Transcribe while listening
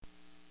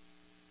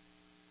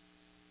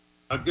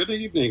Good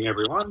evening,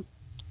 everyone.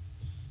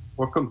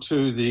 Welcome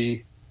to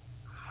the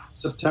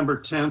September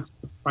 10th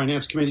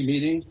Finance Committee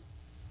meeting,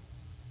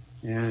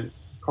 and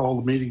call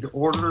the meeting to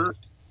order.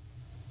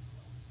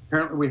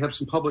 Apparently we have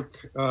some public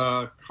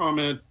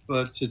comment,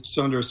 but it's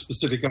under a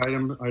specific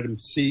item, item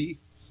C.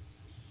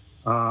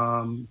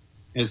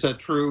 Is that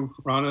true,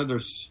 Rana?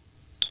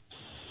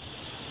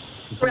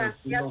 Correct.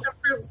 Yes,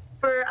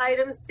 for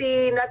item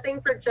C,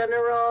 nothing for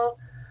general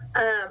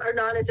or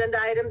non-agenda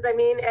items, and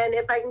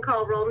if I can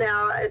call roll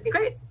now, it'd be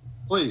great.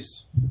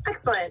 Please.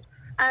 Excellent.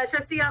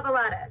 Trustee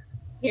Albalada.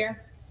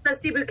 Here.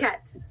 Trustee Bouquet.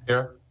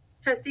 Here.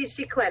 Trustee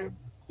Chiquin.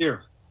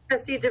 Here.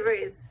 Trustee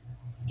DeVries.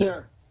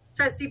 Here.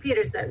 Trustee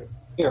Peterson.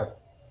 Here.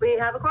 We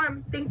have a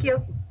quorum. Thank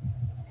you.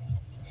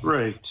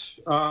 Great.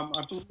 I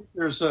believe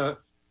there's an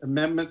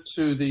amendment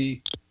to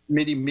the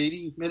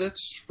meeting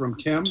minutes from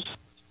Kim.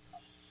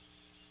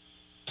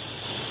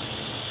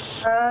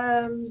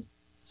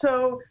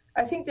 So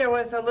I think there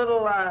was a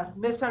little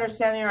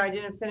misunderstanding, or I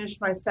didn't finish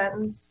my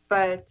sentence,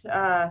 but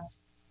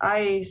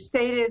I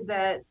stated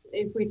that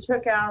if we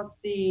took out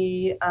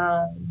the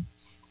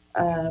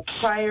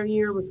prior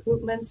year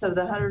recoupments of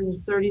the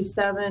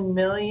 $137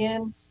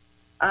 million,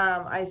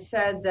 I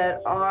said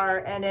that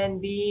our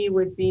NNB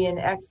would be in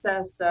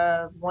excess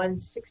of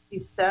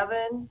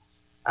 167.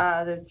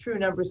 The true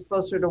number is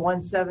closer to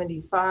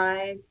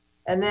 175.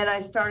 And then I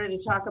started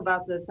to talk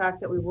about the fact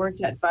that we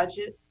weren't at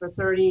budget for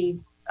 30.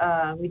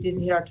 We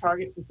didn't hit our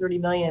target for 30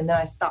 million, and then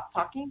I stopped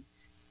talking.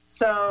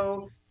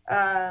 So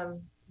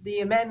the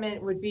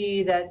amendment would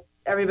be that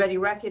everybody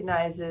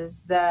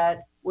recognizes that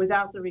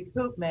without the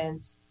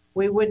recoupments,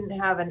 we wouldn't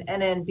have an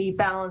NNB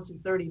balance of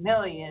 30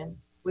 million.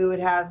 We would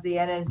have the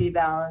NNB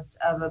balance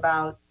of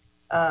about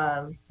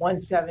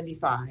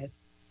 175.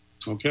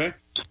 Okay.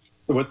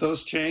 So with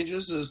those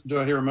changes, do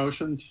I hear a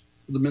motion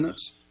for the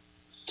minutes?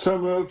 So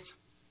moved.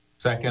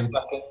 Second.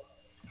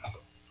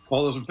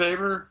 All those in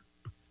favor?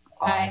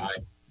 Aye.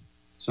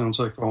 Sounds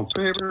like all in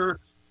favor.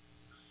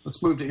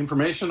 Let's move to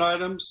information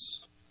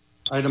items.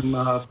 Item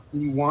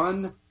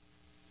B1,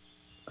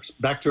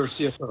 back to our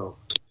CFO.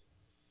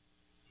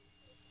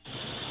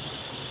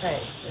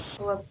 Right, so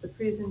pull up the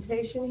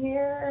presentation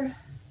here.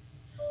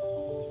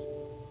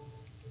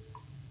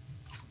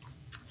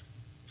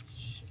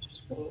 Share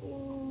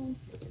screen,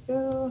 here we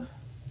go.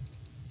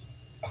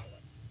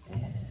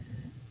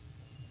 And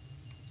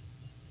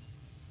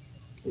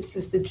this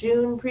is the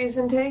June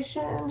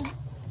presentation.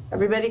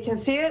 Everybody can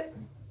see it?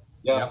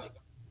 Yeah.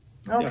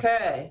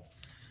 Okay.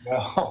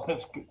 No,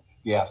 that's good.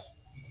 Yes.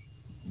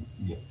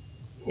 Yeah.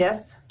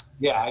 Yes?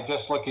 Yeah, I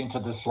just looking to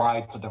the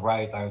slide to the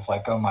right. I was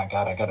like, oh my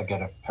God, I got to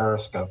get a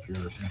periscope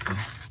here or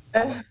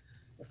something.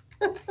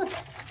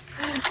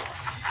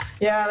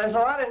 Yeah, there's a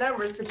lot of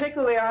numbers,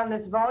 particularly on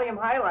this volume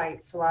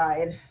highlight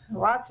slide.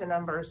 Lots of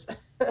numbers.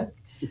 But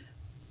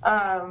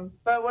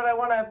what I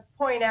want to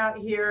point out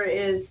here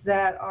is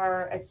that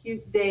our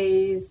acute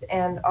days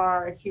and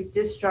our acute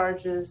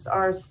discharges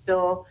are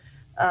still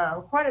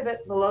quite a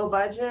bit below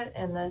budget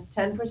in the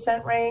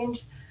 10%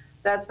 range.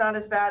 That's not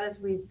as bad as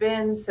we've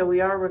been, so we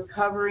are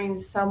recovering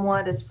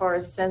somewhat as far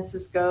as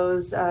census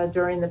goes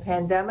during the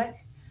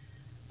pandemic.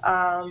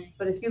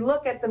 But if you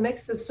look at the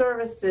mix of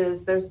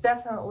services, there's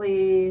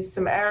definitely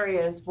some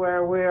areas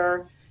where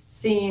we're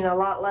seeing a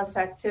lot less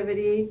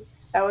activity.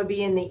 That would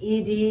be in the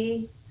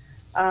ED,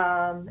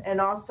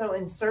 and also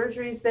in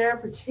surgeries there,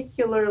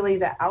 particularly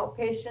the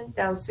outpatient,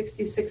 down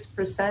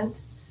 66%.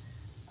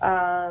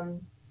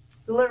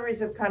 Deliveries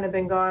have kind of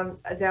been gone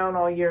down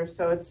all year,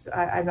 so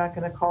I'm not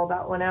going to call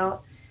that one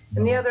out.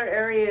 And the other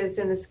areas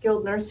in the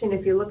skilled nursing,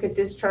 if you look at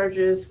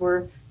discharges,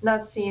 we're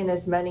not seeing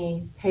as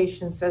many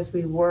patients as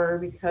we were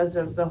because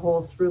of the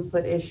whole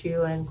throughput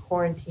issue and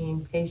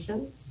quarantine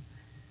patients.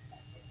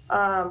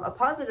 A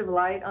positive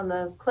light on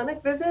the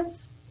clinic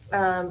visits,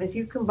 if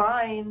you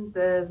combine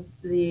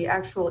the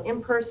actual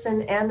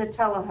in-person and the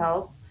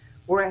telehealth,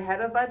 we're ahead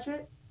of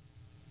budget.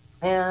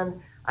 And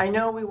I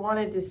know we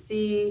wanted to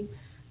see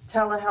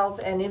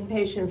telehealth and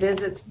inpatient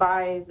visits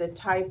by the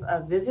type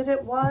of visit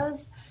it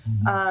was.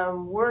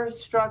 We're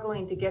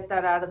struggling to get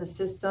that out of the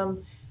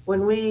system.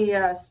 When we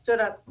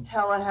stood up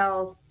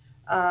telehealth,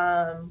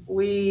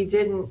 we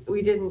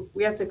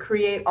have to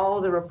create all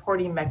the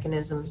reporting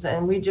mechanisms,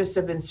 and we just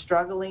have been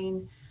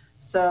struggling.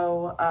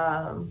 So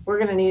we're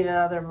going to need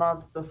another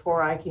month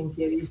before I can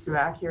give you some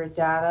accurate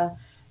data.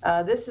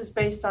 This is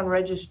based on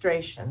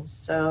registrations,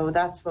 so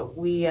that's what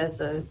we as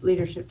a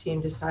leadership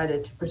team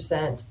decided to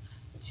present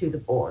to the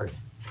board.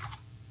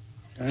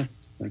 Okay,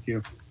 thank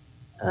you.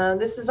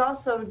 This is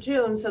also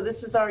June, so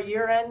this is our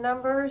year-end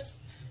numbers.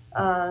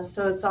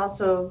 So it's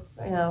also,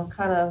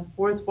 kind of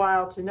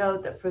worthwhile to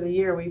note that for the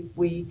year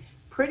we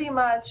pretty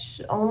much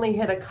only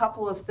hit a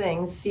couple of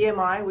things.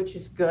 CMI, which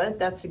is good.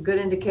 That's a good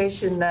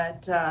indication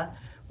that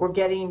we're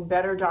getting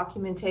better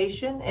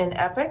documentation in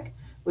Epic.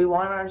 We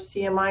want our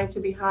CMI to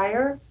be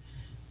higher.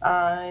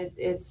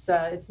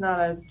 It's not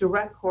a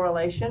direct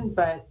correlation,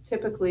 but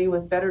typically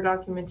with better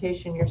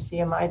documentation, your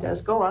CMI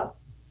does go up.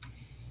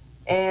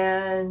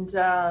 And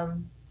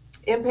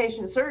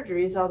Inpatient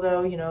surgeries,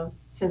 although,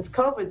 since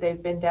COVID,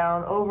 they've been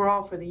down.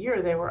 Overall for the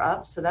year, they were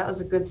up, so that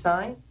was a good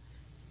sign.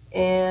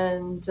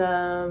 And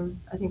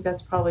I think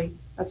that's probably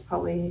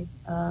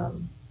the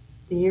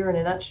year in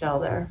a nutshell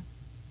there.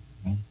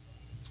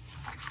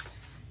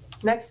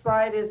 Next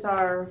slide is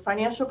our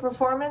financial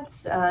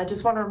performance. I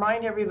just want to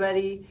remind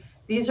everybody,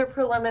 these are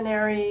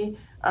preliminary.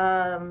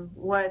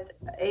 What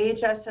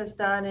AHS has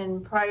done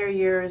in prior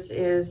years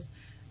is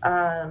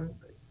a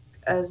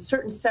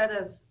certain set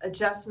of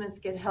adjustments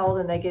get held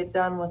and they get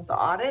done with the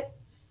audit.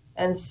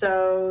 And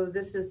so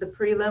this is the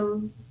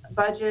prelim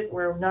budget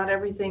where not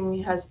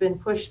everything has been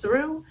pushed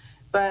through,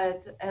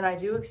 and I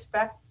do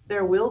expect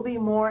there will be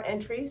more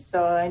entries.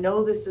 So I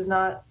know this is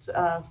not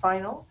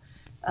final.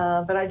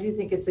 But I do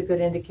think it's a good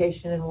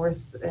indication and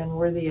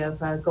worthy of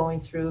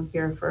going through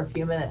here for a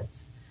few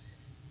minutes.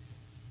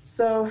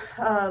 So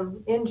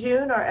in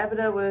June, our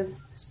EBITDA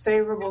was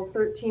favorable,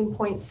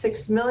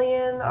 $13.6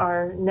 million.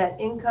 Our net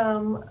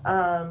income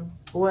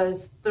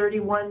was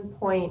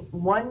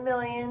 $31.1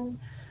 million,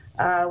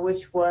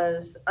 which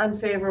was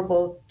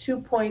unfavorable,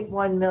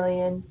 $2.1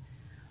 million.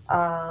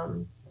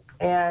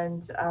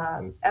 And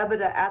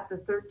EBITDA at the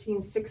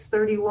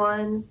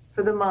 13,631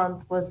 for the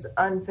month was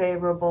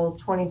unfavorable,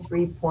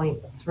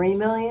 $23.3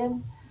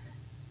 million.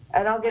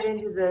 And I'll get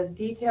into the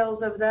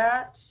details of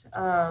that.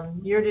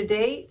 Year to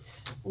date,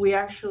 we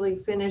actually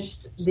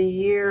finished the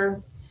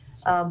year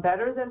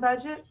better than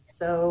budget.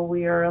 So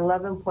we are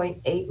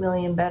 $11.8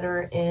 million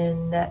better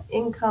in net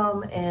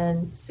income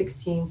and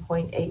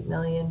 $16.8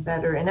 million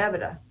better in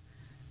EBITDA.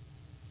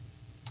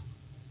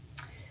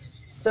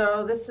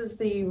 So this is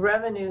the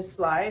revenue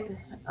slide.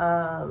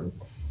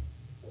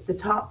 The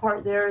top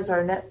part there is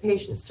our net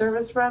patient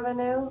service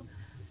revenue.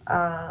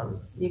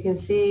 You can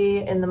see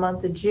in the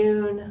month of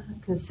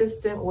June,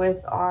 consistent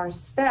with our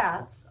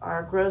stats,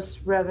 our gross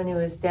revenue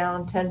is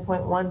down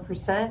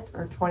 10.1%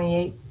 or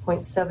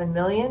 $28.7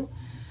 million.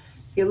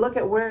 If you look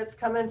at where it's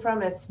coming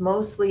from, it's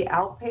mostly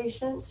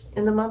outpatient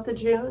in the month of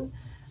June.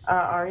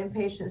 Our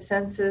inpatient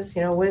census,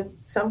 with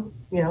some,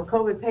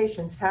 COVID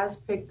patients has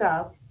picked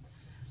up.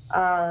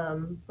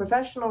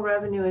 Professional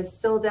revenue is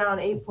still down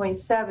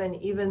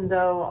 8.7, even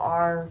though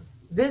our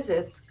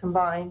visits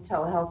combined,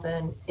 telehealth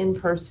and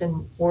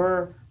in-person,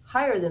 were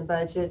higher than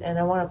budget. And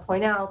I want to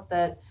point out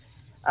that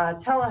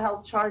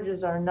telehealth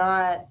charges are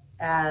not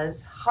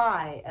as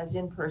high as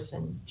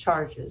in-person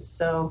charges.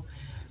 So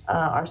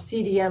our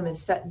CDM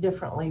is set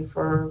differently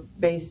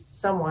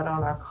based somewhat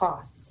on our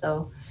costs.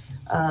 So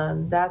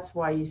that's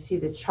why you see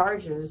the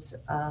charges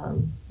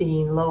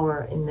being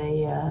lower in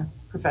the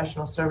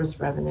professional service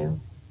revenue.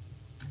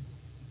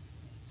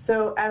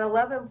 So at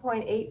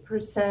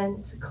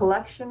 11.8%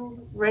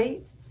 collection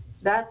rate,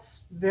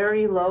 that's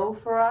very low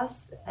for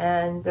us,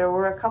 and there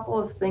were a couple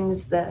of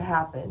things that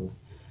happened.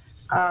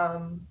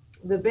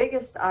 The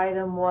biggest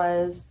item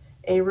was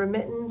a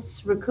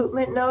remittance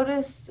recoupment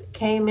notice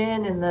came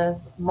in the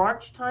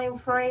March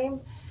timeframe,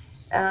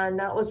 and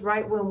that was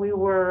right when we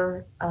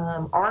were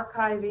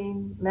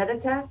archiving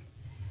Meditech.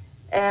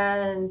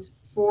 And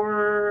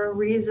for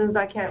reasons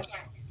I can't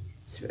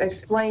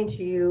explain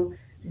to you,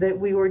 that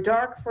we were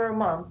dark for a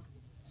month,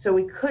 so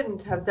we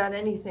couldn't have done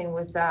anything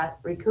with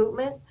that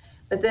recoupment.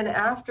 But then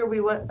after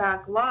we went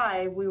back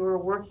live, we were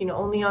working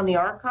only on the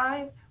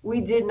archive. We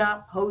did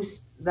not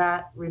post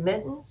that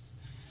remittance.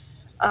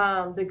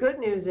 The good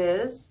news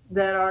is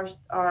that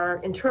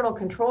our internal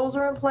controls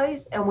are in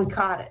place and we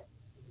caught it.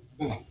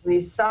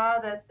 We saw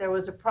that there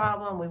was a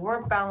problem. We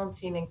weren't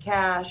balancing in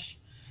cash,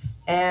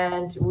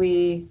 and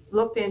we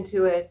looked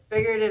into it,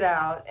 figured it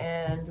out,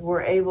 and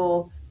were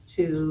able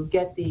to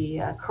get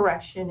the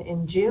correction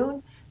in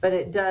June, but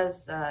it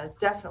does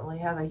definitely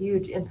have a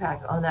huge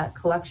impact on that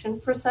collection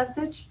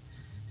percentage.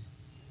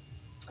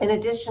 In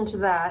addition to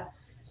that,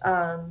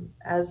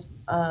 as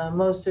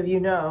most of you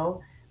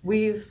know,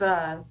 we've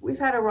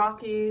had a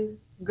rocky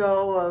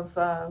go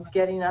of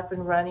getting up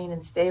and running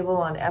and stable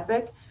on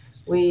Epic.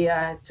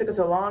 Took us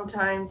a long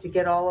time to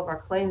get all of our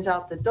claims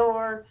out the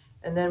door,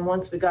 and then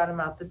once we got them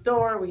out the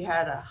door, we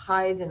had a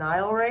high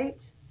denial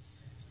rate.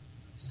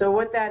 So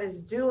what that is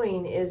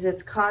doing is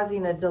it's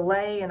causing a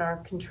delay in our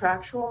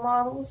contractual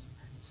models.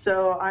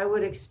 So I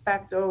would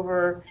expect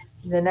over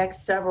the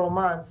next several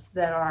months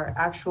that our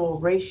actual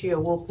ratio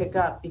will pick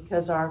up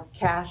because our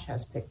cash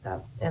has picked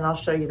up. And I'll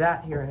show you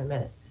that here in a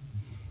minute.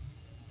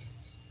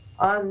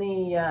 On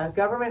the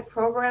government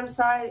program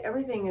side,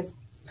 everything is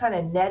kind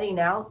of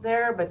netting out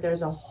there, but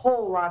there's a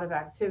whole lot of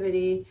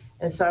activity.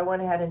 And so I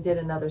went ahead and did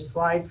another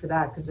slide for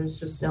that because there's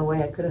just no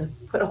way I could have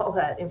put all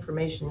that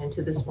information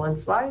into this one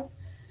slide.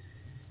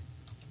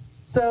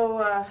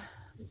 So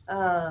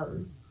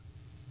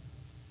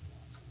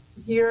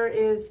here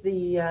is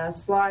the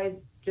slide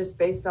just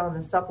based on the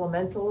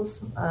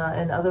supplementals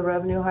and other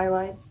revenue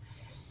highlights.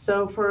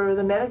 So for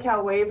the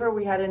Medi-Cal waiver,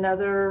 we had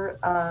another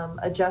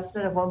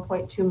adjustment of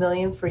 $1.2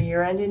 million for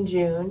year-end in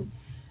June.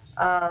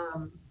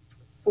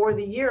 For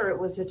the year, it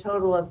was a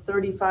total of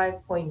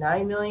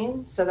 $35.9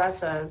 million. So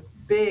that's a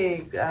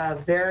big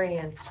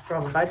variance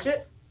from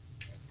budget.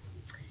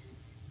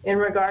 In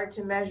regard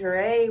to Measure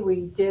A,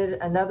 we did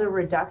another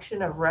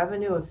reduction of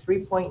revenue of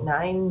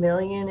 $3.9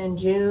 million in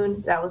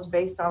June. That was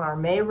based on our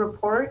May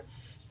report.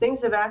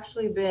 Things have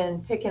actually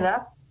been picking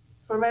up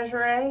for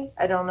Measure A.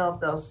 I don't know if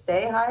they'll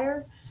stay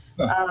higher.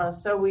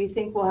 So we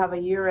think we'll have a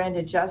year-end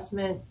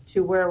adjustment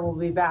to where we'll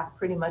be back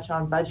pretty much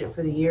on budget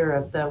for the year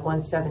of the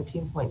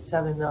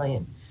 $117.7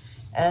 million.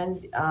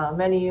 And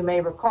many of you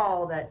may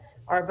recall that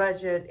our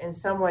budget in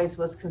some ways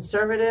was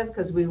conservative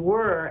because we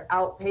were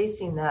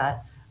outpacing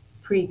that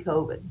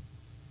pre-COVID.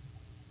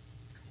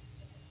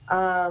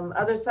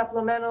 Other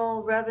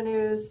supplemental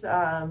revenues,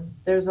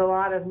 there's a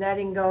lot of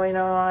netting going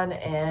on,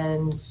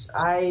 and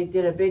I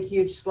did a big,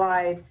 huge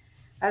slide.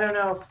 I don't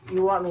know if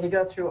you want me to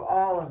go through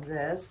all of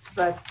this,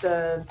 but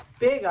the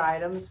big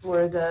items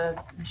were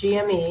the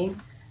GME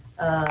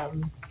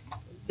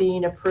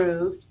being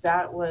approved.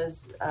 That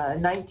was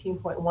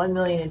 $19.1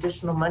 million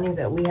additional money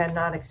that we had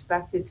not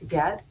expected to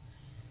get.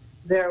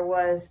 There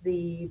was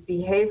the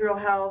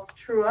behavioral health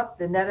true up.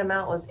 The net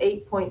amount was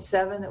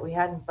 8.7 that we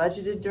hadn't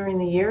budgeted during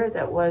the year.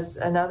 That was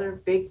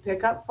another big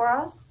pickup for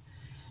us.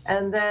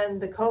 And then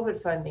the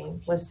COVID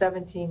funding was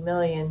 17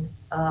 million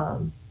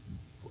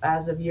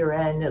as of year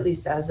end, at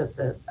least as of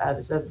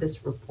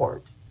this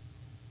report.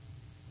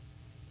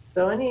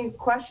 So any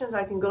questions?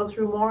 I can go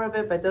through more of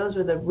it, but those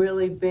are the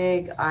really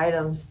big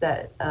items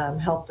that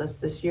helped us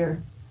this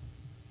year.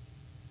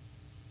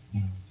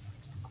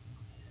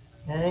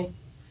 Okay.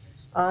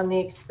 On the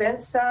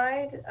expense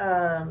side,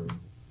 our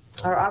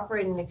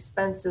operating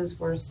expenses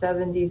were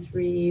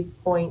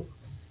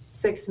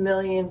 $73.6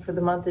 million for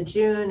the month of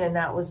June, and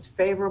that was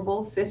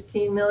favorable,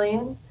 15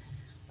 million.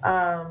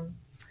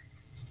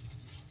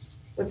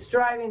 What's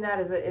driving that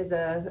is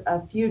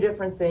a few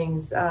different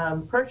things.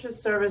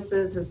 Purchase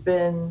services has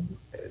been,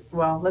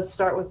 well, let's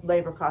start with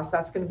labor costs.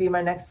 That's going to be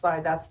my next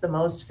slide. That's the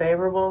most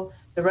favorable.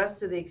 The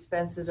rest of the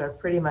expenses are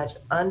pretty much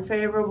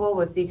unfavorable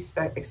with the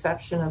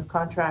exception of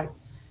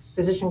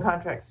physician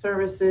contract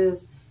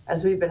services.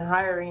 As we've been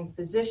hiring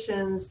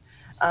physicians,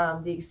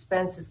 the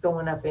expense is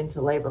going up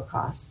into labor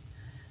costs.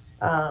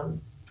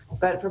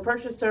 But for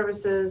purchase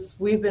services,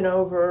 we've been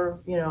over,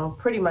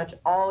 pretty much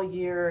all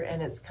year, and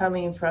it's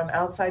coming from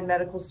outside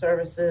medical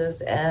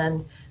services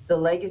and the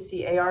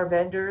legacy AR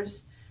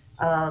vendors.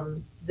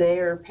 They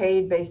are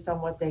paid based on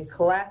what they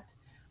collect,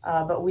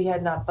 but we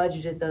had not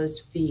budgeted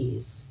those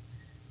fees.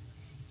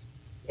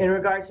 In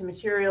regard to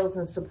materials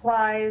and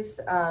supplies,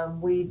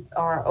 we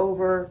are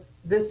over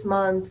this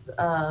month,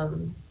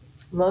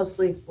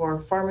 mostly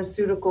for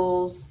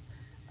pharmaceuticals.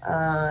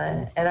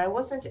 And I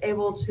wasn't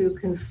able to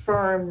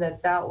confirm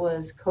that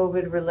was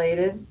COVID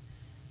related.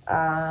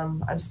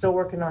 I'm still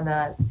working on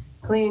that.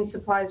 Cleaning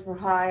supplies were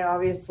high,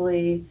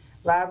 obviously,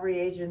 lab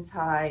reagents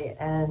high,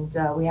 and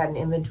we had an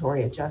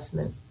inventory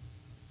adjustment.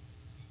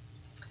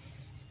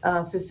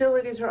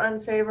 Facilities are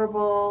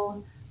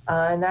unfavorable,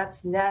 and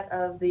that's net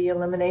of the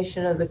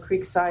elimination of the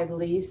Creekside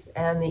lease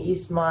and the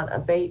Eastmont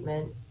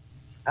abatement.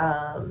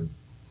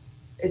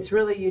 It's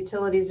really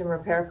utilities and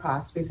repair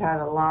costs. We've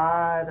had a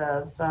lot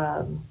of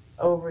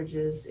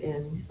overages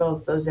in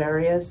both those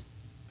areas.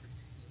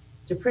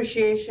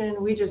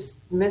 Depreciation, we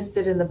just missed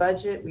it in the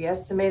budget. We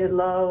estimated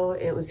low.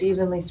 It was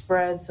evenly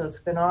spread, so it's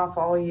been off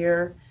all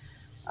year.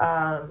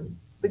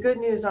 The good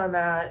news on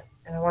that,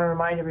 and I want to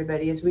remind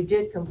everybody, is we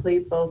did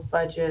complete both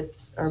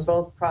projects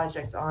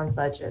on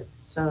budget.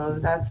 So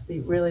that's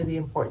really the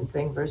important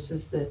thing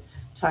versus the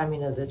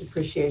timing of the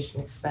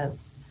depreciation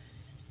expense.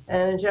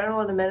 And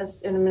general and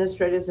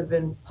administrators have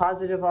been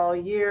positive all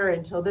year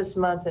until this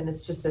month, and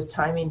it's just a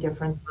timing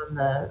difference from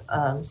the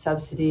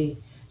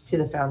subsidy to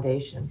the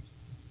foundation.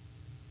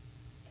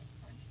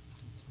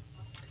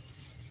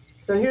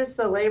 So here's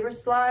the labor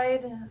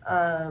slide.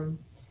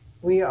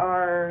 We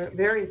are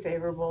very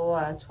favorable,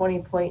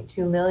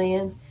 20.2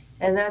 million,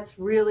 and that's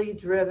really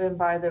driven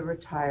by the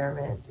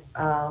retirement.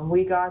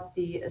 We got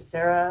the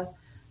ACERA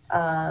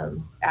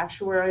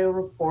actuarial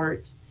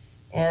report,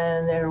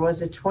 and there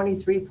was a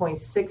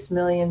 $23.6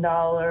 million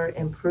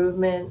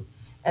improvement,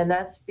 and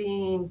that's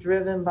being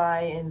driven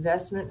by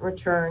investment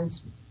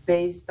returns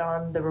based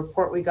on the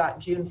report we got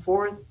June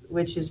 4th,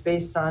 which is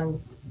based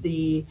on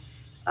the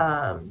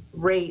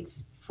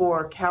rates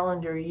for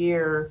calendar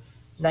year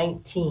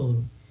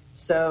 19.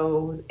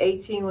 So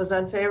 18 was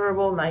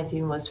unfavorable,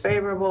 19 was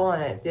favorable,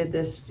 and it did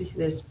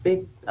this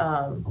big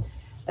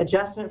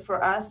adjustment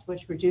for us,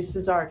 which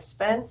reduces our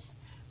expense,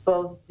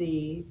 both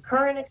the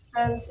current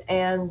expense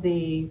and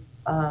the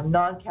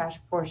non-cash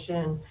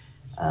portion,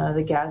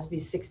 the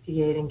GASB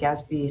 68 and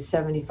GASB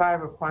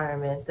 75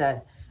 requirement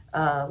that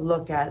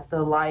look at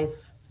the life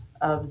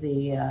of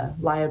the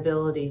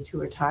liability to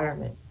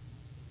retirement.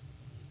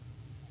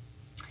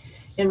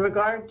 In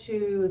regard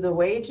to the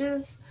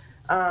wages,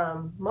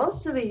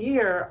 most of the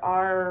year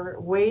our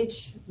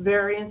wage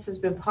variance has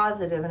been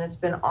positive, and it's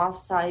been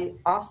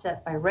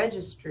offset by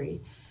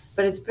registry,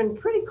 but it's been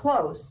pretty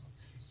close.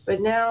 But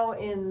now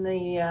in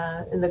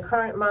the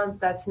current month,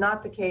 that's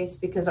not the case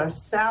because our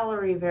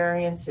salary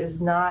variance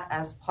is not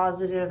as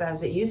positive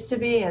as it used to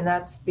be, and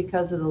that's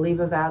because of the leave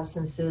of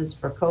absences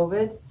for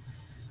COVID.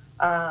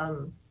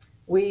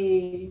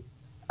 we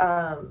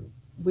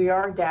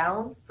are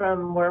down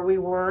from where we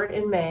were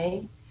in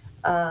May.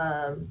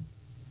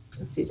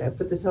 Let's see, did I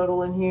put the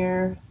total in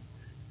here?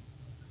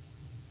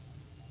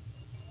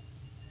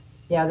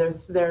 Yeah,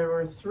 there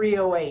were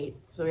 308.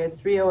 So we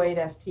had 308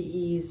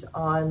 FTEs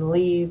on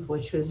leave,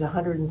 which was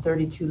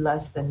 132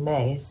 less than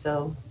May,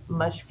 so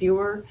much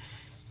fewer.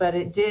 But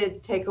it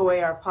did take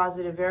away our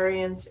positive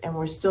variance, and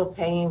we're still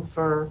paying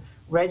for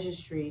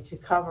registry to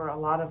cover a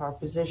lot of our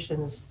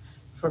positions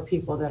for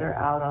people that are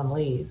out on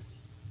leave.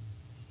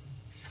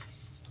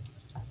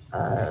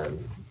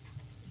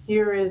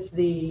 Here is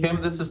the... Kim,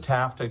 this is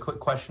Taft. A quick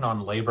question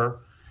on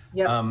labor.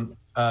 Yep.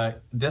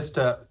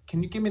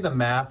 Can you give me the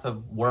math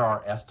of where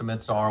our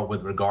estimates are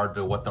with regard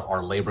to what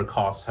our labor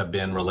costs have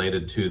been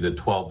related to the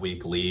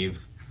 12-week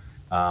leave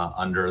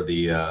under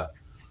the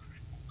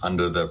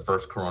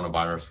first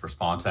Coronavirus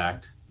Response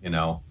Act? You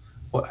know,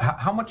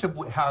 how much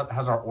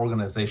has our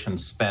organization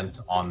spent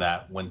on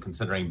that when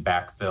considering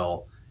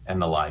backfill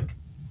and the like?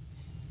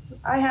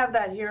 I have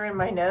that here in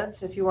my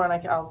notes. If you want,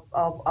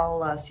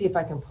 I'll see if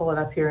I can pull it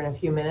up here in a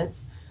few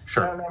minutes.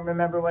 Sure. I don't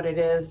remember what it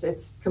is.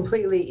 It's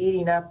completely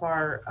eating up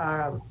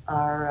our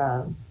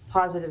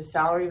positive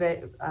salary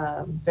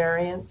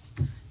variance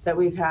that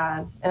we've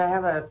had. And I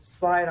have a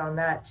slide on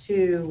that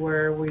too,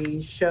 where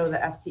we show the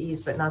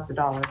FTEs, but not the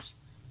dollars.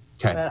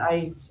 Okay. But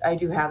I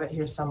do have it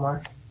here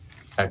somewhere.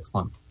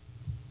 Excellent.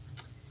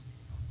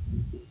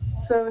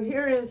 So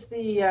here is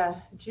the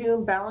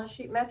June balance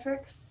sheet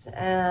metrics,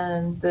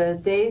 and the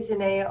days in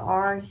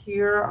AR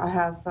here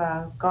have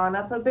gone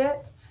up a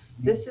bit.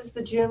 This is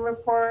the June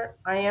report.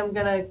 I am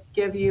going to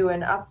give you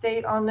an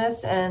update on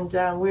this, and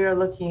we are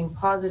looking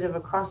positive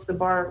across the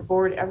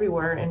board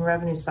everywhere in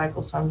revenue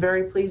cycle. So I'm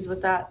very pleased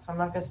with that. So I'm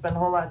not going to spend a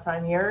whole lot of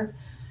time here.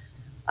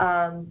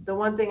 The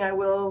one thing I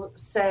will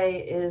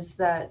say is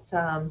that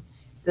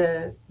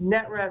the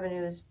net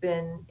revenue has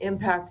been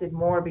impacted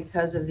more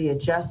because of the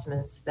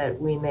adjustments that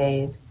we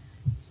made.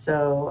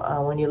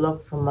 So when you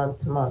look from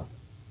month to month.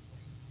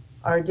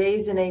 Our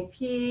days in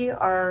AP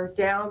are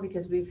down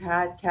because we've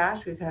had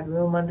cash. We've had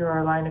room under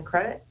our line of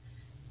credit.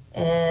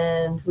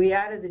 And we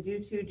added the due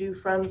to, due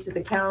from to the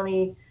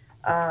county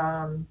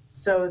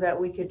so that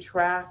we could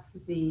track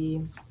the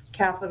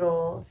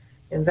capital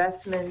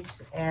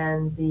investment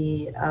and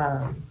the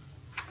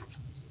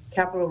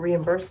capital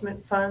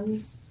reimbursement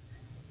funds.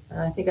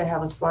 I think I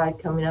have a slide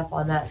coming up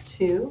on that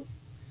too.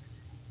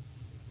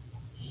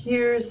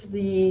 Here's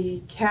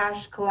the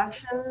cash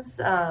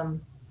collections.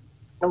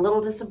 A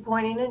little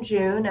disappointing in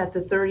June at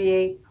the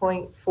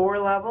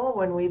 38.4 level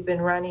when we've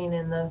been running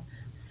in the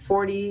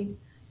 40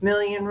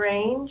 million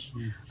range.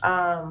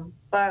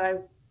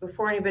 But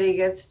before anybody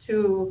gets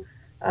too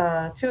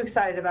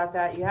excited about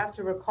that, you have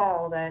to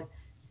recall that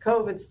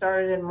COVID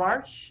started in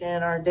March,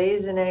 and our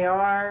days in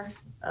AR,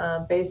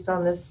 based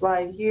on this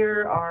slide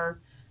here,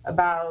 are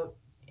about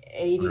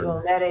 80.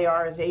 Well, net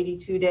AR is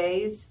 82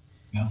 days.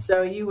 Yeah.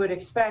 So you would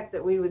expect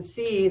that we would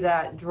see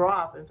that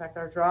drop. In fact,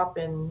 our drop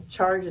in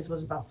charges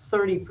was about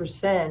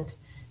 30%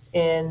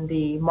 in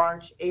the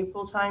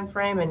March-April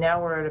timeframe, and now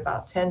we're at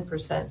about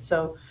 10%.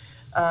 So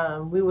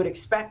we would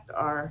expect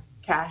our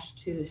cash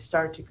to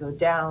start to go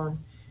down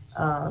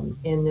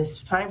in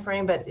this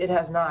timeframe, but it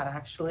has not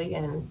actually,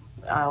 and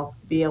I'll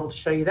be able to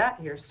show you that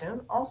here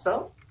soon.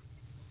 Also,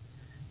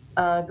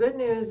 good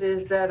news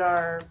is that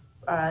our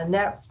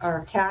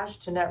cash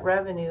to net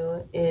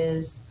revenue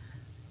is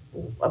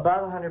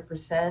above 100%,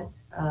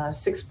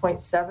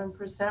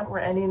 6.7% we're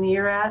ending the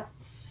year at.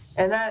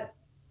 And that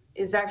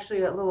is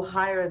actually a little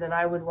higher than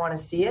I would want to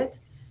see it.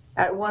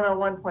 At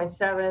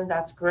 101.7,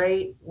 that's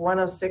great.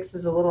 106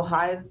 is a little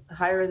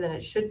higher than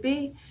it should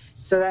be.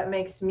 So that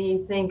makes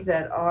me think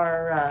that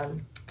our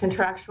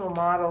contractual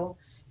model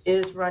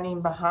is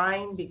running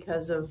behind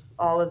because of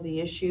all of the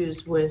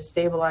issues with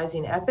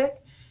stabilizing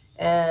Epic.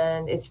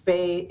 And it's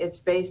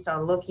based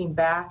on looking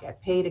back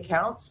at paid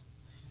accounts.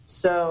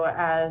 So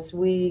as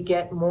we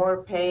get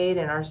more paid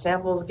and our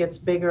samples gets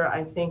bigger,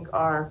 I think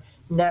our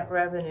net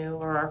revenue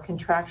or our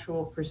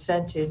contractual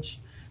percentage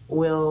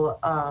will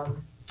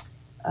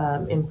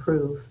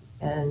improve.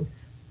 And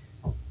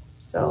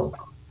so,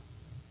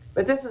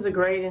 but this is a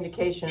great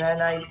indication.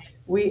 And I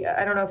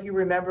don't know if you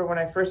remember when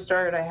I first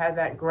started, I had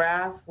that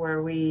graph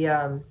where we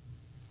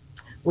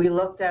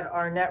looked at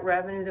our net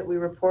revenue that we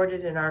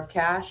reported in our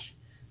cash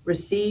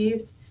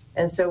received.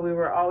 And so we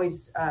were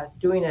always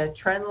doing a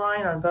trend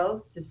line on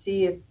both to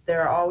see if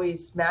they're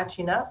always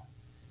matching up.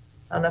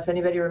 I don't know if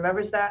anybody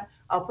remembers that.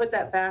 I'll put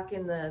that back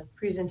in the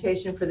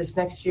presentation for this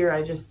next year.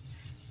 I just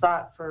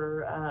thought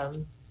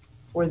for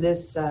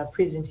this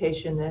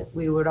presentation that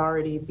we would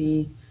already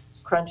be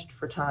crunched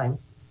for time.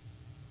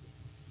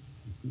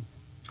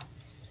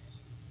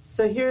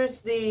 So here's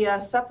the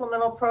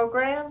supplemental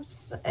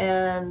programs.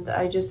 And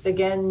I just,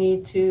 again,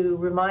 need to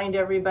remind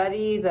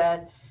everybody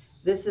that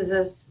this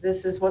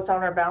is what's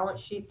on our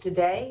balance sheet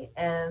today,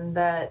 and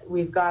that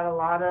we've got a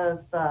lot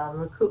of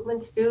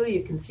recoupments due.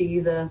 You can see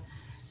the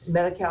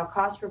Medi-Cal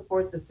cost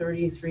report, the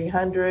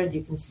 3,300.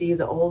 You can see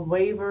the old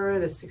waiver,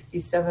 the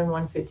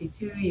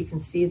 67,152. You can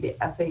see the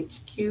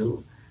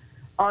FHQ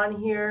on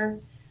here.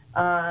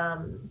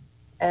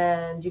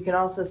 And you can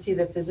also see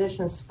the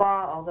physician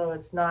spa, although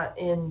it's not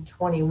in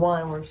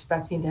 21, we're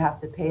expecting to have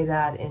to pay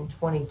that in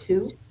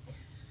 22.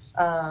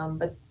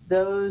 But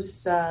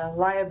those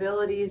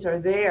liabilities are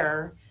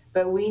there,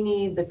 but we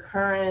need the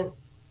current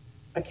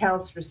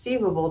accounts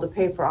receivable to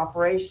pay for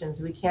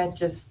operations. We can't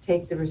just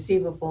take the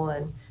receivable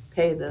and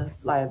pay the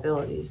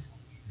liabilities.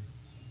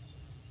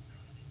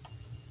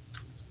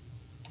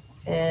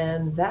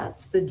 And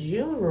that's the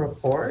June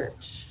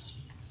report.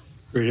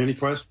 Great. Any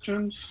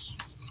questions?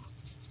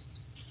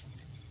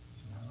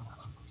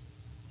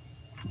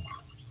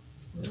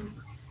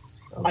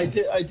 I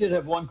did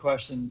have one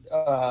question.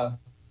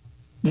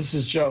 This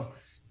is Joe.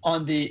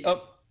 On the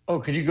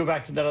could you go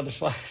back to that other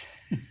slide?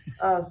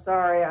 Oh,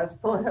 sorry, I was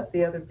pulling up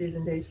the other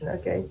presentation.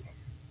 Okay,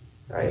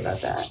 sorry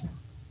about that.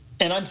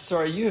 And I'm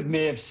sorry, you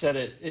may have said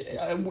it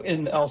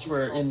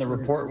elsewhere in the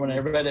report when I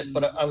read it,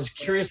 but I was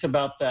curious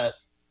about that.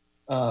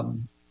 Well,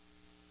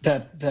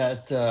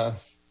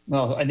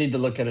 I need to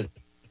look at it.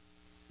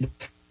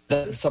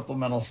 The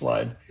supplemental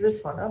slide.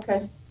 This one,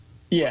 okay.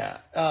 Yeah.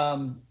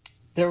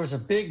 There was a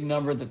big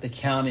number that the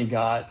county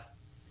got,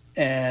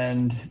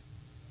 and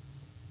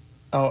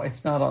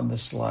it's not on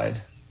this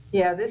slide.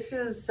 Yeah, this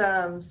is,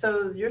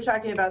 so you're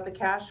talking about the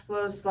cash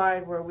flow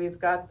slide where we've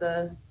got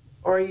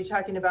or are you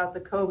talking about the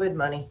COVID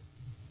money?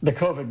 The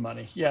COVID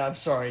money. Yeah, I'm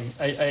sorry.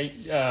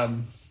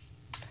 And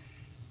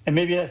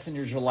maybe that's in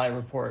your July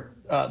report.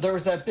 There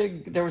was that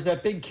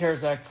big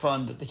CARES Act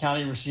fund that the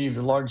county received,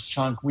 a large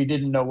chunk. We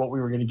didn't know what we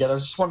were going to get. I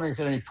was just wondering if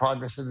any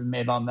progress had been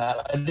made on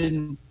that. I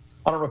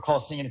don't recall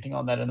seeing anything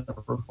on that in the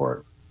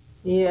report.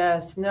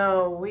 Yes,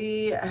 no,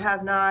 we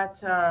have not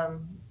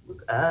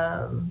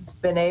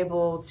been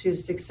able to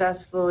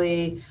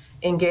successfully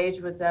engage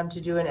with them to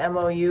do an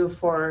MOU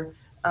for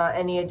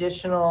any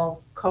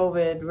additional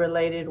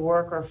COVID-related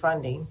work or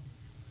funding.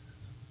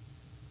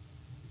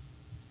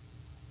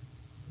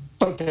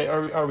 Okay,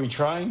 are we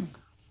trying?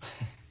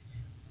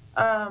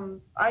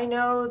 I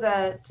know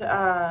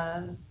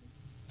that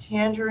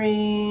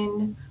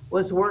Tangerine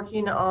was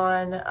working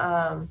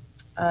on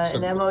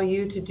an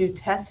MOU to do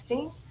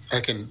testing. I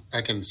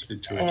can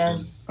speak to it.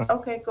 And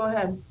okay, go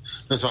ahead.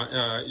 That's fine.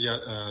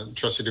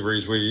 Trustee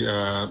DeVries, we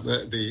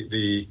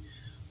the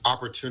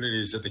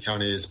opportunities that the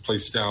county has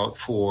placed out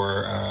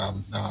for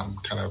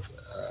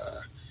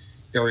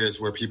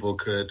areas where people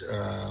could,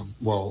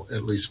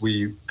 at least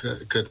we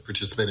could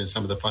participate in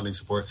some of the funding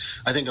support.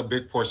 I think a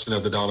big portion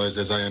of the dollars,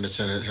 as I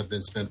understand it, have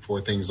been spent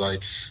for things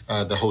like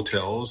the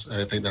hotels.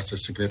 I think that's a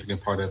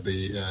significant part of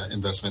the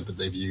investment that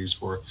they've used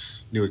for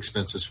new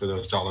expenses for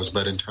those dollars.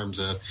 But in terms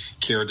of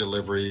care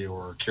delivery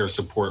or care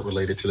support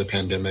related to the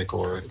pandemic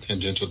or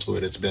tangential to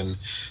it, it's been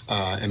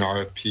an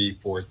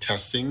RFP for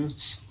testing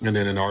and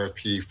then an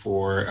RFP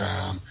for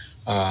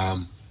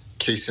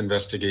case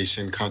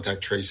investigation,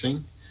 contact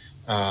tracing.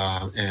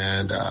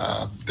 And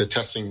the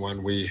testing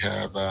one, we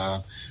have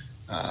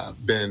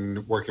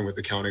been working with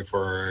the county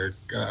for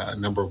a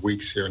number of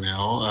weeks here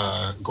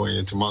now, going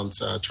into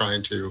months,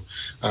 trying to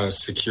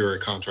secure a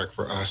contract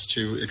for us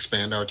to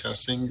expand our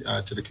testing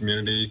to the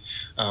community.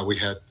 We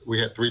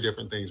had three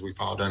different things we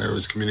filed on. It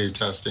was community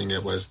testing.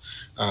 It was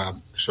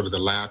sort of the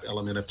lab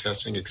element of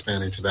testing,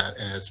 expanding to that,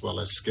 as well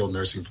as skilled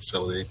nursing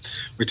facility.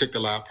 We took the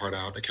lab part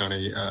out. The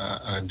county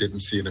didn't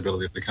see an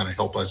ability to kind of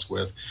help us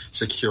with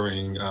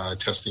securing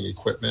testing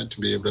equipment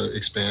to be able to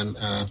expand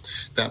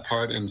that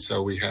part. And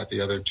so we had the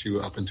other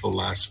two up until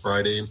last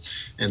Friday.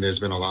 And there's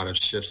been a lot of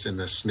shifts in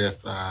the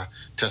SNF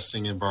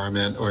testing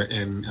environment or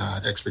in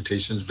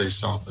expectations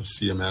based off of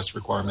CMS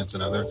requirements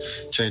and other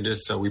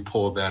changes. So we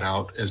pulled that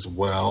out as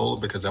well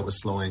because that was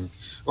slowing,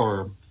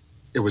 or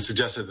it was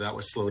suggested that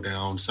would slow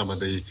down some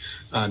of the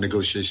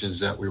negotiations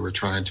that we were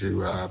trying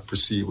to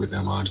proceed with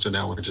them on. So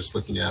now we're just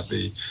looking at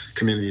the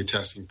community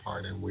testing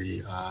part, and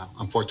we,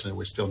 unfortunately,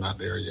 we're still not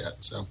there yet.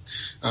 So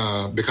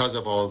because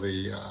of all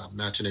the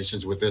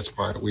machinations with this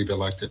part, we've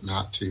elected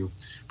not to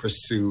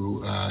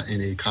pursue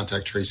any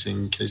contact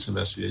tracing case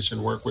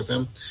investigation work with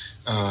them.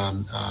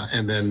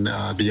 And then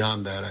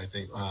beyond that, I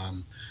think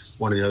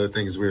one of the other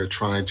things we are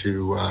trying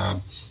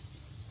to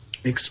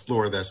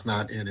explore that's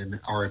not in an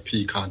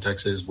RFP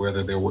context is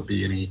whether there would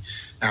be any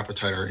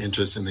appetite or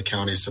interest in the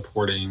county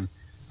supporting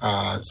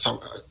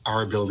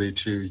our ability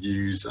to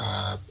use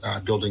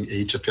Building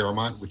H of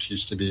Fairmont, which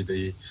used to be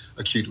the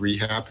acute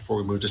rehab before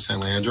we moved to San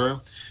Leandro,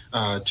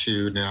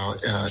 to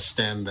now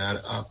stand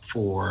that up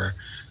for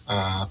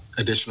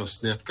additional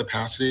SNF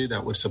capacity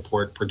that would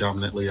support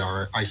predominantly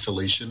our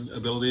isolation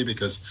ability,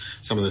 because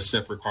some of the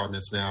SNF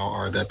requirements now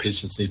are that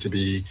patients need to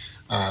be,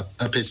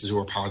 patients who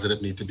are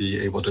positive need to be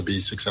able to be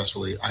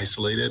successfully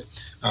isolated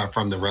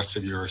from the rest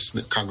of your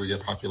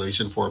congregate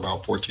population for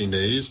about 14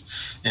 days.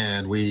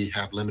 And we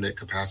have limited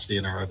capacity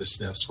in our other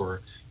SNFs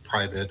for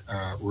private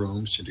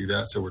rooms to do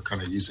that. So we're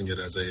kind of using it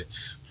as a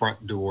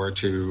front door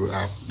to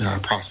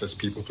process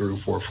people through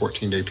for a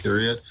 14-day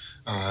period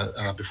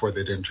before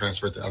they then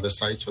transfer to other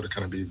sites. So to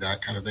kind of be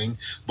that kind of thing,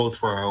 both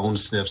for our own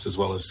SNFs as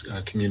well as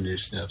community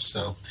SNFs.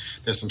 So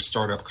there's some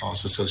startup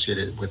costs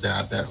associated with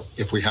that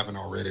if we haven't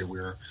already,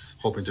 we're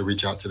hoping to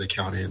reach out to the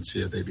county and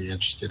see if they'd be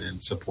interested in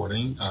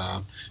supporting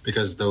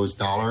because those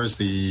dollars,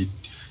 the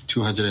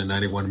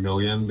 $291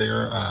 million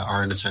there,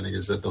 our understanding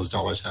is that those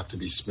dollars have to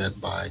be spent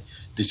by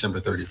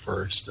December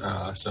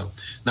 31st. So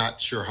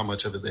not sure how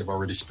much of it they've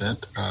already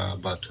spent,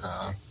 but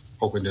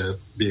hoping to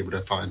be able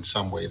to find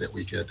some way that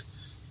we could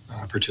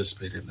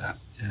participate in that.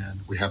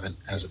 And we haven't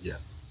as of yet.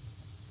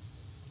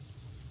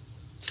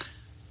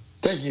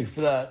 Thank you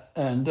for that.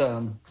 And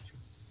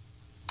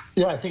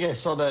yeah, I think I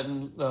saw that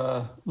in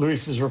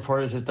Luis's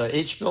report. Is it the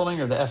H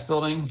building or the F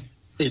building?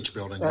 H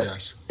building,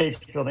 yes.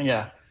 H building,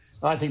 yeah.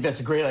 I think that's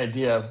a great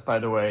idea, by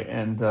the way.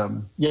 And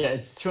yeah,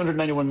 it's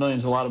 $291 million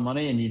is a lot of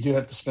money, and you do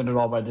have to spend it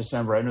all by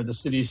December. I know the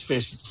city's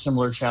faced with a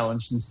similar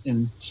challenge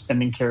in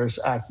spending CARES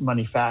Act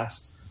money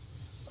fast.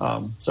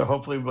 So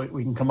hopefully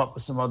we can come up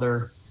with some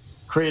other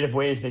creative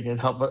ways we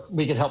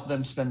could help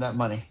them spend that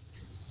money.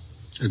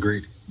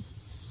 Agreed.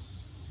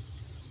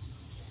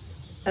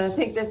 And I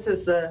think this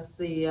is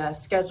the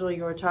schedule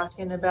you were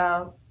talking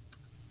about,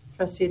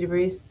 Trustee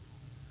DeVries?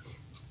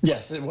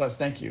 Yes, it was.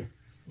 Thank you.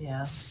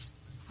 Yeah.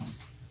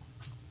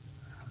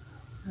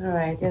 All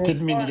right. And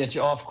didn't mean to get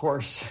you off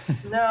course.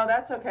 No,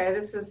 that's okay.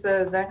 This is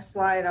the next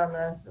slide on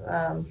the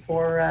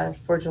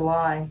for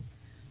July.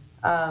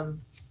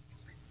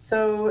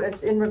 So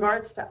as in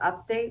regards to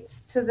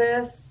updates to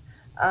this,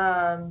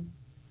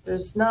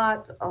 there's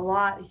not a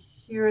lot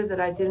here that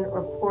I didn't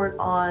report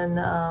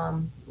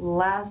on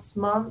last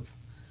month.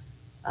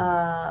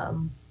 I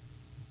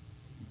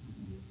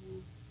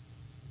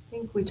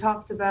think we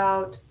talked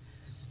about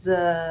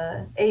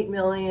the $8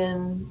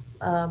 million.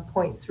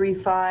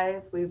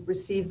 0.35. We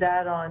received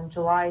that on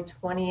July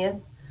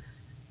 20th.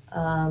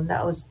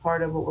 That was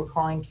part of what we're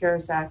calling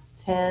CARES Act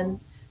 10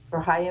 for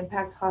high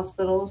impact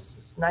hospitals.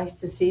 It's nice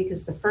to see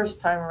because the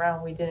first time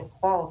around we didn't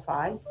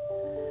qualify.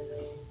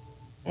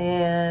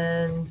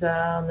 And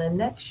on the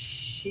next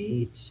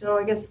sheet, so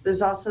I guess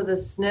there's also the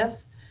SNF.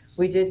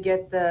 We did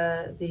get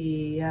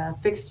the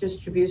fixed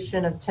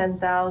distribution of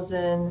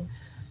 10,000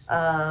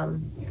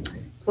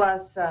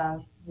 plus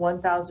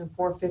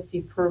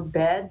 1,450 per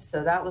bed,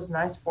 so that was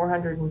nice.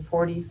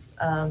 440,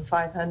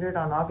 500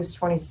 on August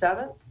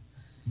 27th,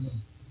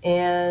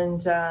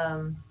 and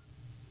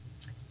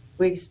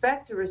we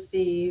expect to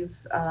receive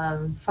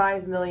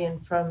 $5 million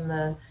from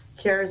the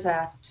CARES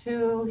Act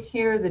 2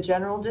 here, the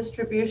general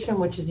distribution,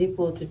 which is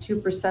equal to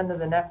 2% of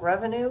the net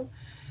revenue.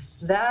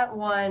 That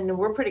one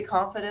we're pretty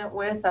confident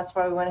with. That's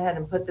why we went ahead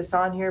and put this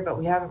on here, but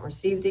we haven't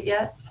received it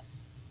yet.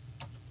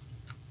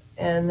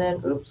 And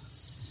then,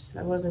 oops.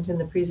 I wasn't in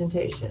the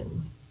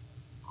presentation.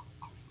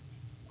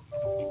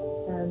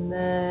 And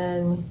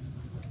then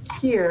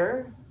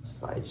here,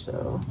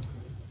 slideshow.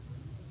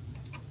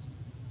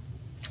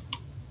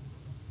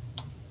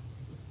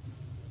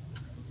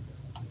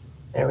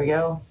 There we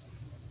go.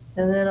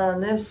 And then on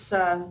this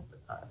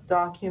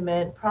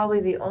document, probably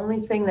the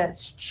only thing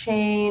that's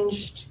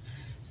changed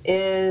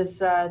is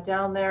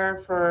down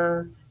there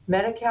for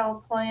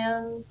Medi-Cal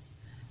plans.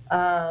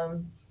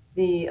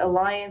 The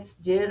Alliance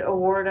did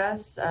award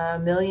us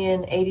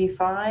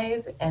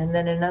 $1,085,000 and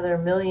then another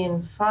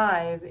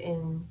 $1,500,000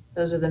 in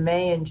those are the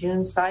May and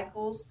June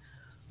cycles.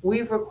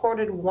 We've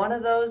recorded one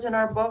of those in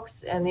our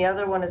books, and the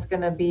other one is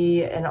going to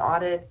be an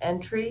audit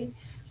entry.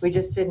 We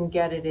just didn't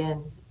get it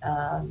in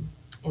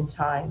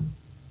time.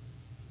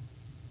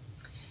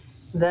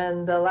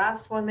 Then the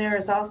last one there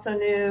is also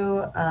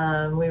new.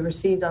 We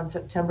received on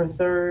September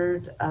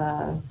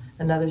 3rd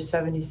another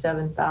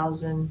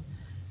 $77,000.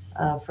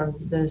 From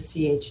the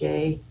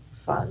CHA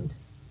fund.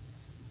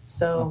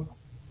 So,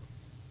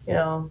 you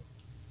know,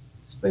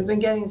 we've been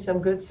getting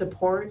some good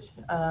support.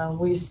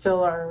 We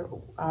still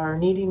are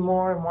needing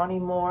more and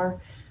wanting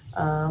more,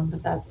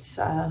 but that's,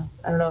 I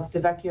don't know if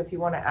DeVecchio, if you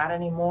want to add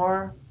any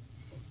more.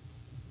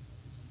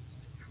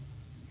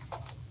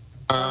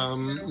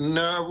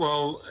 No,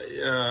 well,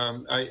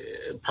 I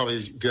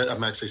probably good.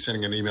 I'm actually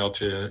sending an email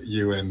to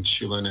you and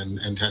Shulin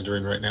and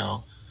Tangerine right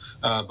now,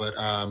 but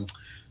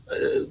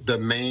the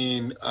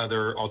main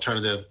other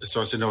alternative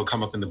source, and it'll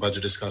come up in the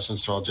budget discussion,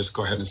 so I'll just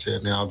go ahead and say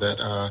it now,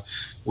 that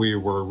we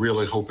were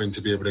really hoping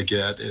to be able to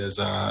get is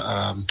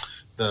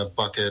the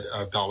bucket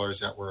of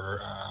dollars that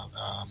were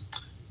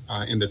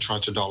in the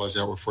tranche of dollars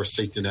that were for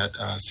safety net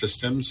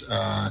systems.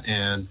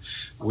 And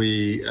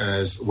we,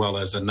 as well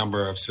as a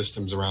number of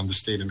systems around the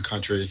state and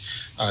country,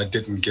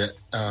 didn't get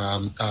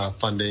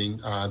funding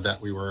that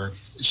we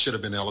should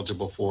have been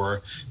eligible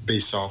for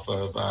based off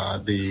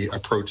of the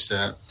approach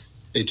that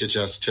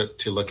HHS took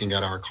to looking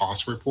at our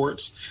cost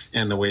reports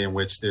and the way in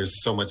which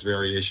there's so much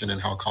variation in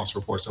how cost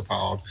reports are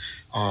filed.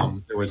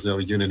 There was no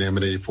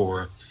unanimity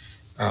for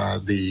to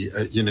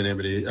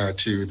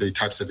the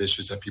types of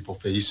issues that people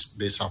face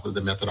based off of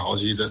the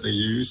methodology that they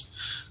used.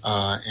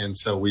 And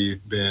so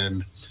we've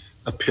been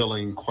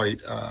appealing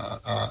quite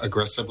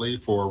aggressively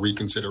for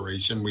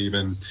reconsideration. We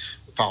even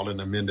filed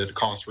an amended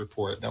cost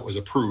report that was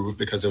approved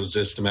because it was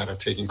just a matter of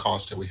taking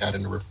costs that we had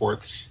in the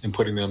report and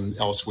putting them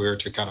elsewhere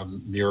to kind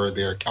of mirror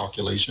their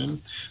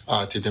calculation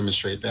to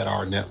demonstrate that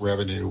our net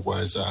revenue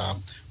was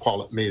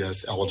made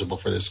us eligible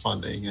for this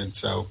funding. And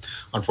so,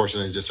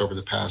 unfortunately, just over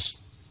the past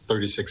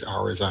 36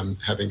 hours, I'm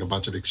having a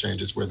bunch of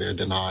exchanges where they're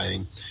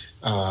denying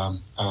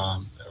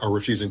or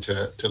refusing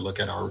to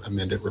look at our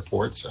amended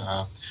reports.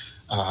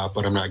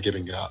 But I'm not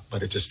giving up.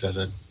 But it just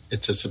doesn't.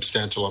 It's a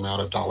substantial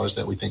amount of dollars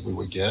that we think we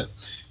would get,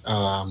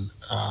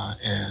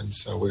 and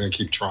so we're going to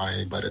keep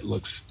trying. But it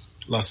looks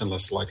less and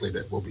less likely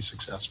that we'll be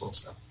successful.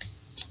 So,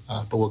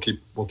 but we'll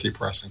keep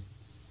pressing.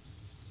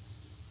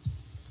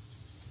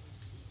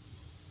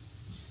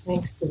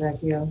 Thanks,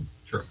 Vecchio.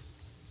 Sure.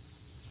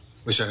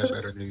 Wish I had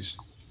better news.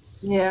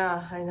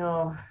 Yeah, I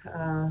know.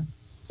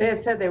 They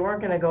had said they weren't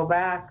going to go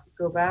back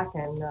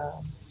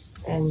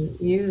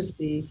and use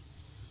the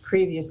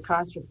previous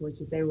cost reports,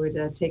 that they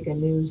would take a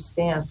new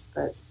stance,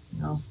 but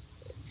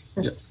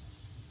Yeah.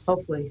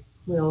 Hopefully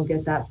we'll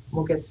get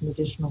some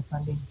additional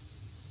funding.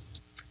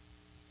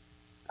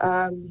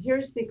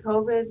 Here's the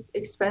COVID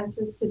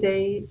expenses to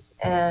date,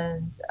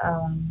 and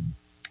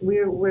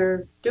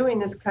we're doing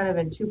this kind of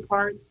in two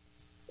parts.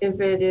 If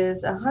it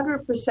is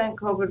 100%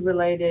 COVID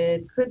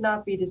related, could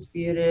not be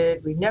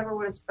disputed, we never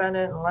would have spent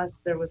it unless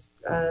there was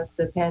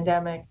the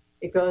pandemic,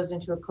 it goes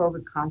into a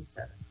COVID cost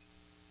center.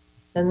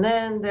 And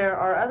then there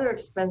are other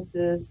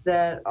expenses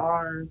that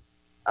are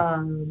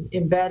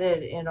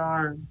embedded in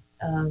our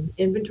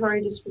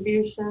inventory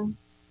distribution.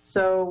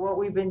 So what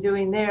we've been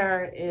doing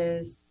there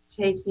is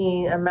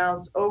taking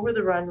amounts over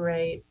the run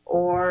rate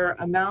or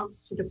amounts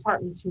to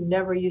departments who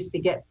never used to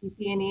get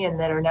PP&E and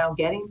that are now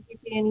getting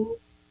PP&E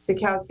to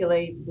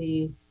calculate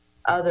the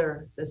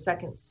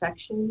second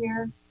section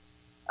here.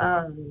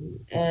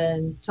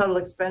 And total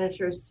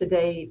expenditures to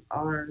date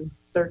are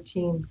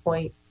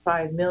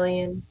 $13.5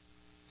 million.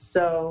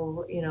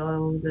 So,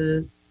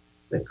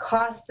 the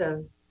cost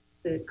of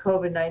the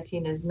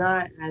COVID-19 is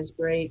not as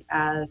great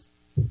as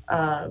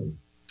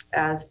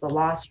the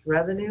lost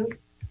revenue.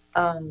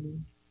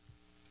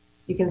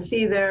 You can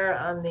see there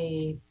on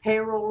the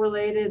payroll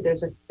related,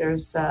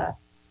 there's a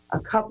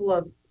couple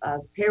of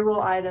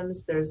payroll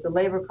items. There's the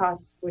labor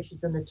costs, which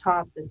is in the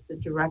top. That's the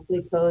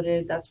directly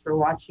coded. That's for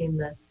watching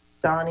the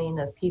donning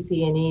of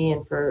PP&E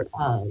and for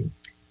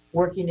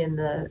working in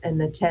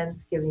the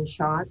tents, giving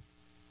shots.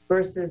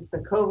 Versus the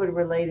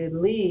COVID-related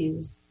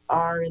leaves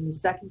are in the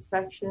second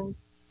section.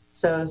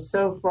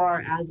 So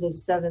far, as of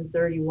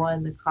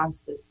 7/31, the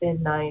cost has been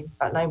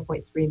about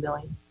 $9.3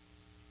 million.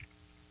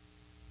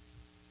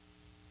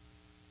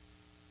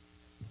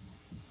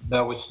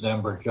 That was the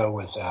number Joe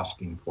was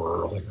asking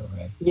for earlier,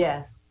 right?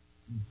 Yes,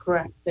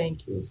 correct.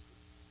 Thank you.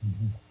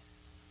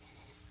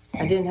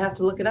 I didn't have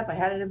to look it up. I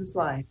had it in the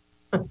slide.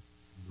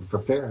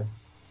 Prepared.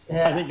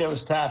 Yeah. I think that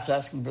was Taft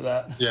asking for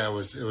that. Yeah, it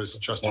was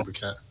Trustee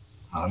Bouquet.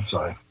 I'm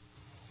sorry.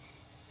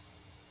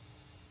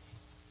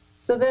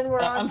 So then we're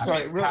on. I'm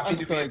sorry. Happy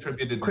to be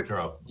attributed to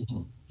Joe.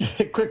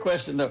 Quick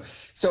question though.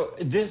 So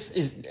this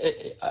is,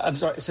 I'm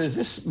sorry. So is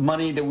this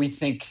money that we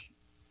think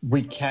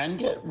we can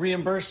get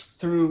reimbursed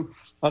through,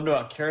 I don't know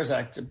about CARES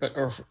Act, but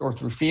or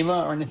through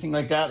FEMA or anything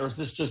like that, or is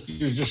this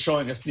you're just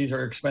showing us these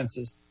are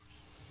expenses?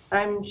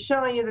 I'm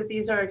showing you that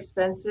these are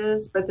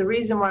expenses, but the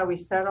reason why we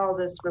set all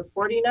this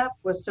reporting up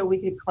was so we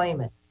could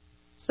claim it.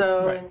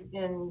 So Right.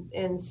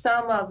 in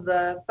some of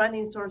the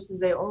funding sources,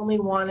 they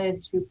only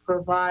wanted to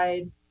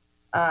provide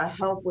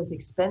help with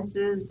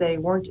expenses. They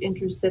weren't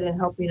interested in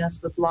helping us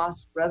with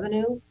lost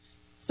revenue.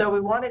 So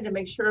we wanted to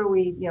make sure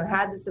we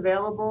had this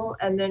available,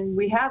 and then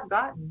we have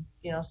gotten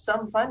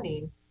some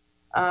funding,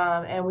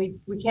 and we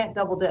can't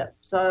double dip.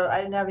 So I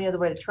didn't have any other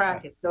way to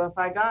track it. So if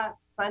I got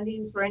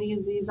funding for any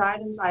of these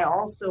items, I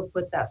also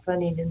put that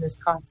funding in this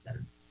cost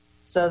center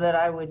so that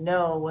I would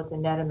know what the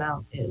net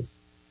amount is.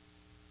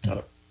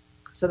 Oh.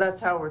 So that's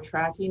how we're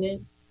tracking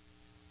it.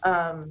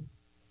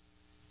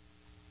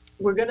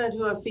 We're going to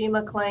do a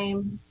FEMA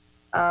claim.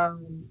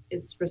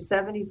 It's for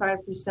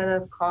 75%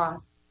 of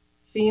costs.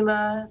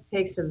 FEMA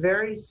takes a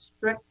very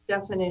strict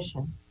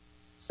definition.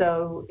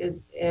 So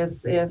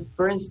if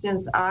for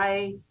instance,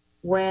 I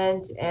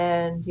went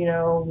and,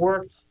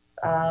 worked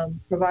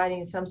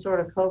providing some sort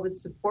of COVID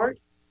support,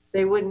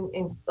 they wouldn't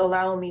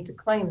allow me to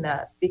claim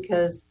that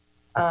because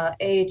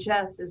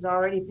AHS is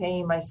already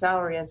paying my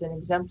salary as an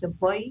exempt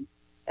employee,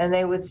 and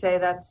they would say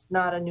that's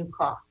not a new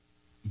cost.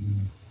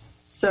 Mm-hmm.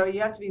 So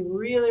you have to be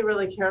really,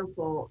 really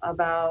careful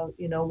about,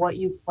 what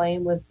you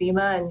claim with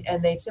FEMA,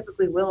 and they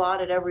typically will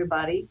audit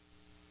everybody.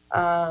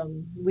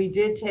 We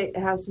did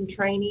have some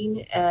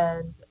training,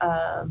 and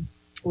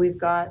we've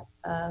got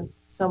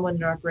someone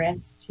in our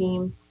grants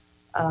team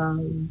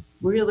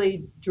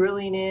really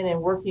drilling in and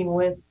working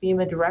with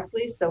FEMA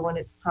directly. So when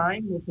it's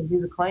time, we can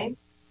do the claim.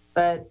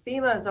 But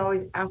FEMA is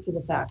always after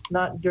the fact,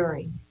 not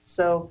during.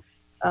 So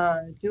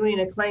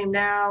doing a claim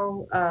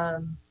now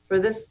for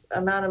this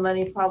amount of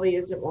money probably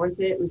isn't worth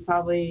it.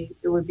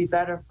 It would be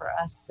better for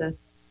us to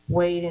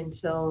wait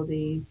until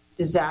the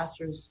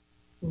disaster's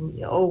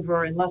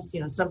over, unless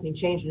something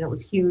changed and it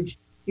was huge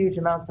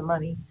amounts of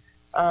money.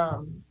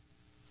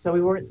 So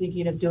we weren't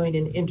thinking of doing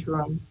an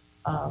interim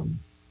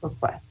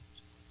request.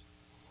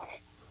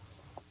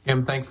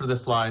 Kim, thanks for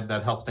this slide.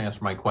 That helps to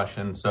answer my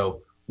question.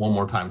 So one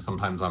more time,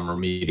 sometimes I'm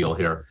remedial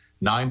here.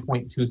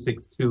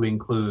 9.262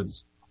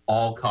 includes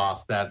all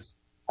costs. That's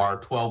our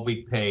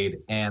 12-week paid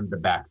and the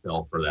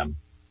backfill for them.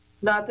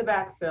 Not the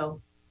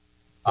backfill.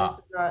 This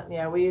is not,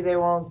 they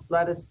won't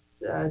let us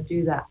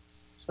do that.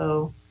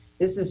 So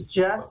this is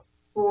just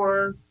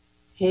for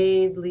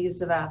paid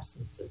leaves of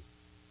absences.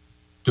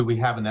 Do we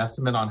have an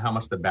estimate on how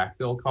much the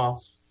backfill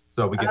costs?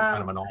 So we get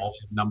kind of an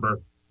all-in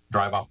number,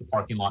 drive off the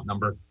parking lot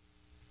number?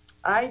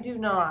 I do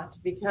not,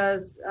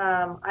 because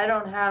I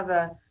don't have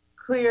a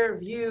clear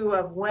view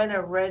of when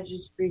a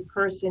registry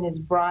person is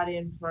brought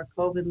in for a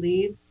COVID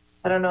leave.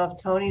 I don't know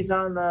if Tony's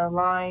on the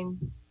line,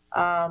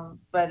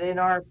 but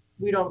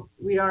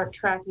we aren't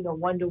tracking a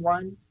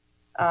one-to-one.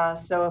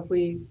 So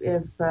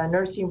if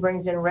nursing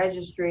brings in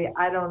registry,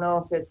 I don't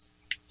know if it's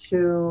to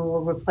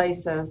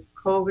replace a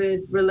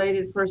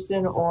COVID-related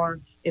person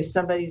or if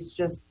somebody's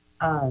just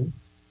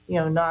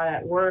not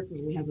at work,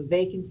 maybe we have a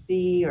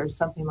vacancy or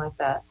something like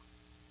that.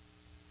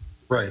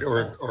 Right,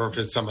 or if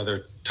it's some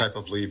other type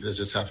of leave that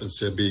just happens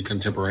to be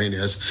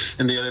contemporaneous.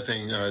 And the other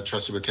thing,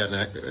 Trustee Burkett,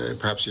 and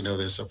perhaps you know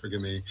this, so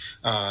forgive me,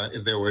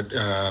 there would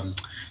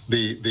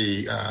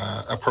the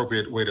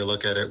appropriate way to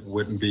look at it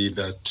wouldn't be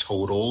the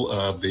total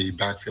of the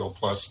backfill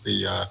plus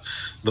the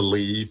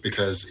leave,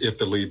 because if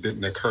the leave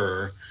didn't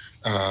occur,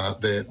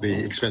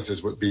 the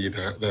expenses would be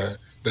the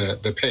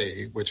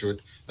pay, which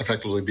would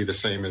effectively be the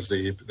same as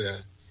the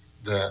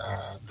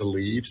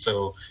leave.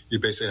 So you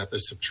basically have to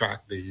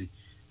subtract the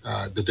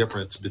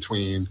difference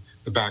between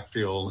the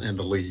backfill and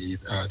the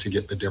leave to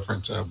get the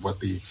difference of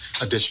what the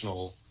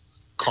additional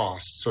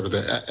cost, sort of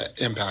the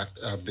impact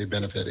of the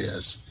benefit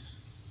is.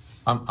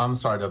 I'm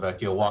sorry,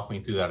 Delvecchio, walk me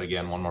through that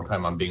again one more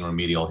time. I'm being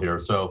remedial here.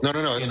 So no,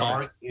 it's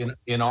fine.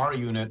 In our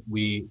unit,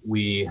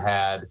 we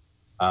had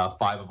 5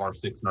 of our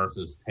 6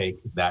 nurses take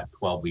that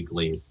 12-week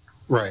leave.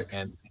 Right.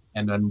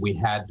 And then we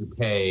had to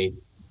pay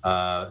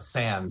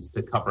SANS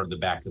to cover the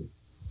back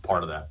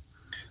part of that.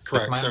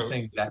 Correct. It's my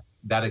understanding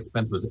that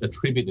expense was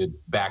attributed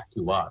back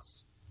to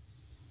us.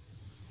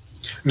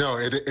 No,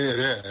 it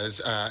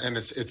is, and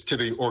it's to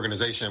the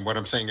organization. What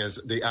I'm saying is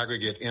the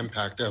aggregate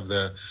impact of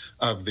the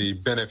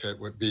benefit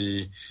would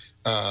be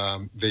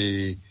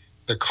the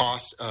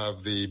cost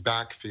of the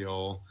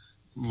backfill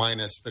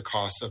minus the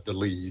cost of the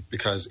leave,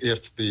 because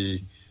if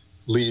the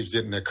leaves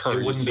didn't occur,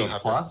 it wouldn't be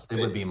plus. It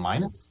would be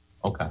minus.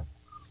 Okay.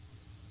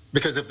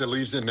 Because if the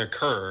leaves didn't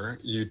occur,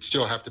 you'd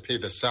still have to pay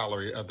the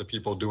salary of the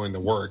people doing the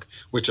work,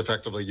 which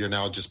effectively you're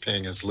now just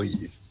paying as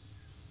leave.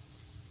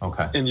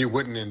 Okay. And you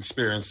wouldn't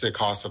experience the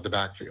cost of the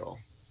backfill.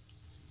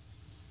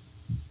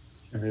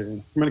 I'm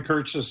going to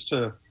encourage us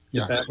to we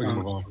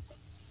can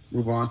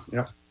move on.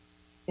 Yeah.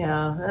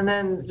 Yeah, and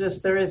then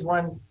there is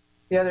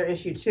the other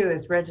issue too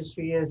is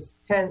registry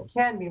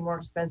can be more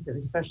expensive,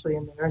 especially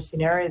in the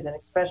nursing areas and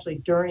especially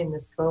during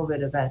this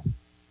COVID event,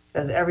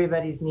 because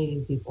everybody's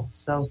needing people.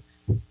 So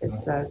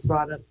it's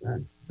brought up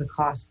the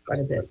cost quite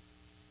a bit.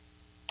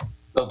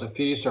 So the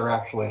fees are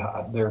actually,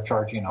 they're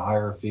charging a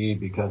higher fee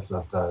because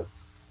of the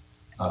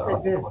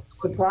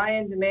supply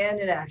and demand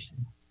in action.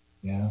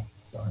 Yeah.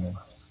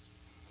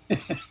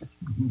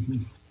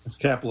 It's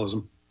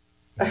capitalism.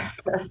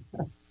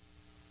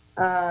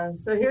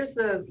 So here's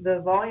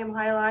the volume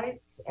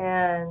highlights,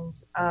 and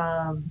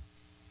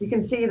you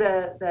can see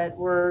that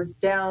we're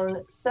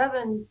down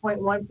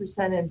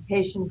 7.1% in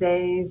patient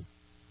days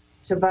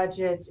to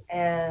budget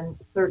and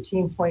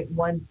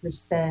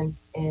 13.1%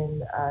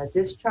 in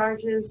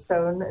discharges.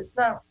 So it's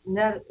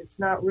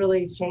not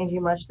really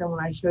changing much than when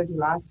I showed you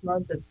last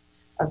month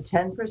of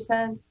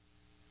 10%.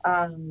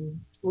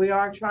 We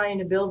are trying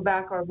to build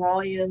back our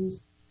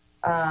volumes.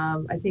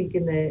 I think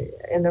in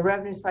the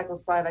revenue cycle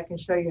slide, I can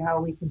show you how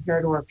we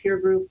compare to our peer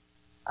group.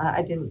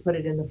 I didn't put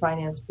it in the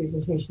finance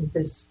presentation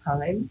this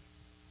time.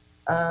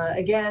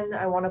 Again,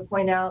 I want to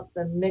point out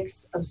the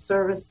mix of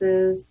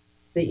services.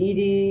 The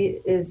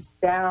ED is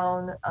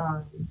down,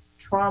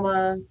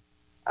 trauma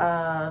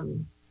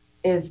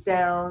is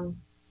down,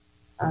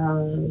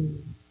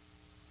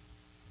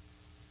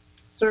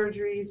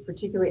 surgeries,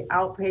 particularly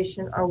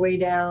outpatient, are way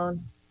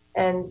down.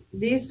 And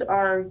these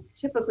are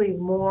typically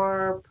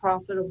more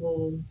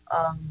profitable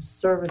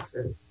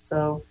services.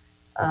 So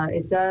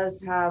it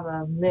does have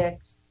a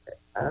mixed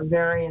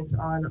variance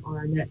on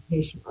our net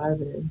patient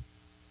revenue.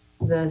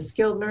 The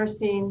skilled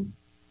nursing,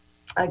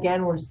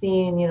 again, we're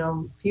seeing,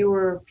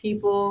 fewer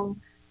people.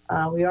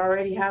 We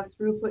already have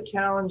throughput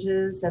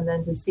challenges, and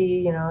then to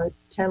see,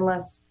 10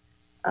 less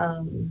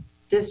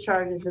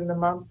discharges in the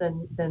month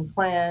than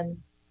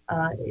planned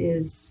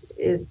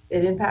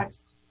it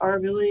impacts our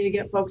ability to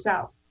get folks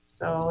out.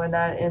 So, and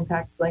that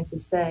impacts length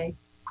of stay.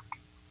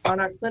 On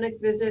our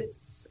clinic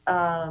visits,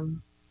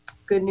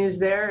 good news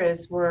there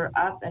is we're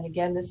up, and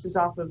again, this is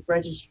off of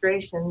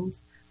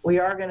registrations. We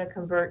are going to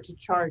convert to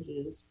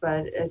charges,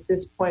 but at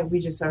this point, we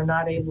just are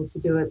not able to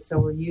do it. So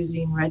we're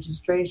using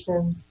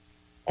registrations,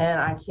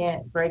 and I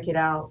can't break it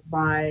out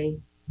by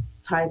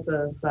type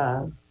of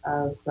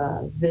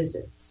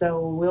visits. So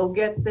we'll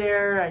get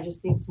there. I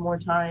just need some more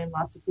time.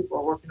 Lots of people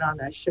are working on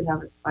it. I should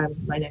have it by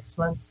my next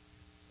month's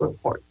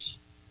report.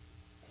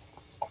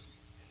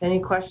 Any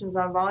questions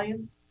on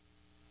volumes?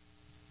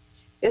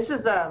 This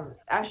is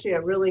actually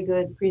a really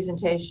good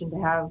presentation to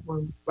have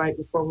right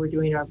before we're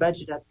doing our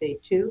budget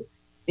update too,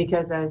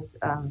 because as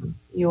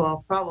you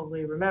all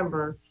probably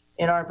remember,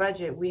 in our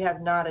budget, we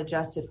have not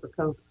adjusted for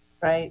COVID,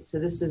 right? So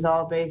this is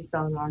all based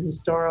on our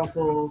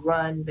historical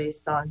run,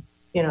 based on,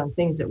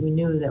 things that we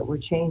knew that were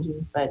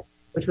changing, but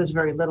which was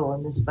very little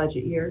in this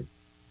budget year.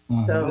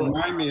 Mhm. So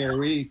Remind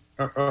me,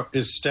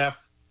 is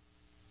staff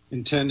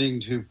intending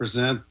to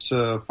present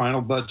a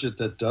final budget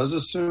that does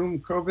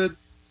assume COVID?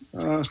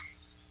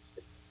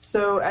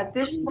 So at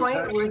this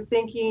point, we're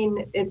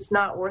thinking it's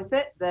not worth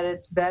it, that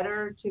it's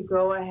better to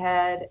go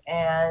ahead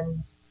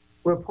and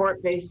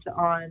report based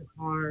on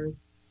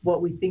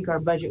what we think our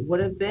budget would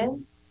have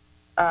been.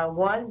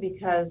 One,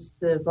 because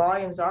the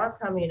volumes are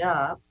coming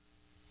up.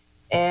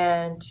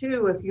 And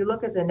two, if you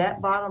look at the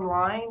net bottom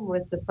line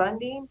with the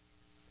funding,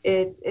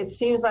 it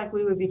seems like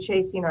we would be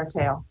chasing our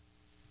tail.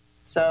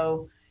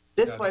 So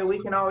this way we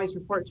can always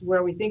report to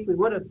where we think we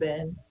would have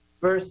been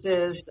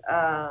versus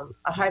a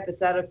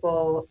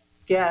hypothetical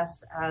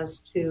guess as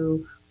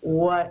to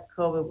what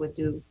COVID would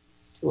do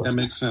to us. That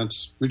makes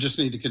sense. We just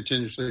need to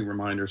continuously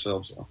remind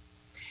ourselves.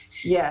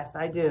 Yes,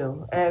 I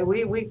do.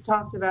 We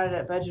talked about it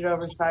at Budget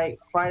Oversight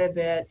quite a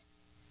bit.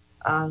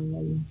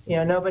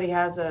 Nobody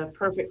has a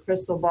perfect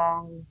crystal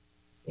ball,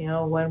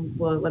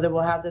 whether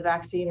we'll have the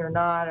vaccine or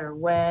not, or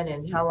when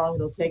and how long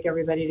it'll take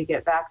everybody to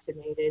get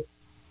vaccinated.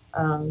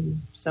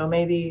 So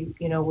maybe,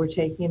 we're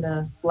taking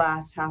a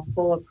glass half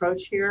full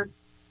approach here.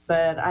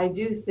 But I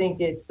do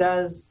think it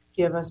does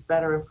give us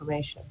better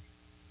information.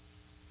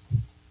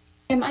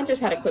 I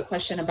just had a quick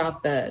question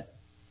about the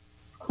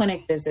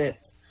clinic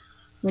visits.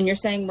 When you're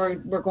saying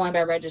we're going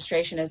by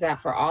registration, is that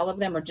for all of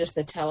them or just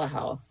the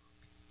telehealth?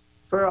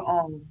 For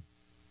all.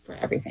 For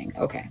everything,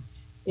 okay.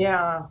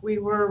 Yeah, we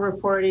were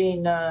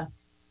reporting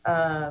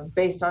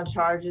based on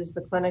charges,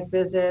 the clinic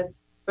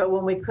visits. But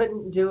when we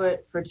couldn't do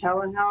it for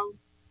telehealth,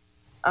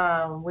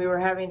 we were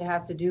having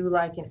to do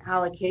like an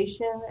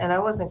allocation, and I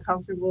wasn't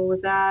comfortable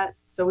with that.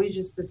 So we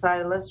just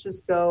decided, let's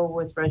just go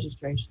with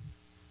registrations.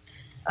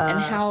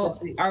 And how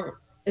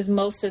is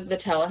most of the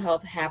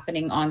telehealth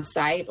happening on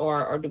site,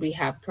 or do we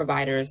have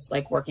providers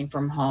like working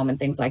from home and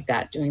things like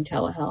that doing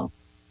telehealth?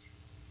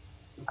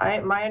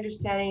 My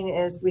understanding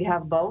is we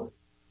have both,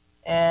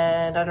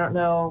 and I don't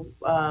know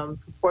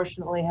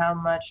proportionately how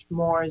much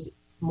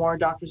more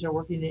doctors are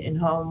working in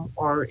home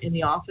or in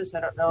the office. I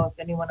don't know if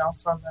anyone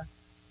else from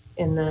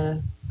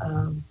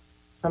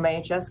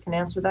AHS can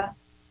answer that.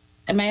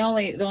 And the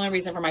only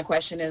reason for my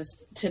question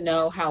is to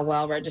know how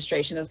well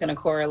registration is going to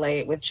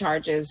correlate with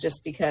charges,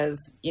 just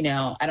because,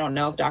 I don't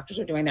know if doctors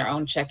are doing their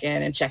own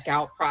check-in and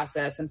check-out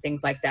process and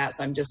things like that.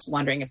 So I'm just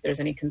wondering if there's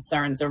any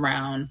concerns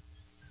around,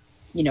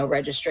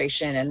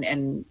 registration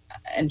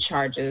and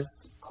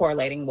charges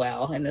correlating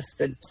well in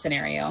this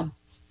scenario.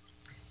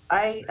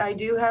 I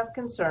do have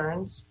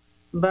concerns,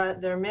 but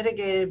they're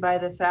mitigated by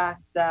the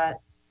fact that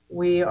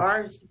we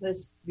are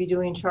supposed to be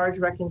doing charge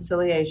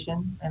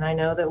reconciliation, and I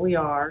know that we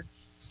are.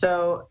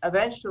 So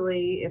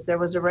eventually, if there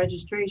was a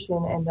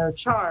registration and no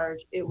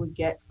charge, it would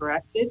get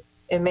corrected.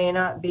 It may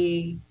not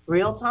be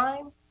real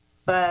time,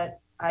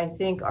 but I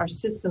think our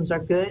systems are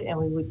good and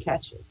we would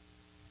catch it.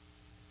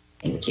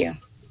 Thank you.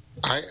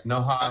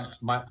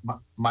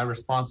 My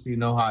response to you,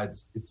 Noha,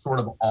 it's sort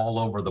of all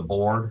over the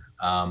board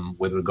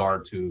with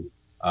regard to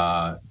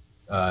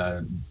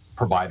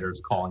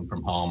providers calling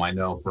from home. I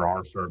know for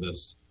our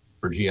service,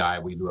 for GI,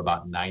 we do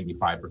about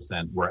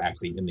 95%. We're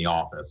actually in the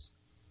office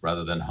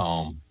rather than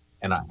home.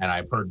 And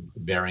I've heard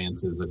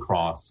variances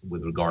across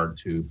with regard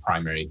to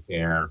primary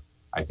care.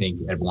 I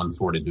think everyone's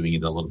sort of doing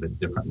it a little bit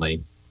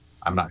differently.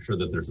 I'm not sure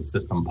that there's a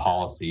system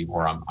policy,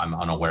 or I'm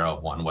unaware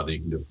of one, whether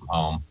you can do it from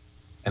home.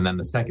 And then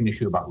the second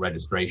issue about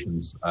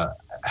registrations,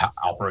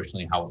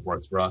 operationally how it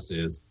works for us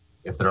is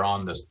if they're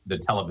on the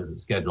televisit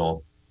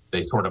schedule,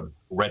 they sort of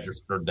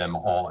registered them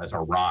all as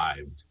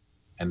arrived,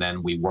 and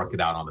then we work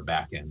it out on the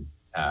back end.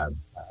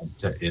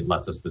 It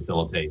lets us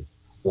facilitate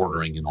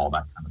ordering and all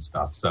that kind of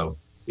stuff. So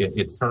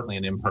it's certainly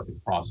an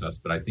imperfect process,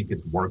 but I think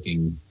it's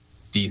working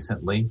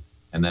decently.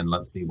 And then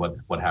let's see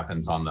what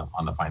happens on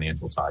the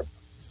financial side.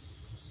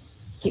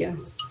 Thank you.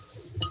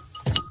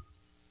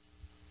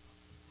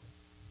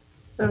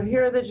 So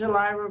here are the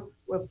July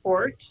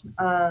report.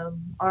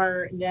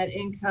 Our net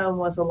income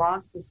was a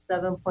loss of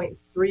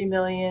 $7.3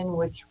 million,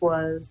 which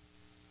was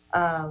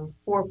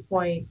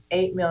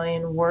 $4.8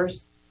 million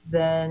worse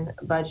than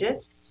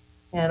budget.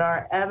 And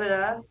our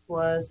EBITDA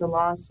was a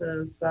loss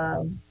of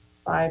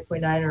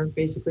 5.9, or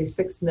basically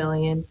 $6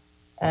 million.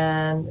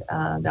 And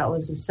that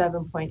was a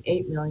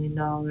 $7.8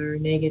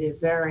 million negative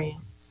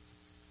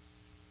variance.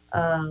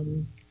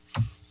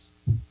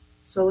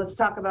 So let's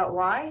talk about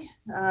why.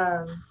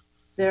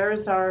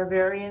 There's our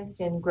variance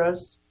in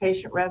gross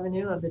patient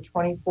revenue of the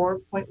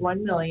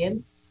 $24.1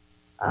 million.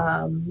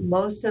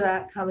 Most of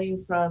that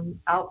coming from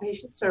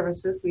outpatient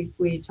services.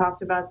 We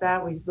talked about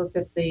that. We looked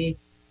at the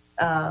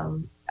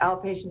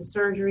outpatient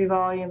surgery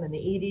volume and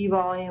the ED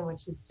volume,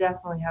 which is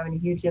definitely having a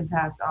huge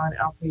impact on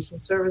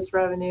outpatient service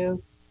revenue.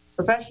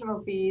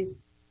 Professional fees,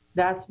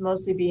 that's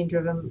mostly being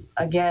driven,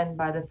 again,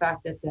 by the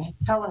fact that the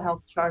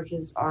telehealth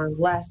charges are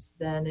less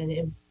than an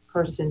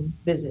in-person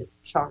visit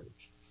charge.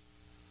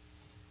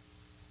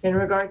 In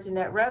regard to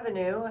net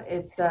revenue,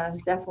 it's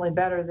definitely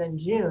better than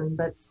June,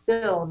 but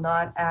still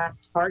not at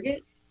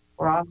target.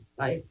 We're off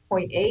by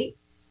 0.8.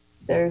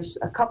 There's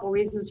a couple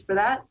reasons for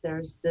that.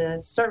 There's the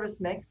service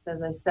mix,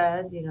 as I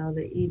said, the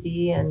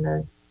ED and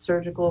the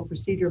surgical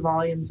procedure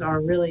volumes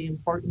are really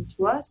important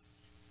to us.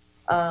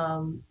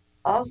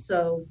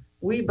 Also,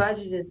 we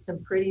budgeted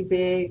some pretty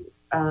big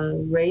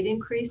rate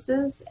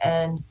increases,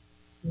 and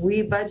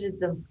we budgeted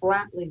them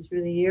flatly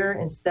through the year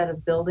instead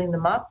of building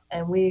them up,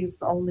 and we've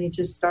only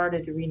just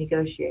started to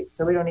renegotiate.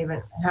 So we don't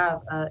even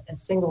have a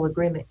single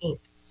agreement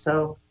inked.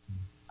 So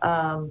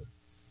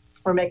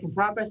we're making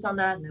progress on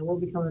that, and then we'll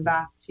be coming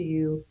back to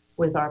you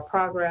with our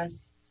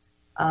progress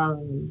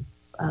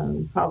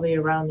probably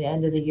around the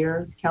end of the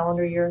year,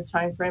 calendar year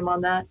timeframe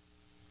on that.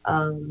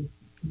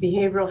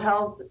 Behavioral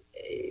health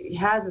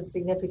has a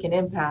significant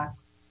impact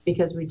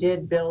because we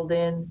did build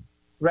in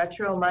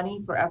retro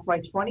money for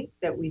FY20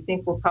 that we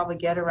think we'll probably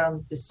get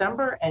around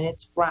December, and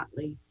it's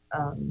flatly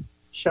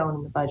shown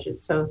in the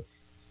budget. So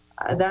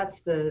that's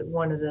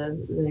one of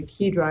the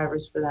key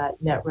drivers for that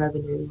net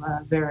revenue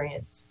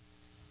variance.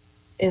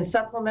 In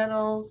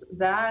supplementals,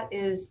 that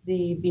is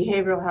the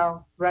behavioral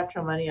health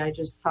retro money I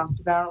just talked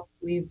about.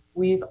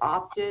 We've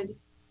opted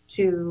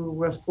to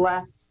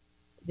reflect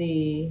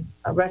the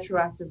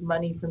retroactive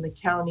money from the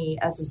county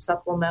as a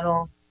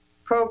supplemental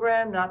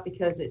program, not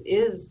because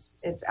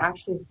it's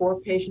actually for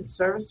patient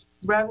service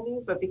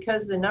revenue, but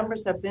because the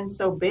numbers have been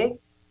so big,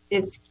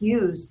 it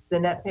skews the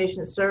net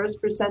patient service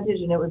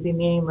percentage, and it would be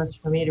meaningless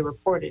for me to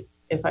report it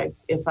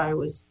if I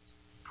was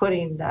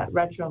putting that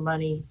retro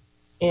money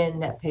in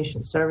net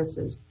patient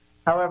services.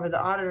 However, the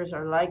auditors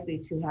are likely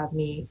to have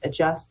me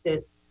adjust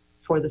it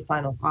for the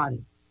final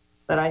audit.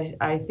 But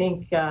I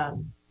think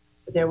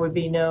there would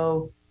be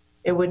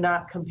it would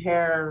not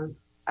compare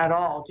at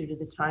all due to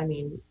the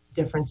timing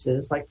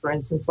differences. Like, for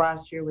instance,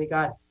 last year we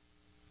got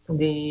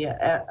the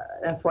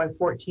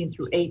FY14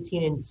 through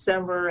 18 in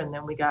December, and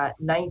then we got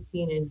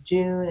 19 in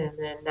June, and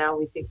then now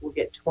we think we'll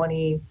get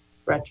 20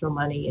 retro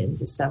money in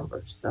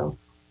December. So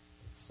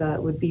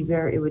it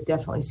would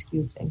definitely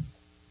skew things.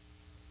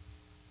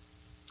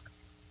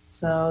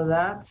 So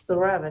that's the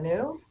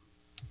revenue.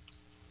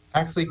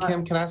 Actually,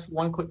 Kim, can I ask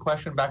one quick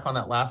question back on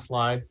that last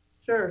slide?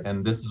 Sure.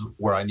 And this is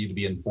where I need to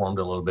be informed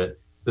a little bit.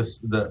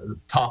 The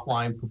top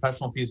line,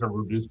 professional fees are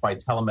reduced by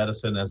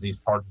telemedicine as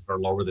these charges are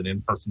lower than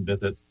in-person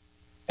visits.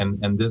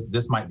 And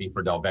this might be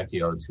for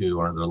Delvecchio too,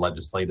 or the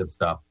legislative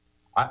stuff.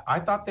 I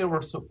thought they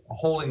were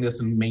holding this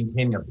and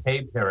maintaining a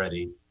pay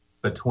parity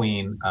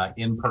between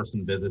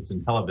in-person visits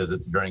and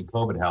televisits during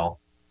COVID health.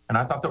 And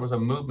I thought there was a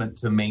movement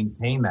to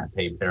maintain that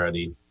pay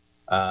parity.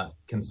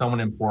 Can someone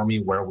inform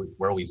me where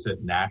we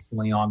sit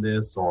nationally on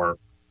this or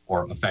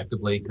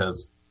effectively?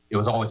 Because it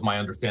was always my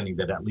understanding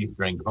that at least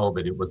during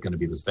COVID, it was going to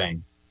be the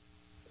same.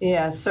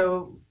 Yeah,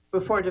 so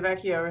before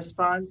Delvecchio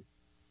responds,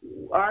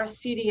 our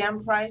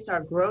CDM price,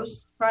 our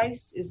gross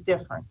price is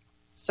different.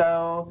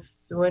 So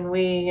when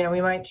we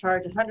might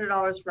charge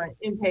 $100 for an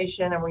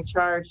inpatient and we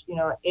charge,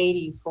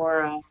 $80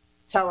 for a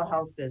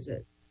telehealth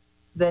visit.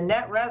 The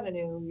net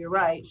revenue, you're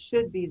right,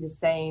 should be the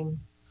same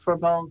for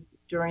both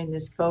during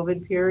this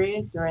COVID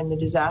period, during the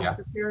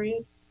disaster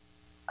period.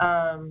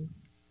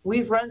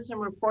 We've run some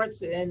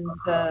reports, and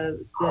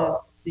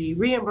the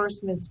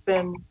reimbursement's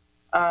been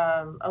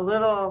a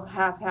little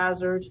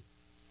haphazard,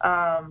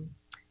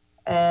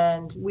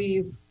 and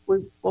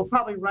we'll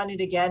probably run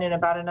it again in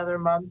about another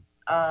month.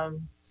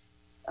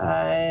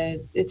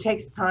 It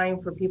takes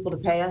time for people to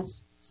pay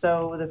us,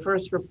 so the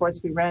first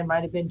reports we ran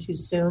might have been too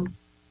soon.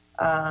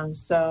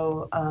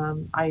 So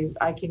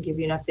I can give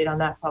you an update on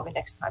that probably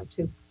next time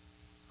too.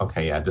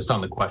 Okay, yeah, just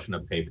on the question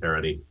of pay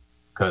parity,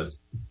 because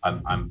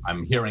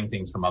I'm hearing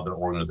things from other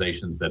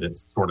organizations that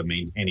it's sort of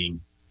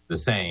maintaining the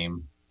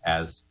same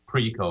as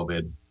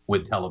pre-COVID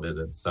with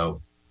televisits.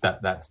 So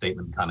that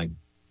statement kind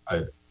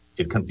of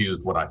it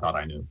confused what I thought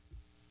I knew.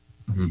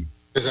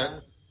 Mm-hmm.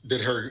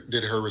 Did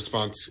her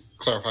response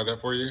clarify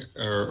that for you,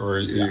 or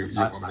you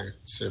want me to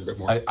say a bit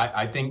more?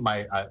 I think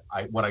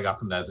what I got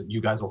from that is that you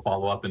guys will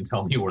follow up and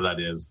tell me where that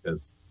is,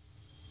 because.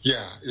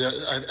 Yeah,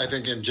 I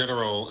think in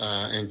general,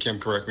 and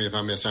Kim, correct me if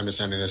I'm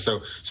misunderstanding this.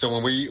 So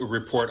when we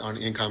report on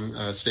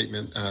income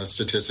statement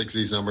statistics,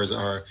 these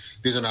are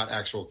not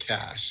actual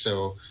cash.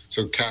 So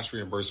cash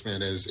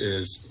reimbursement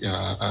is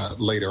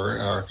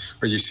later,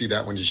 or you see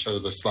that when you show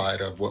the slide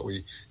of what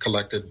we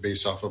collected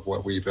based off of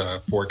what we've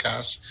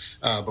forecast.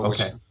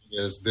 But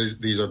is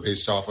these are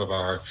based off of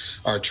our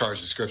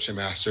charge description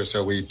master.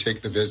 So we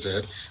take the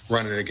visit,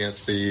 run it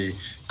against the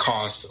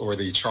cost or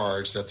the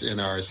charge that's in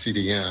our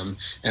CDM,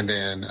 and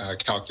then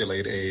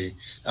calculate a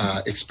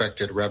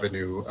expected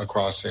revenue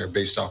across there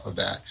based off of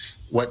that.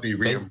 What the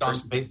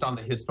based on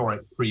the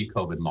historic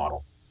pre-COVID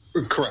model.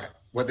 Correct.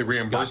 What the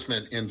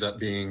reimbursement ends up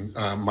being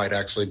might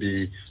actually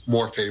be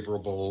more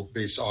favorable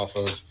based off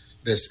of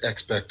this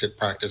expected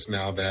practice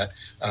now that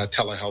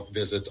telehealth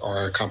visits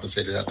are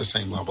compensated at the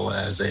same level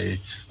as a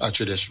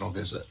traditional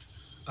visit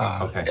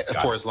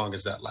for as long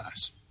as that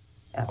lasts.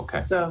 Yeah.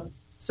 Okay. So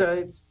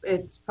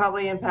it's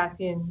probably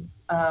impacting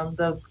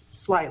the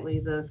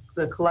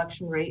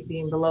collection rate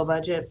being below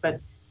budget,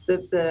 but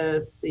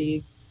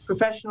the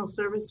professional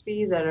service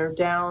fee that are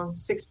down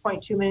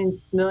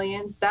 $6.2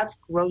 million, that's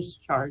gross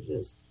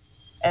charges,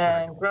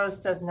 and gross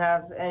doesn't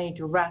have any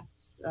direct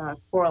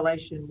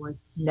correlation with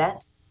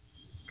net,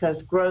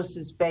 because gross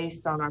is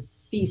based on our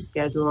fee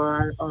schedule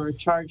or our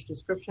charge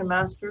description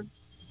master.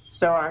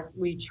 So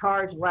we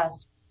charge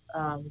less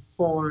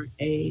for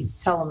a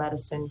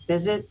telemedicine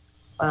visit.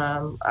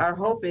 Our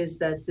hope is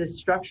that this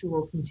structure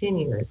will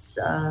continue.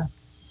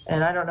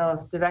 And I don't know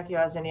if DeVecchio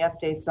has any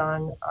updates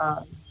on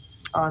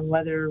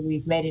whether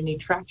we've made any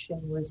traction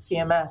with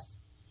CMS.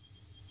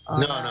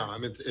 No. I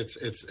mean,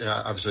 it's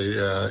obviously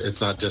it's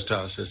not just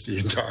us; it's the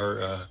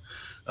entire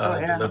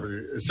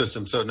delivery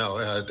system. So no,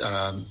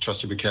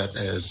 Trustee Buquette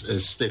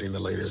is stating the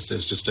latest.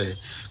 It's just a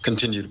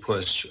continued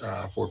push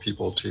for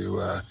people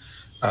to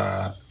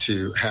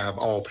have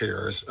all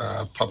payers,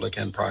 public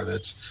and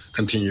privates,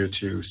 continue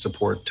to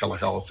support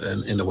telehealth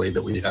in the way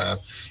that we have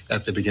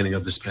at the beginning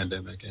of this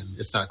pandemic. And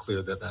it's not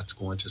clear that that's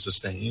going to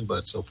sustain,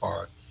 but so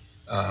far,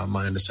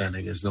 my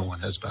understanding is no one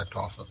has backed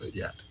off of it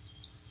yet.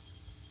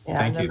 Yeah,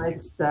 Thank you.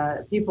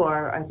 People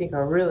I think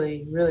are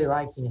really, really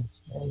liking it.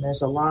 And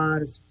there's a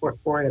lot of support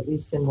for it, at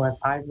least in what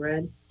I've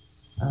read.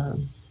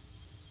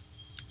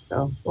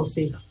 So we'll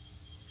see.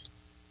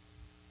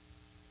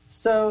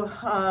 So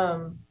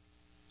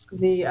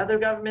the other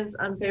government's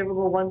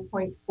unfavorable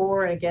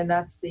 1.4, and again,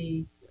 that's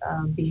the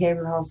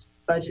behavioral health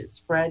budget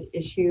spread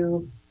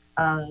issue.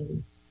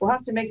 We'll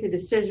have to make the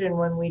decision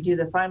when we do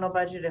the final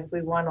budget if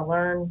we want to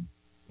learn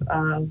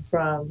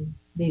from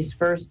these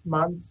first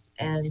months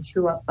and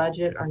true up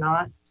budget or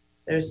not.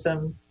 There's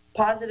some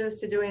positives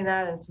to doing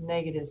that and some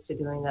negatives to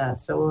doing that.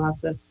 So we'll have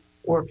to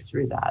work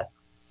through that.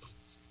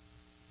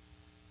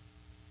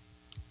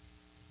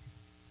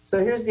 So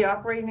here's the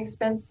operating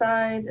expense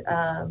side.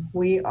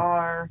 We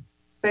are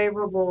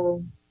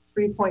favorable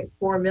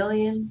 $3.4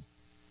 million.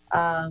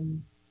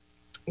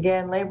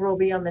 Again, labor will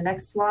be on the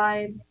next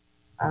slide.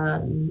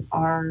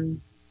 Our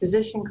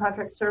physician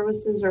contract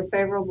services are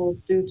favorable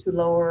due to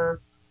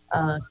lower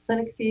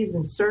clinic fees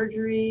and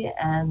surgery,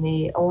 and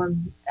the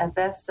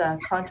OMFS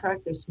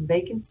contract, there's some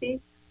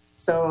vacancies.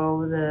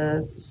 So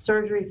the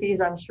surgery fees,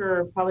 I'm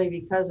sure, are probably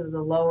because of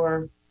the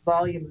lower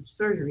volume of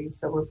surgery.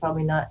 So we're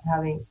probably not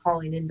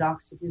calling in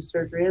docs to do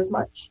surgery as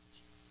much.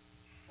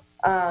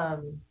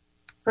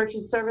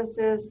 Purchase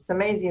services, it's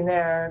amazing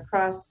there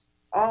across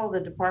all the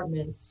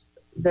departments.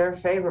 They're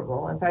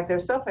favorable. In fact, they're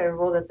so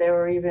favorable that they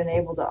were even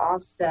able to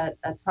offset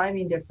a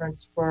timing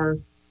difference for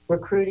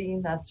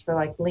recruiting. That's for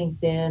like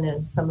LinkedIn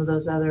and some of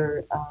those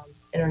other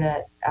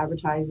internet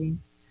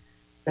advertising.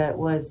 That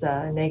was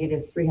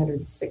negative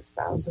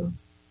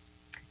 $306,000.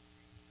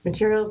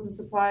 Materials and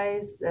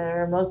supplies,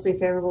 they're mostly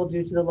favorable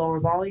due to the lower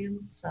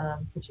volumes,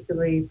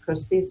 particularly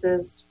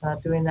prosthesis,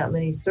 not doing that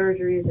many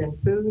surgeries, and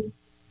food.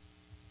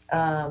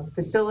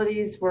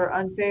 Facilities were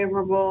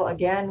unfavorable.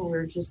 Again,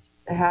 we're just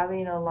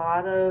having a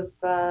lot of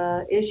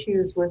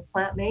issues with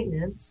plant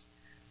maintenance.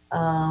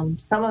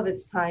 Some of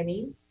it's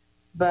timing,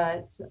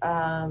 but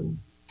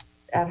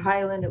at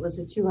Highland, it was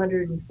a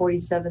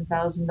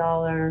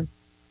 $247,000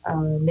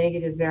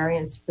 negative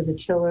variance for the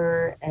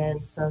chiller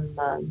and some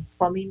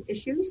plumbing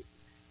issues.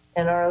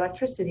 And our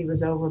electricity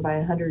was over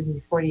by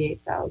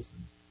 $148,000.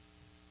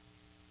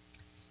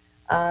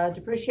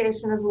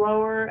 Depreciation is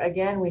lower.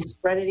 Again, we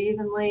spread it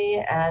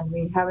evenly, and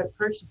we haven't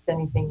purchased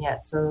anything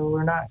yet, so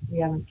we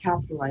haven't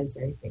capitalized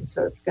anything.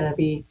 So it's going to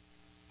be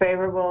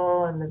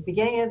favorable in the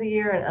beginning of the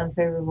year and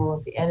unfavorable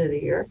at the end of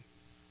the year.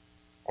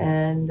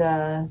 And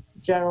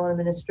general and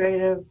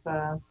administrative,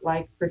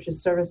 like purchase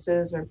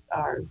services,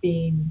 are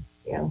being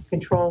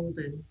controlled,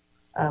 and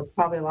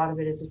probably a lot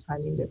of it is a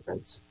timing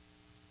difference.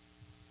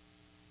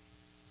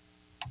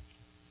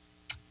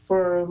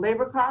 For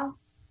labor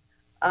costs,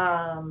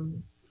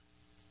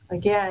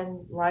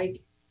 again,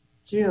 like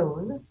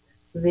June,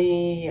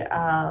 the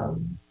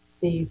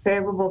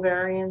favorable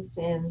variance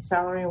in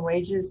salary and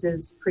wages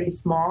is pretty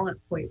small at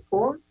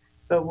 0.4,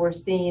 but we're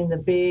seeing the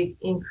big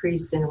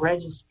increase in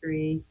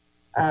registry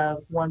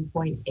of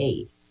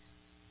 1.8.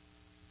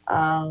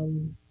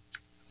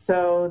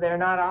 So they're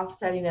not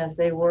offsetting as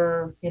they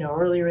were,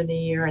 earlier in the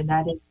year, and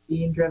that is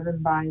being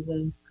driven by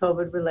the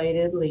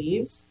COVID-related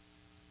leaves.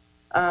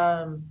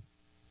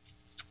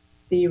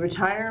 The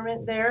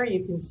retirement there,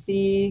 you can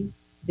see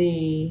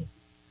the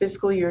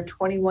fiscal year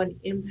 21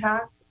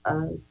 impact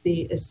of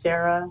the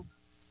ACERA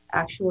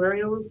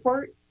actuarial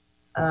report.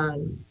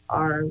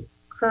 Our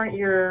current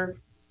year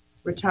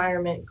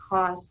retirement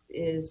cost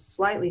is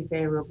slightly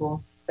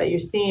favorable, but you're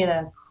seeing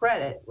a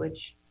credit,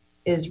 which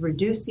is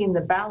reducing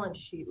the balance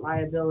sheet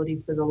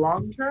liability for the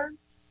long term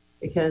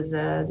because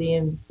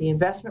the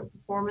investment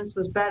performance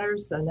was better.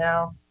 So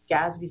now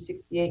GASB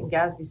 68 and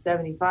GASB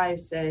 75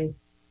 say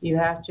you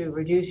have to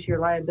reduce your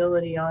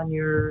liability on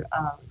your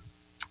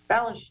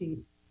balance sheet.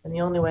 And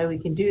the only way we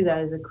can do that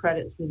is a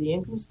credit through the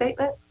income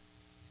statement.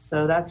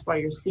 So that's why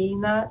you're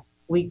seeing that.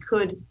 We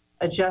could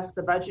adjust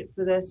the budget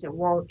for this. It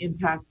won't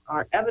impact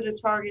our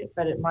EBITDA target,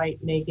 but it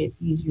might make it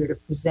easier to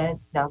present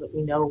now that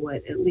we know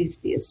what at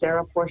least the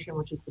ACERA portion,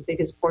 which is the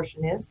biggest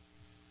portion, is.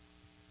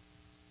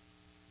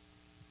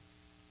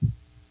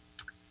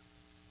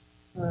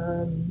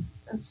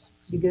 That's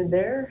pretty good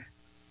there.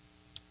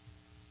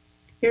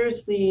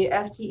 Here's the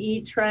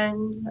FTE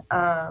trend.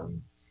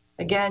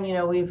 Again,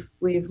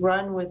 we've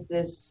run with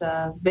this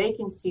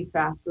vacancy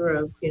factor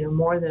of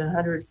more than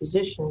 100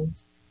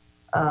 positions,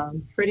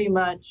 pretty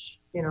much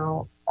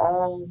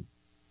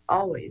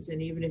always,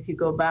 and even if you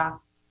go back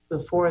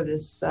before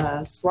this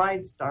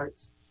slide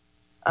starts.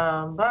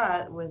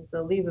 But with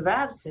the leave of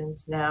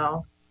absence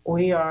now,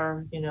 we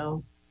are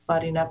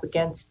butting up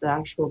against the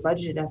actual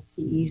budget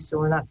FTE, so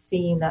we're not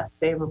seeing that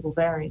favorable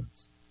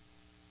variance.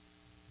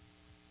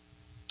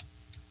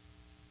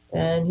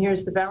 And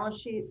here's the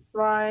balance sheet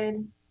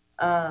slide.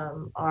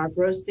 Our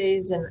gross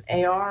days in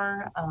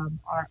AR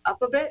are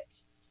up a bit,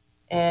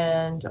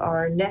 and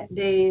our net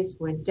days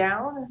went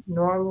down.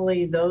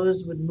 Normally,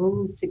 those would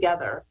move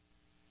together.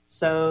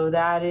 So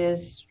that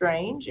is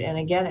strange. And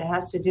again, it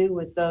has to do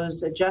with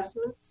those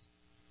adjustments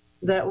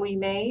that we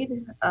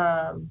made.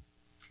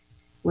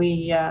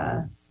 We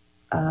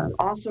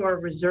also are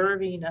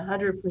reserving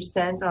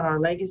 100% on our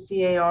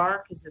legacy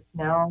AR because it's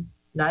now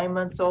 9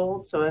 months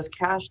old. So as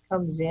cash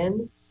comes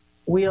in,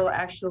 we'll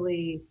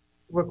actually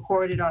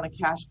record it on a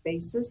cash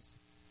basis.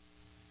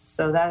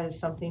 So that is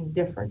something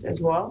different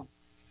as well.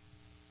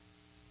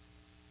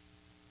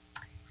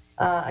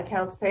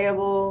 Accounts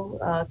payable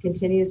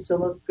continues to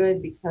look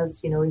good because,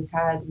 we've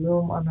had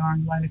room on our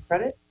line of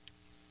credit.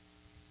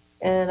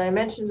 And I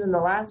mentioned in the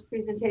last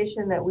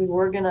presentation that we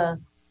were going to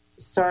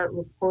start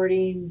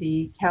reporting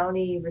the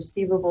county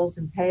receivables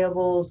and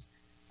payables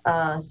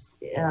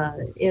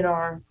in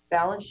our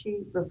balance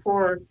sheet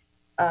before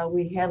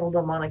we handled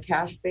them on a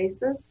cash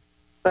basis.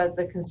 But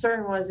the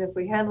concern was if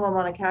we handle them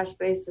on a cash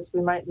basis,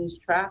 we might lose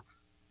track.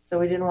 So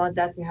we didn't want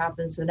that to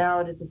happen. So now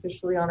it is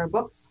officially on our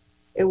books.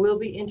 It will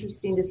be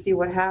interesting to see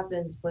what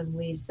happens when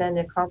we send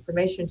a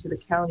confirmation to the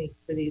county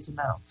for these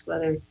amounts,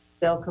 whether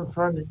they'll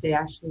confirm that they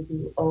actually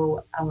do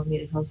owe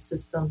Alameda Health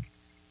System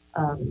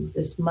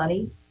this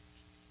money.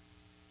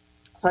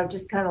 So I've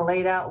just kind of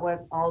laid out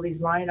what all these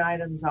line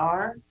items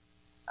are.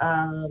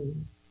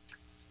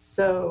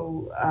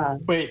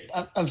 Wait,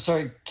 I'm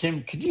sorry,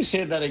 Kim, could you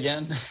say that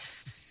again?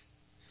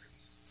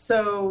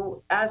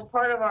 So as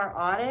part of our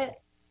audit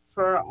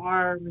for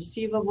our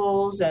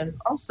receivables and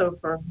also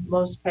for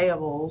most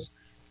payables,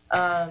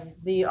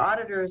 the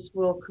auditors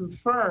will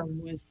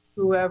confirm with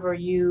whoever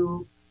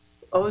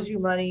owes you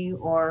money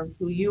or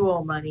who you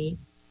owe money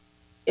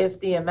if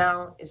the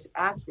amount is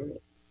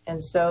accurate.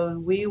 And so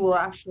we will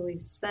actually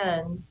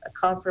send a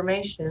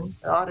confirmation,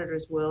 the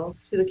auditors will,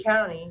 to the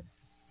county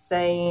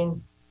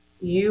saying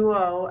you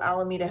owe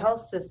Alameda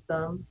Health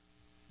System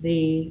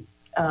the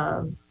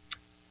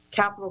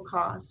capital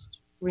cost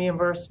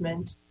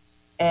reimbursement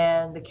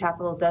and the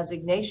capital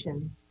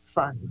designation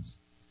funds.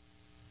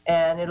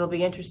 And it'll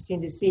be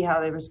interesting to see how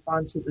they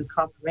respond to the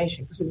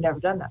confirmation because we've never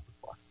done that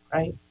before,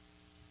 right?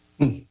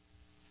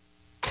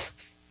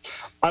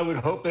 I would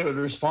hope they would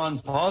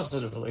respond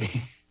positively.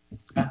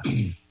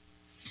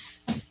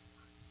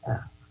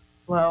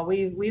 Well,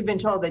 we've been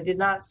told they did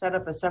not set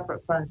up a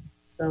separate fund,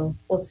 so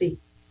we'll see.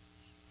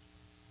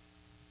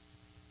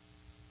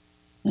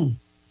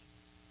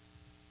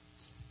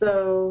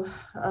 So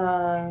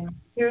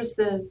here's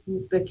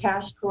the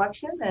cash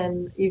collection,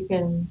 and you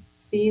can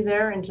see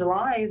there in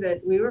July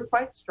that we were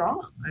quite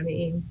strong. I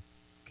mean,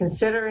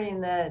 considering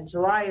that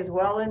July is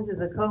well into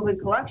the COVID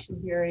collection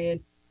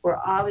period, we're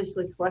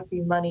obviously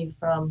collecting money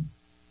from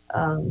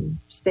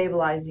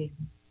stabilizing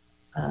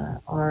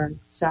our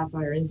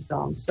Sapphire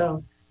installs.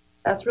 So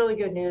that's really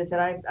good news. And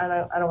I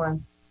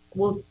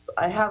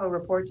have a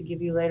report to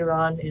give you later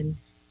on, and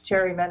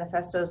Terry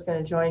Manifesto is going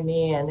to join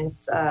me, and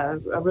it's a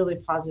really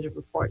positive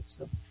report.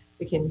 So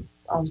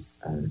I'll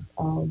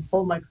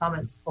hold my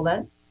comments till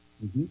then.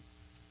 Mm-hmm.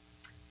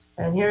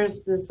 And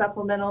here's the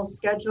supplemental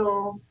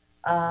schedule.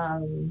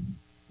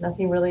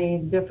 Nothing really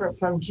different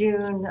from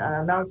June.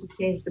 Amounts have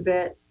changed a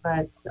bit,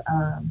 but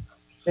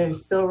they're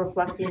still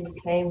reflecting the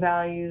same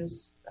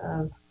values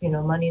of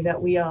money that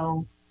we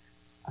owe.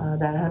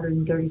 That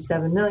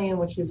 137 million,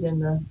 which is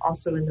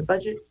also in the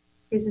budget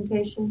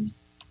presentation.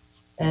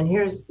 And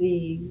here's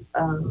the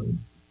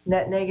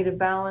net negative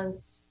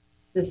balance.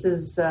 This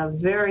is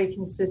very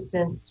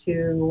consistent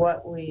to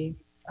what we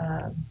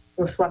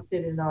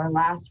reflected in our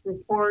last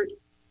report.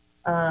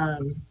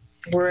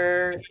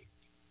 We're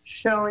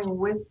showing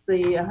with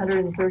the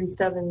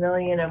 137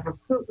 million of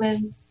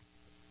recoupments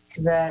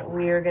that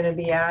we are going to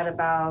be at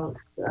about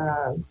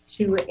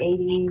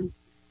 280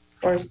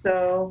 or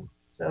so.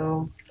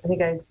 So I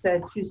think I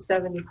said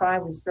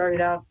 275. We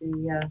started out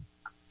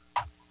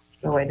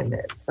oh, wait a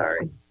minute.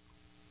 Sorry.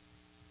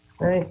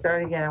 Let me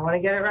start again. I want to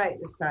get it right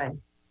this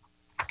time.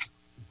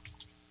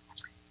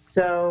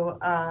 So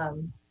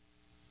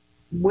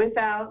with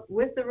the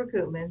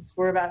recoupments,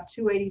 we're about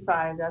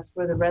 285. That's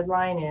where the red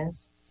line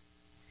is.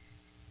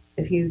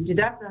 If you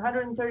deduct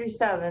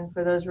 137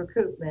 for those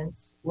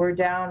recoupments, we're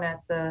down at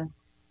the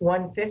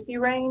 150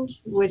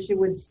 range, which it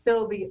would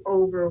still be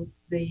over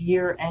the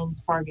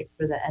year-end target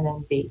for the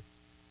NNB.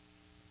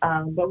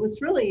 But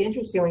what's really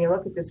interesting when you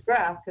look at this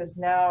graph, because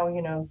now,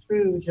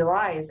 through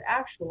July is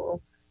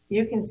actual,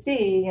 you can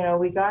see,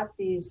 we got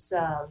these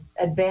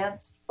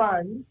advanced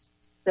funds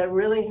that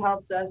really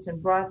helped us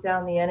and brought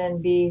down the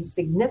NNB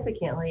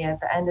significantly at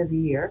the end of the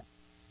year.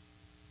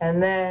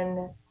 And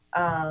then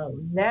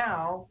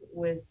now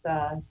with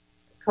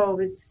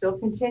COVID still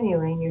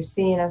continuing, you're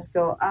seeing us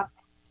go up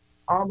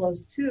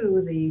almost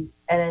to the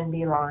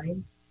NNB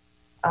line.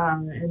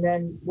 And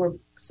then we're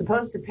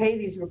supposed to pay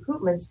these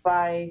recoupments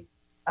by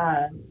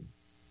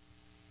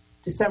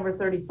December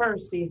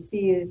 31st. So you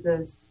see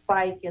the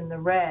spike in the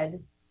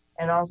red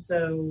and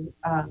also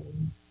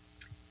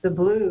the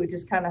blue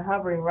just kind of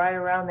hovering right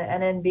around the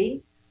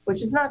NNB,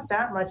 which is not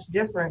that much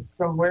different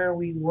from where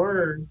we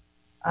were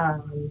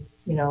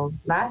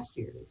last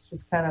year. It's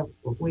just kind of,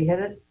 we hit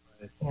it,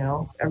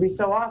 every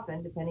so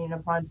often, depending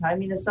upon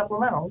timing of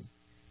supplementals.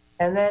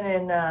 And then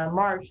in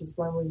March is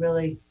when we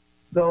really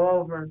go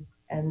over,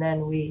 and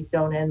then we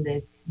don't end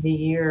the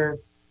year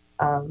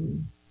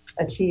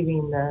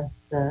achieving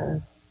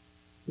the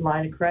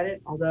line of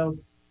credit. Although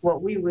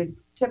what we would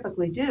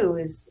typically do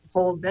is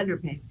hold vendor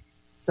payments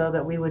so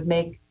that we would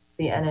make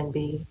the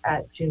NNB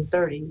at June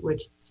 30,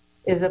 which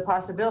is a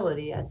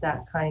possibility at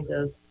that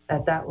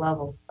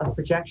level of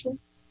projection,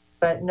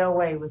 but no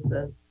way with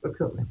the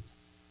recoupments,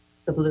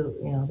 the blue,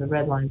 the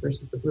red line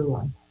versus the blue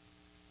line.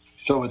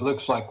 So it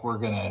looks like we're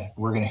gonna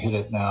hit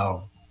it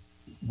now.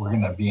 We're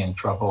gonna be in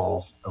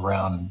trouble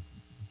around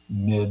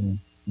mid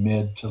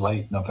to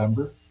late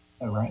November. Is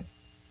that right?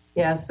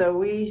 Yeah.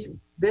 So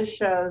this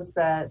shows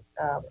that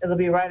it'll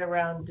be right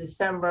around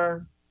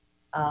December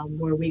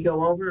where we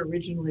go over.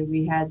 Originally,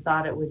 we had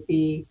thought it would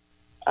be.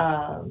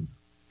 I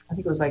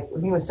think it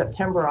was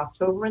September,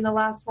 October in the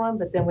last one,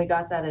 but then we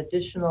got that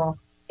additional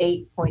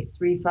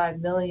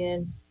 8.35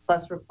 million,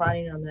 plus we're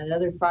planning on that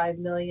other 5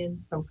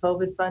 million from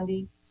COVID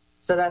funding.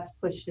 So that's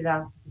pushed it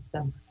out to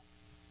December.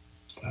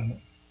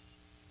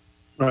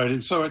 Right.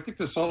 And so I think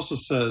this also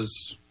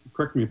says,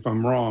 correct me if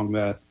I'm wrong,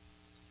 that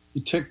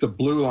you take the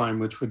blue line,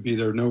 which would be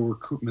there are no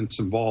recoupments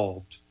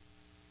involved.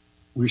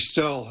 We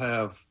still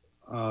have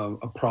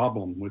a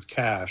problem with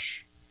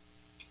cash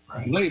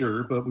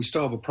later, but we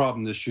still have a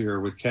problem this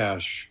year with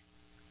cash.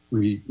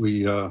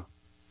 We're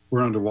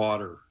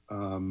underwater.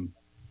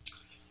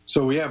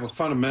 So we have a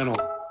fundamental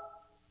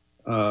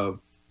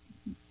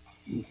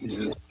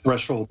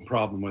threshold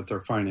problem with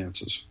our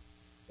finances.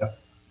 Yep.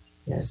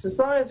 Yes, as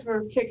long as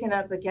we're kicking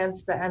up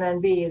against the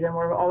NNB, then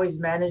we're always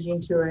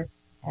managing to it,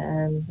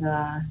 and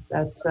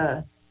that's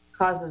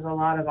causes a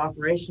lot of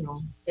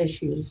operational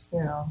issues,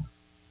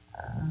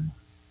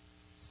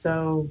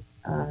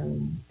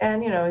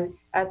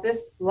 at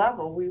this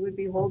level, we would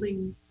be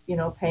holding,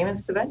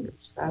 payments to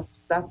vendors.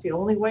 That's the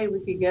only way we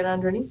could get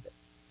underneath it.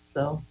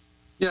 So,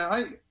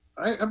 yeah,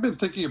 I've been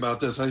thinking about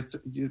this.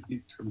 You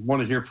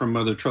want to hear from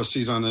other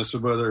trustees on this,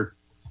 of whether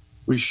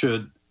we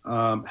should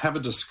have a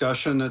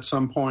discussion at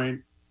some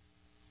point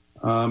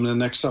in the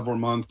next several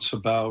months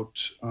about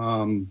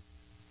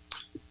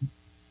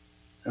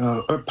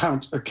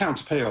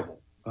accounts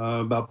payable,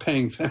 about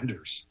paying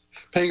vendors,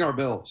 paying our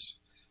bills.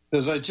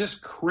 Because I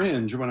just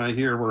cringe when I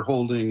hear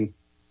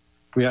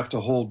we have to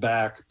hold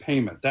back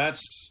payment. There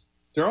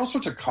are all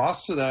sorts of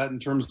costs to that in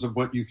terms of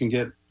what you can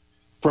get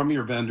from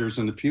your vendors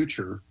in the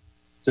future.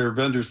 There are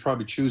vendors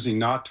probably choosing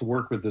not to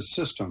work with this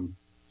system,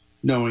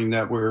 knowing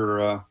that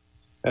we're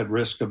at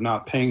risk of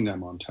not paying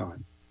them on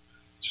time.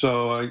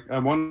 So I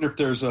wonder if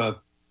there's a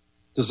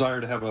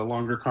desire to have a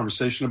longer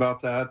conversation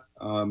about that.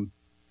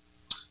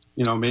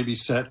 Maybe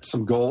set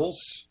some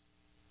goals,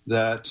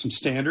 some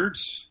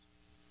standards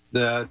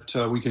that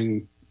we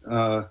can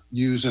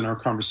use in our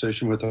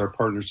conversation with our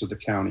partners at the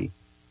county.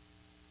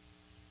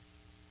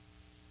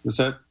 Does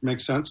that make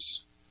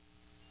sense?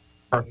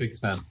 Perfect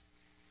sense.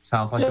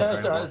 Sounds like a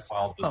very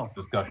worthwhile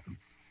discussion.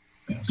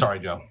 Sorry,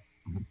 Joe.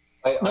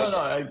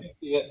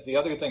 The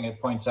other thing it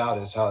points out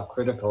is how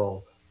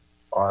critical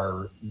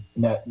our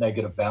net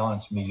negative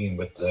balance meeting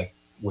with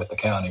the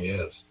county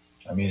is.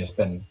 I mean, it's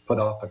been put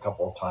off a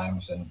couple of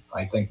times, and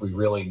I think we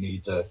really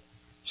need to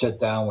sit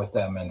down with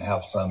them and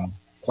have some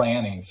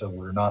planning so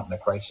we're not in a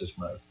crisis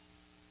mode.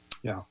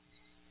 Yeah.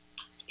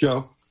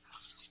 Joe?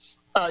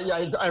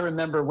 I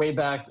remember way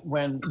back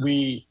when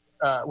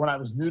when I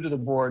was new to the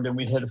board and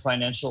we hit a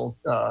financial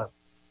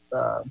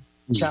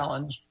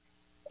challenge,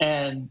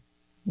 and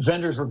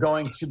vendors were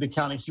going to the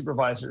county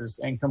supervisors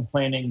and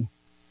complaining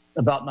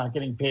about not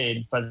getting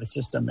paid by the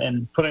system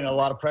and putting a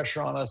lot of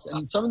pressure on us.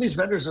 And some of these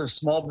vendors are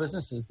small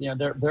businesses.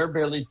 They're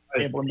barely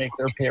able to make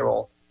their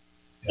payroll.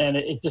 And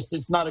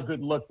it's not a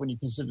good look when you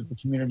consider the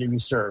community we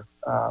serve.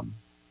 And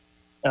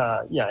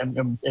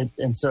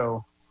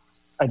so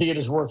I think it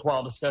is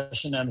worthwhile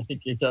discussion, and I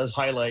think it does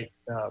highlight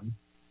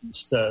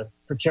just the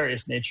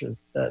precarious nature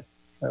that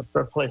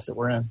place that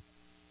we're in.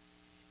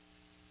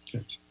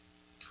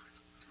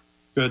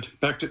 Good.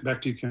 Back to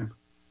you, Kim.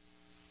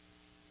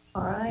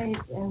 All right,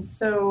 and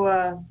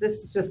so this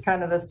is just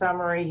kind of a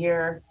summary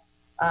here.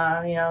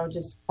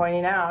 Just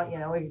pointing out,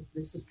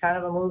 this is kind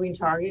of a moving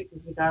target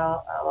because we've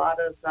got a lot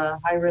of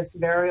high-risk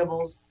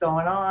variables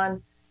going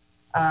on.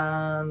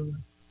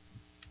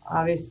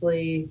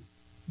 Obviously,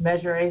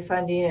 Measure A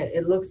funding,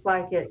 it looks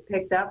like it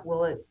picked up.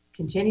 Will it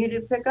continue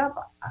to pick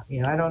up?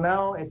 I don't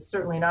know. It's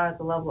certainly not at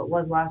the level it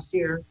was last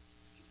year.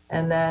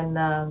 And then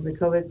the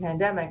COVID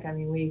pandemic,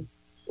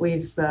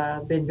 we've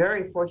been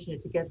very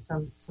fortunate to get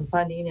some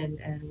funding,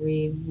 and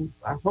we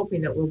are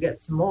hoping that we'll get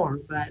some more,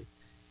 but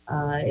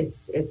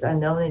it's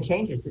unknown and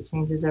changes. It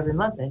changes every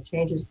month, and it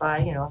changes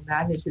by,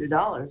 magnitude of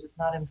dollars. It's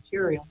not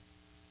immaterial.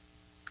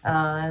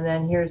 And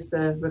then here's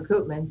the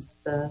recoupments,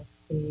 the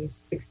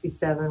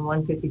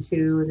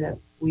 67,152 that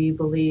we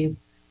believe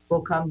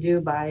will come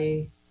due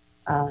by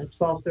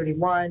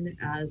 12/31.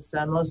 As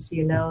most of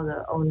you know,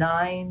 the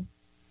 09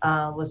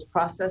 was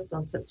processed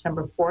on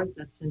September 4th.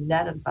 That's a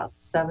net of about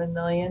 7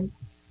 million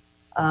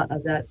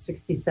of that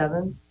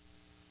 67.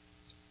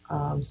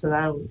 So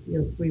that'll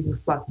we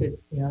reflected.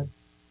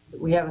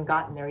 We haven't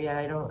gotten there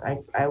yet.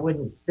 I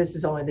wouldn't. This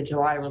is only the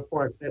July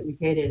report, but we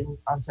paid it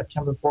on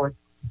September 4th.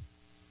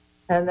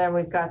 And then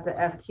we've got the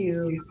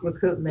FQ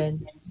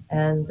recoupment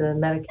and the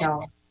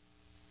Medi-Cal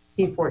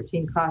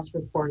P14 cost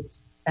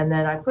reports. And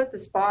then I put the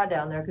SPA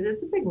down there because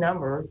it's a big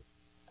number,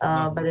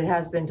 but it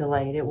has been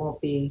delayed. It won't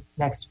be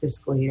next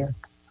fiscal year.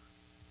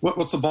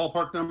 What's the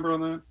ballpark number on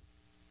that?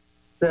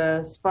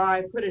 The SPA,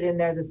 I put it in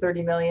there, the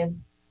 30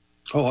 million.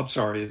 Oh, I'm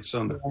sorry. It's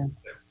on there.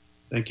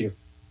 Thank you.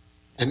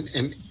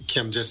 And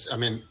Kim,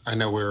 I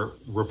know we're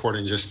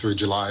reporting just through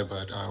July,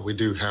 but we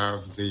do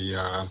have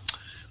the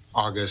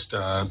August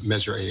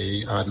Measure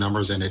A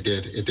numbers, and it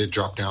did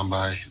drop down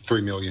by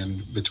 3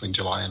 million between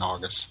July and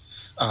August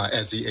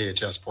as the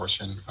AHS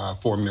portion,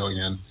 4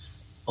 million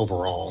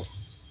overall.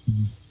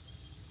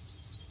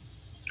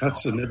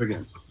 That's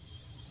significant.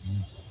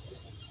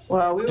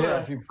 Well,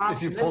 if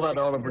you pull that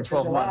out over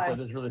 12 months, that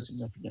is really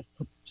significant.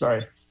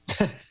 Sorry.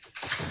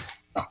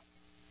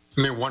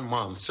 1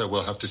 month, so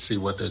we'll have to see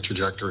what the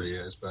trajectory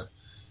is, but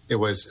it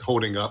was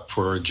holding up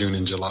for June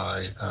and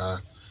July,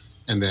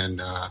 and then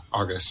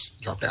August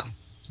dropped down.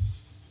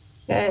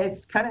 Yeah,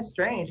 it's kind of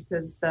strange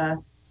because,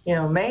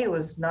 May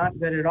was not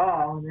good at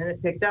all, and then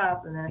it picked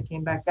up, and then it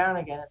came back down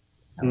again. It's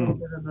a little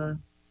bit of a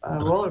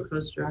roller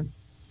coaster.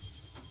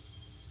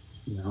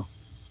 Yeah.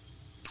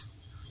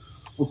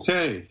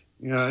 Okay.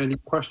 Any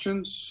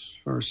questions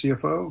for our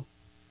CFO?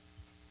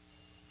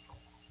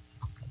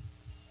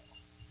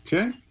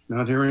 Okay.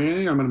 Not hearing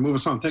anything. I'm going to move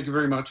us on. Thank you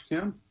very much,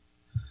 Kim.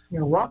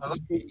 You're welcome.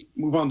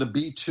 Move on to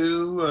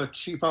B2,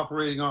 Chief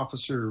Operating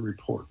Officer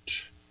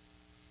report.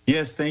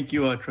 Yes, thank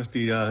you,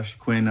 Trustee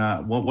Quinn.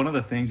 One of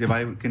the things, if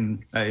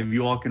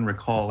you all can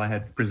recall, I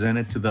had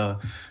presented to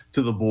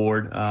the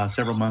board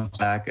several months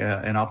back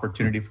an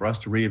opportunity for us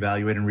to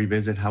reevaluate and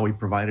revisit how we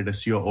provided a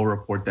COO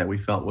report that we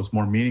felt was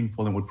more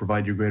meaningful and would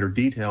provide you greater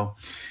detail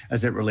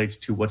as it relates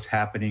to what's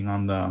happening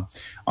on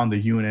the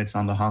units,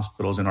 on the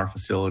hospitals, and our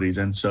facilities.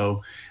 And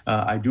so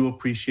I do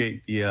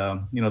appreciate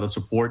the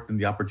support and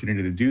the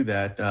opportunity to do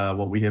that.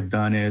 What we have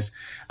done is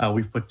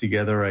we've put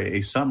together a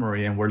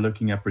summary, and we're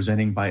looking at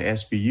presenting by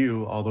SBU,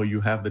 although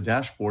you have the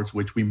dashboards,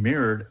 which we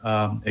mirrored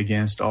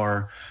against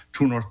our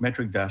True North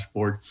metric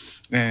dashboard.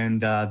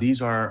 And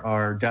these are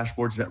our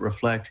dashboards that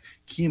reflect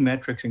key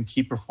metrics and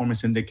key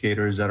performance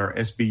indicators that our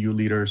SBU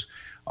leaders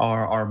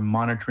are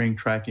monitoring,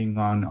 tracking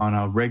on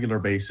a regular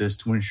basis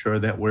to ensure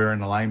that we're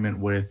in alignment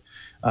with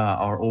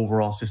our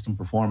overall system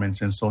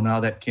performance. And so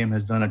now that Kim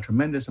has done a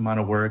tremendous amount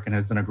of work and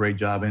has done a great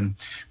job in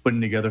putting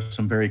together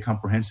some very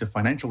comprehensive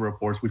financial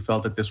reports, we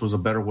felt that this was a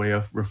better way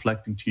of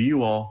reflecting to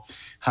you all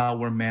how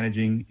we're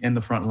managing in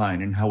the front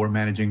line and how we're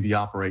managing the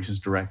operations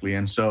directly.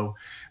 And so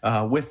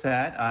with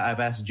that, I've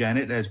asked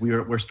Janet, as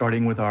we're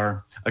starting with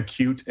our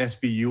acute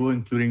SBU,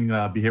 including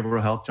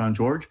behavioral health, John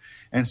George.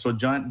 And so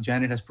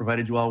Janet has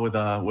provided you all with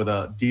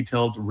a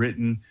detailed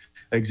written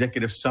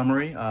executive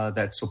summary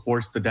that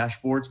supports the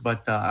dashboards,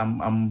 but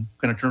I'm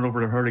going to turn it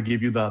over to her to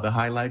give you the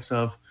highlights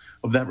of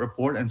that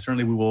report, and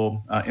certainly we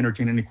will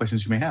entertain any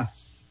questions you may have.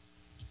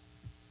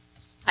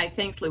 Hi,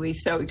 thanks, Louis.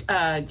 So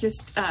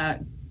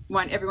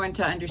want everyone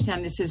to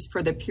understand this is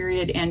for the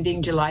period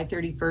ending July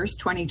 31st,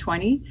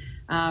 2020.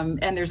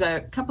 And there's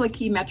a couple of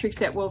key metrics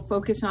that we'll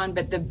focus on,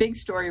 but the big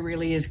story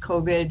really is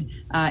COVID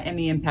and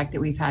the impact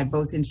that we've had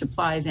both in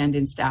supplies and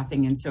in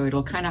staffing. And so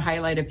it'll kind of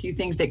highlight a few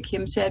things that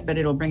Kim said, but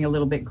it'll bring a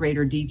little bit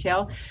greater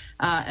detail.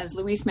 As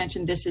Luis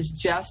mentioned, this is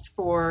just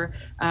for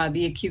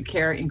the acute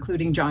care,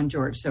 including John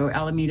George. So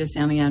Alameda,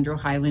 San Leandro,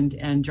 Highland,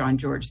 and John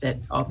George that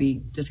I'll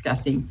be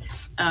discussing.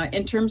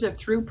 In terms of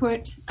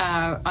throughput,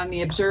 on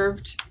the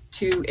observed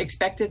to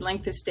expected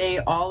length of stay,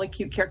 all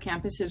acute care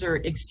campuses are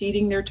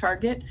exceeding their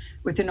target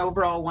with an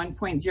overall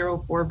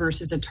 1.04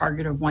 versus a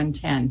target of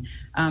 110.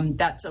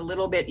 That's a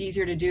little bit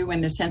easier to do when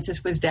the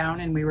census was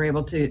down and we were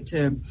able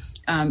to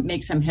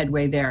make some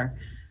headway there.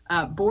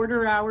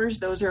 Border hours,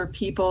 those are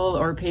people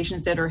or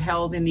patients that are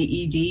held in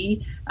the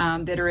ED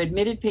that are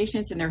admitted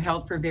patients and they're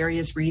held for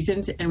various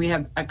reasons. And we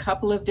have a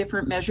couple of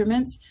different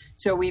measurements.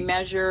 So we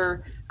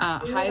measure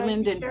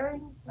Highland and...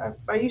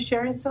 Are you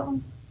sharing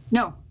something?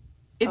 No.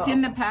 It's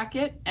in the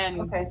packet and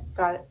okay,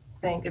 got it.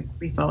 Thanks. If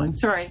we following,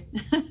 sorry.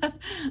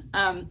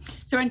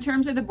 So in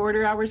terms of the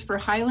border hours for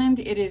Highland,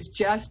 it is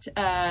just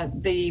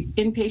the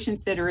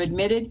inpatients that are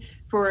admitted.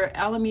 For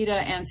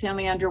Alameda and San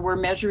Leandro, we're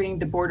measuring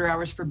the border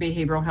hours for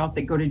behavioral health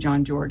that go to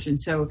John George. And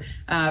so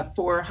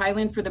for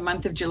Highland for the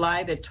month of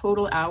July, the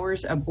total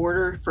hours of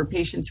border for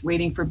patients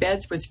waiting for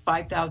beds was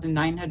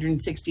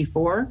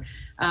 5,964,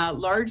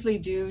 largely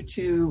due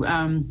to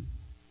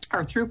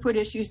our throughput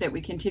issues that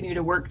we continue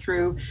to work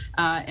through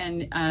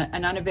and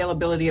an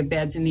unavailability of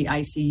beds in the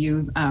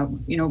ICU.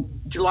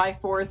 July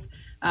 4th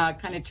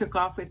kind of took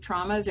off with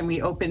traumas and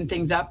we opened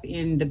things up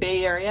in the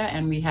Bay Area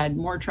and we had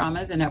more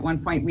traumas. And at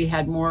one point we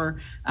had more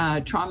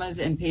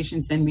traumas and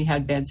patients than we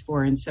had beds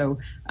for. And so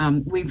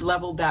we've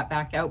leveled that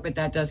back out, but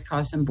that does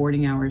cause some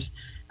boarding hours.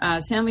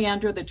 San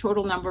Leandro, the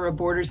total number of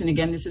boarders, and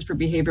again, this is for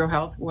behavioral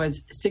health,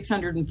 was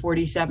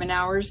 647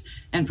 hours.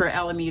 And for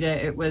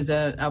Alameda, it was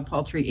a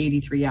paltry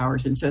 83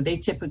 hours. And so they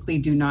typically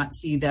do not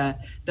see the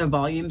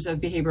volumes of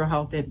behavioral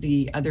health that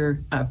the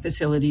other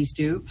facilities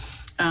do.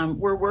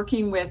 We're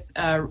working with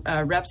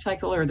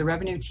RevCycle or the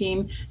revenue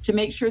team to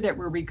make sure that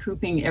we're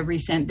recouping every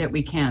cent that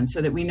we can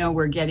so that we know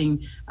we're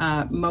getting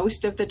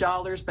most of the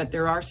dollars, but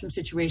there are some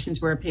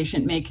situations where a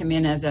patient may come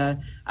in as a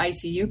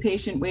ICU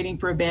patient waiting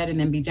for a bed and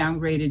then be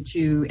downgraded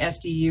to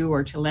SDU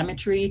or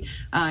telemetry.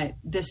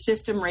 The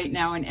system right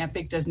now in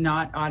Epic does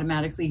not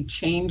automatically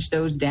change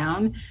those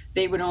down.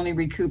 They would only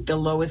recoup the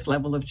lowest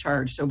level of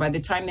charge. So by the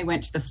time they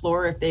went to the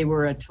floor, if they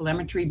were a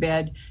telemetry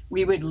bed,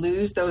 we would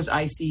lose those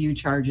ICU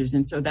charges.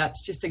 And so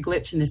that's just a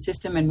glitch in the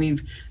system. And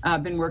we've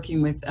been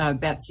working with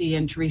Betsy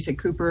and Teresa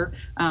Cooper,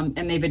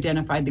 and they've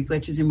identified the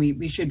glitches, and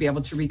we should be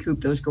able to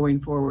recoup those going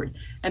forward.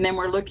 And then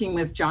we're looking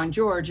with John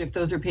George, if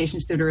those are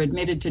patients that are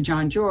admitted to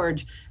John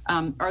George,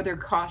 are there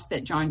costs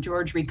that John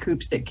George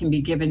recoups that can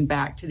be given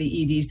back to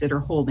the EDs that are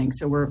holding?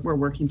 So we're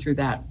working through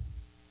that.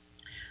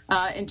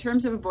 In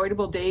terms of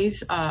avoidable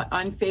days,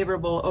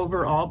 unfavorable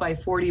overall by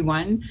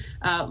 41,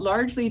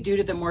 largely due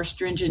to the more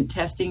stringent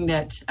testing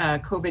that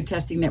COVID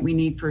testing that we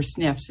need for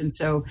SNFs. And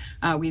so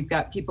we've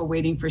got people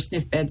waiting for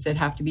SNF beds that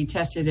have to be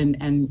tested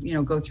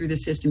and go through the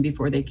system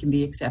before they can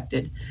be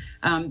accepted.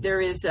 There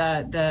is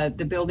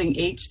the building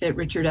H that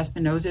Richard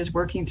Espinoza is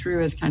working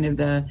through as kind of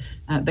the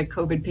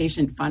COVID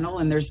patient funnel.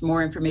 And there's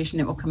more information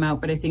that will come out,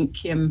 but I think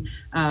Kim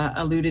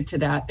alluded to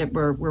that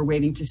we're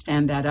waiting to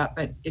stand that up.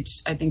 But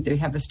I think they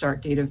have a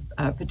start date of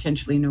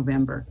potentially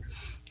November.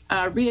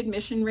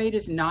 Readmission rate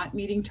is not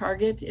meeting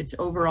target. It's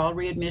overall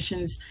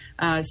readmissions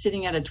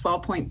sitting at a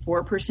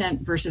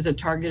 12.4% versus a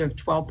target of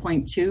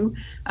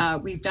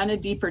 12.2. We've done a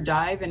deeper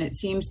dive, and it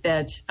seems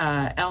that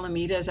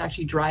Alameda is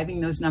actually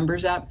driving those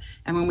numbers up.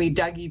 And when we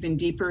dug even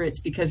deeper, it's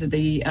because of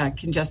the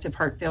congestive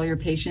heart failure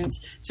patients.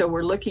 So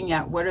we're looking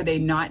at what are they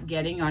not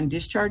getting on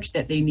discharge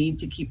that they need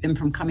to keep them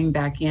from coming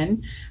back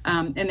in.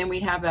 And then we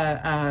have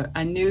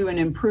a new and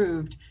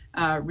improved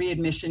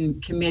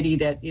readmission committee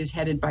that is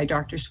headed by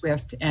Dr.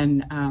 Swift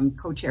and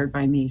co-chaired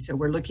by me. So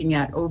we're looking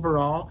at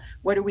overall,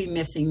 what are we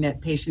missing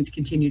that patients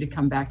continue to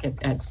come back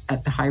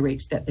at the high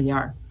rates that they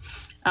are.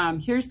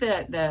 Here's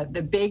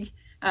the big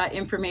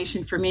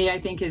information for me, I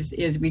think,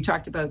 is we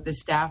talked about the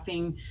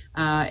staffing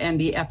and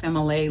the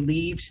FMLA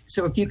leaves.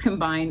 So if you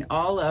combine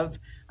all of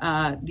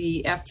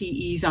the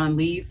FTEs on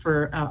leave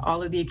for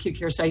all of the acute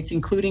care sites,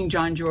 including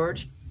John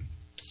George,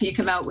 you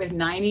come out with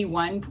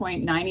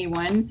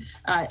 91.91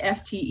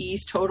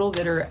 FTEs total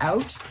that are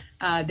out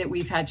that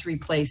we've had to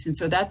replace. And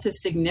so that's a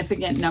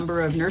significant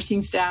number of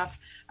nursing staff,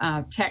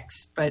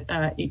 techs, but,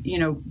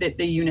 that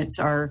the units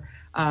are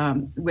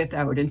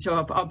without. And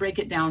so I'll break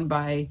it down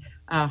by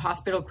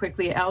hospital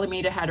quickly.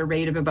 Alameda had a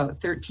rate of about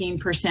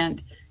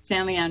 13%,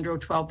 San Leandro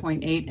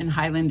 12.8, and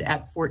Highland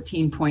at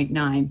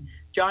 14.9.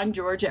 John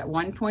George at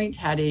one point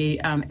had a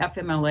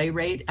FMLA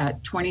rate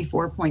at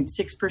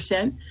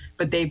 24.6%,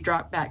 but they've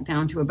dropped back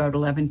down to about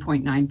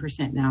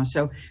 11.9% now.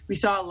 So we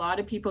saw a lot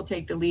of people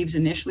take the leaves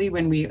initially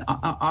when we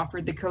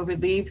offered the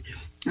COVID leave.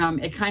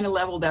 It kind of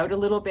leveled out a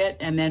little bit.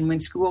 And then when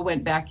school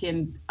went back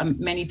in,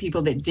 many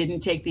people that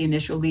didn't take the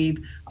initial leave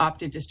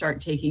opted to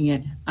start taking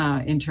it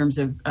in terms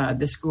of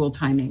the school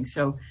timing.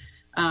 So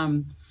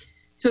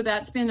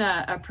that's been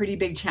a pretty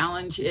big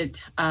challenge.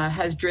 It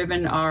has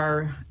driven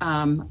our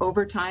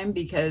overtime,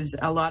 because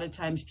a lot of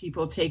times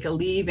people take a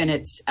leave and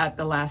it's at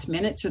the last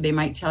minute. So they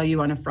might tell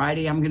you on a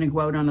Friday, I'm going to go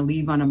out on a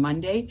leave on a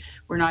Monday.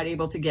 We're not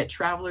able to get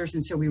travelers.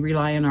 And so we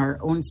rely on our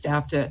own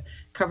staff to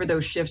cover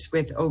those shifts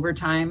with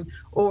overtime,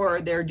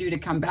 or they're due to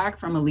come back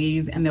from a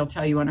leave and they'll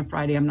tell you on a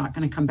Friday, I'm not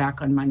going to come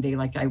back on Monday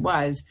like I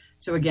was.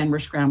 So again, we're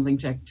scrambling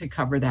to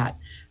cover that.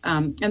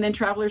 And then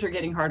travelers are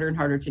getting harder and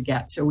harder to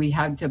get. So we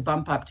had to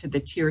bump up to the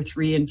tier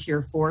 3 and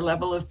tier 4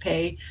 level of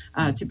pay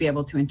to be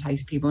able to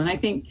entice people. And I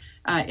think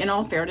in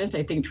all fairness,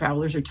 I think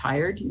travelers are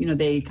tired. You know,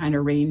 they kind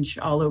of range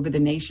all over the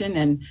nation,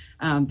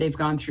 and they've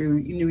gone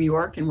through New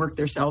York and worked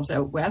themselves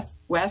out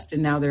west,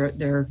 and now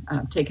they're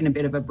taking a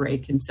bit of a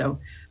break. And so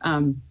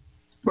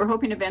we're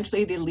hoping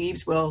eventually the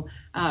leaves will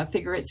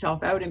figure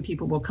itself out and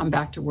people will come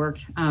back to work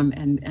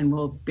and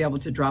we'll be able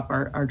to drop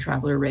our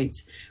traveler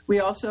rates.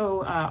 We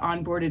also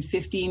onboarded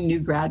 15 new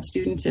grad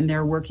students, and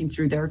they're working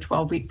through their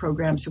 12-week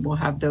program. So we'll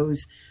have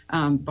those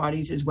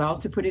bodies as well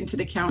to put into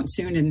the count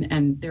soon,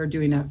 and they're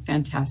doing a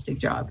fantastic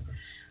job.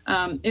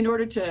 In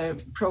order to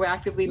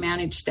proactively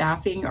manage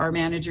staffing, our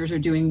managers are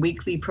doing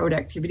weekly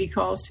productivity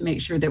calls to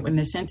make sure that when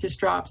the census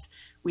drops,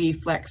 we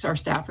flex our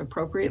staff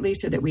appropriately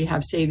so that we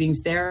have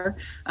savings there.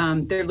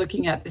 They're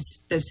looking at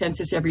the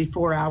census every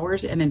 4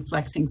 hours and then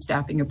flexing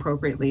staffing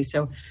appropriately.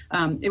 So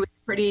it was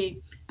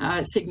pretty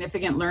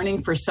significant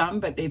learning for some,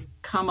 but they've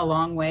come a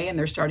long way, and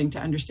they're starting to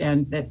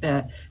understand that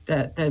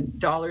the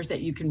dollars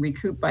that you can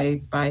recoup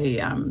by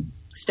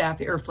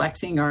staff or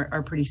flexing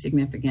are pretty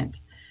significant.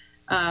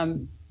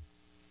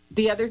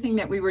 The other thing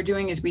that we were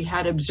doing is we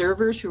had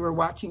observers who were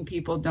watching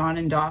people don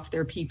and doff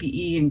their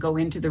PPE and go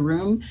into the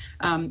room.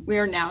 We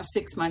are now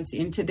 6 months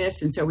into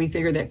this, and so we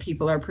figure that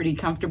people are pretty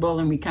comfortable,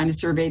 and we kind of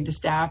surveyed the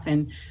staff,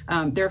 and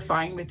they're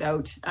fine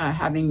without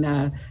having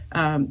the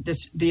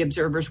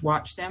observers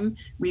watch them.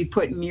 We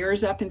put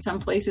mirrors up in some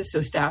places so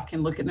staff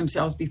can look at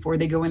themselves before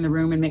they go in the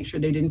room and make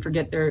sure they didn't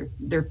forget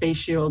their face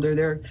shield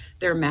or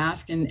their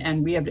mask,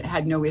 and we have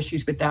had no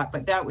issues with that.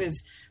 But that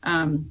was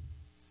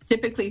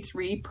typically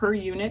 3 per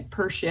unit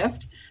per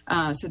shift.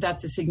 So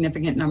that's a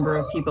significant number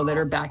of people that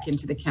are back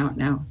into the count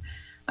now.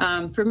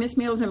 For missed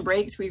meals and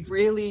breaks, we've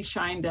really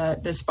shined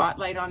the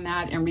spotlight on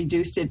that and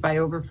reduced it by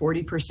over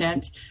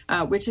 40%,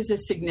 which is a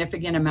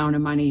significant amount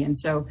of money. And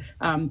so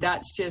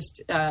that's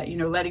just,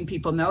 letting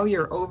people know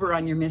you're over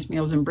on your missed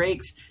meals and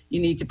breaks.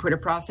 You need to put a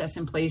process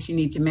in place. You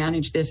need to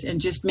manage this, and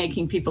just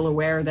making people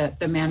aware that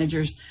the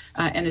managers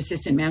and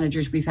assistant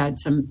managers, we've had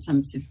some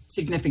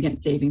significant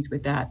savings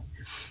with that.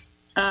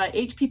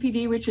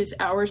 HPPD, which is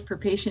hours per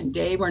patient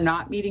day, we're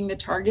not meeting the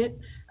target,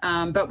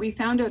 but we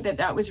found out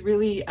that was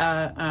really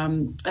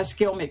a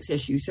skill mix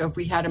issue. So if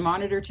we had a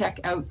monitor tech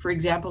out, for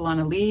example, on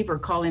a leave or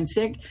call in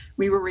sick,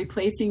 we were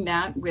replacing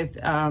that with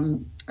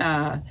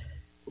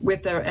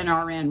an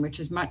RN, which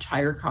is much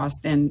higher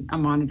cost than a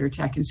monitor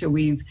tech. And so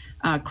we've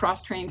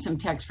cross-trained some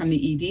techs from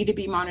the ED to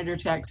be monitor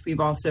techs. We've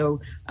also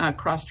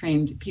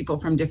cross-trained people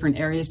from different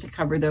areas to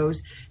cover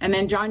those. And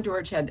then John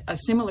George had a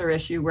similar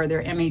issue where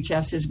their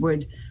MHSs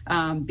would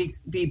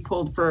be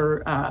pulled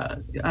for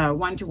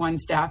one-to-one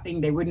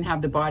staffing. They wouldn't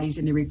have the bodies,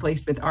 and they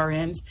replaced with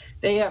RNs.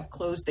 They have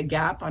closed the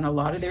gap on a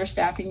lot of their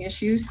staffing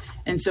issues,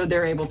 and so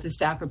they're able to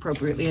staff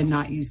appropriately and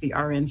not use the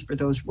RNs for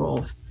those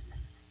roles.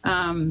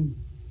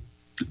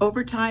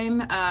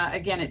 Overtime,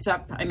 again, it's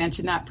up. I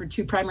mentioned that for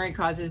 2 primary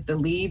causes, the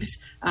leaves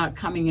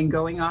coming and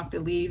going off the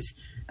leaves.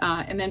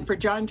 And then for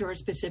John George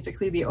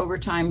specifically, the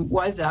overtime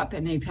was up,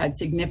 and they've had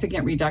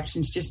significant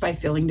reductions just by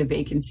filling the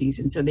vacancies.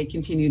 And so they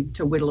continued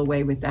to whittle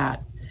away with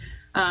that.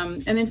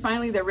 And then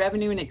finally, the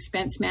revenue and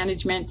expense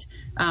management,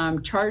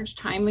 charge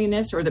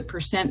timeliness, or the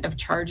percent of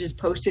charges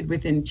posted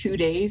within 2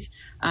 days,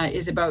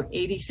 is about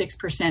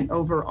 86%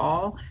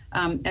 overall.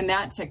 And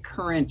that's a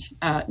current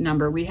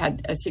number. We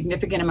had a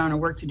significant amount of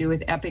work to do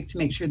with Epic to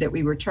make sure that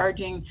we were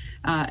charging.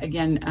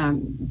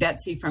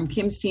 Betsy from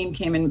Kim's team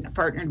came and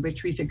partnered with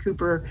Teresa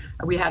Cooper.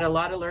 We had a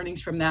lot of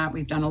learnings from that.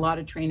 We've done a lot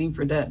of training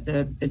for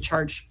the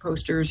charge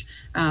posters,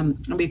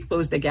 and we've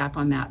closed the gap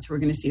on that. So we're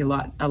going to see a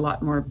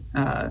lot more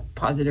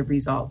positive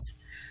results.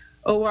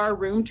 OR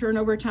room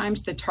turnover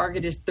times, the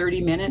target is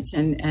 30 minutes,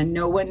 and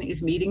no one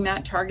is meeting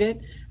that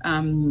target.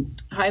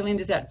 Highland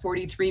is at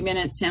 43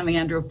 minutes, San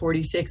Leandro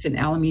 46, and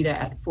Alameda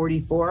at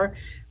 44.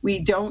 We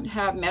don't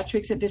have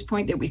metrics at this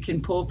point that we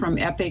can pull from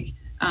Epic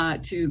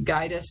to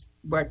guide us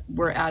what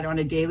we're at on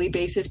a daily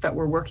basis, but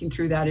we're working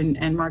through that,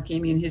 and Mark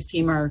Amy and his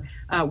team are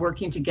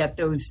working to get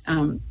those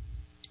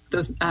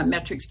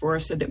metrics for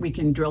us so that we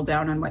can drill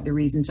down on what the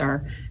reasons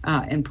are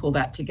and pull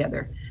that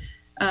together.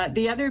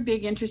 The other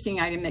big interesting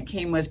item that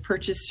came was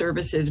purchase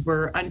services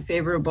were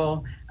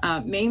unfavorable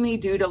mainly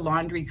due to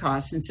laundry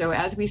costs. And so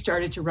as we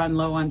started to run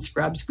low on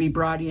scrubs, we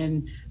brought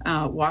in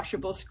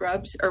washable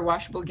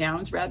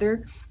gowns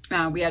rather.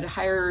 We had a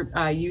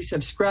higher use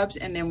of scrubs,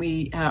 and then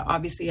we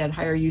obviously had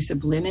higher use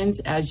of linens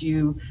as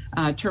you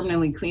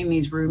terminally clean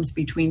these rooms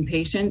between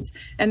patients.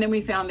 And then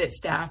we found that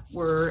staff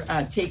were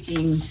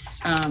taking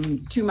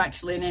too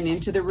much linen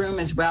into the room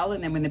as well.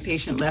 And then when the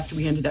patient left,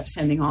 we ended up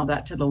sending all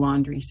that to the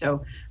laundry.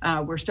 So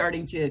we're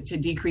starting to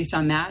decrease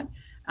on that.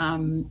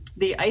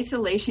 The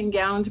isolation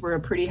gowns were a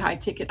pretty high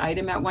ticket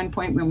item at one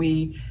point when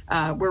we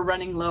were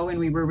running low, and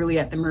we were really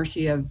at the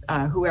mercy of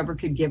whoever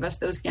could give us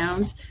those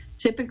gowns.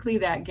 Typically,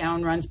 that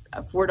gown runs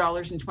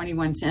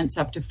 $4.21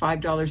 up to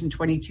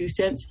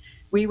 $5.22.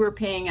 We were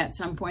paying at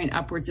some point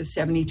upwards of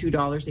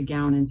 $72 a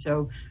gown, and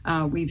so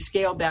we've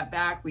scaled that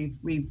back.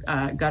 We've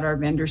got our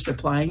vendors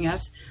supplying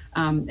us,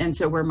 and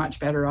so we're much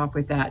better off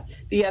with that.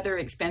 The other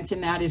expense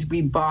in that is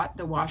we bought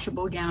the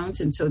washable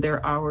gowns, and so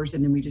they're ours,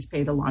 and then we just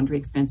pay the laundry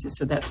expenses.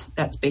 So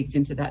that's baked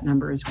into that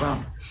number as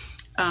well.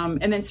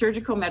 And then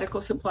surgical medical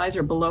supplies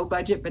are below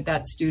budget, but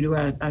that's due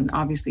to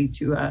obviously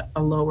to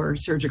a lower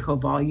surgical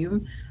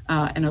volume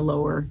and a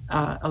lower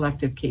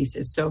elective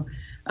cases. So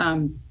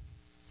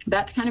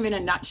that's kind of in a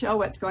nutshell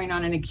what's going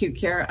on in acute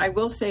care. I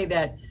will say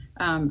that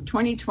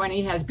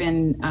 2020 has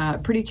been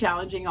pretty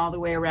challenging all the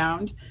way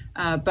around,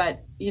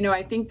 but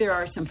I think there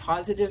are some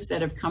positives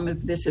that have come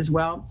of this as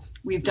well.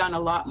 We've done a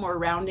lot more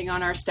rounding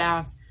on our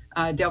staff.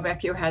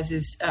 Delvecchio has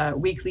his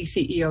weekly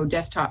CEO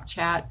desktop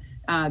chat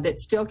that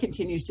still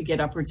continues to get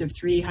upwards of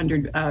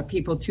 300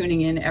 people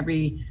tuning in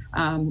every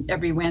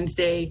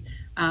Wednesday.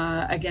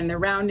 Again, the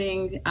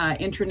rounding,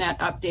 intranet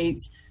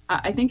updates.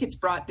 I think it's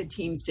brought the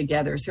teams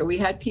together. So we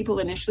had people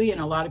initially,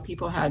 and a lot of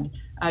people had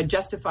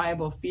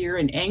justifiable fear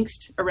and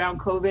angst around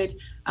COVID.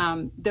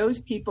 Those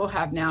people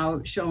have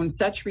now shown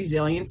such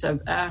resilience of,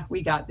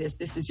 we got this.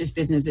 This is just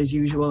business as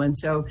usual. And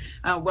so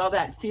while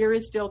that fear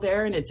is still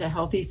there, and it's a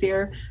healthy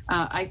fear,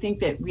 I think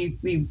that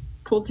we've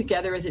pulled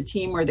together as a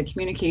team where the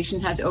communication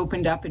has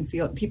opened up and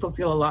people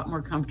feel a lot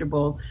more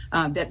comfortable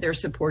that they're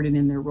supported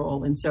in their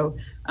role. And so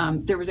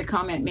there was a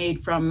comment made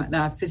from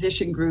the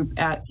physician group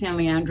at San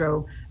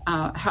Leandro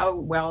how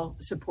well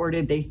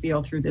supported they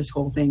feel through this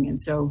whole thing.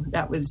 And so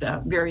that was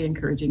very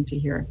encouraging to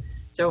hear.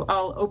 So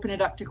I'll open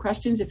it up to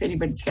questions if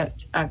anybody's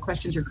got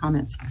questions or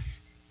comments.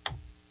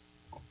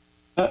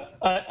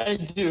 I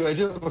do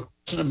have a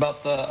question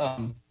about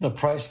the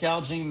price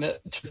gouging that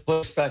took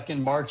place back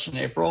in March and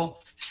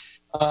April.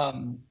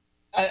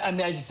 I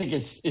just think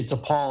it's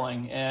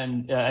appalling,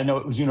 and I know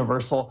it was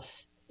universal.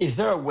 Is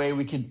there a way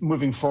we could,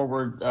 moving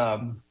forward,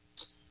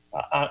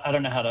 I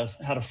don't know how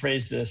to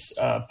phrase this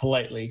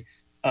politely,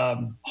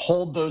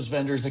 hold those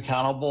vendors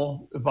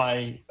accountable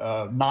by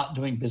not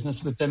doing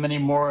business with them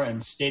anymore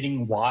and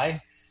stating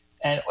why?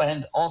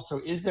 And also,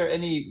 is there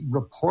any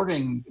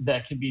reporting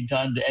that can be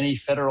done to any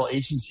federal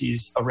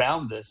agencies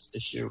around this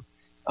issue?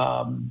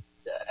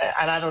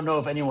 And I don't know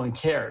if anyone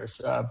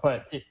cares,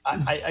 but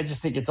I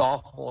just think it's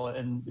awful,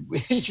 and we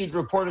should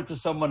report it to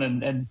someone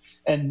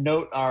and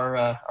note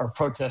our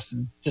protest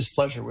and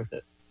displeasure with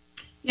it.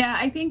 Yeah,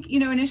 I think,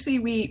 initially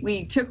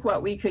we took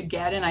what we could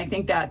get, and I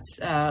think that's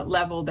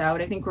leveled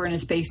out. I think we're in a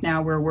space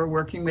now where we're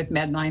working with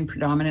Medline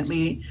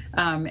predominantly,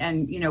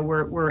 and,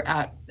 we're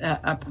at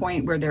a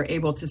point where they're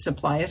able to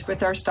supply us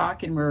with our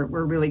stock, and we're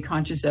really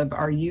conscious of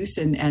our use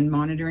and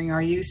monitoring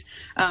our use.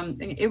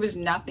 It was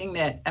nothing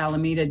that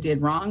Alameda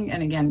did wrong.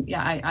 And again,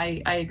 yeah,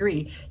 I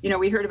agree.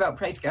 We heard about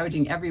price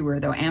gouging everywhere,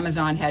 though.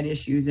 Amazon had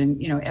issues,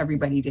 and,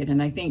 everybody did.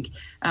 And I think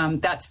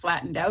that's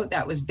flattened out.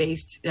 That was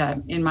based,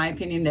 in my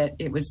opinion, that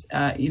it was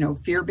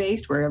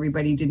fear-based, where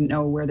everybody didn't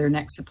know where their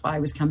next supply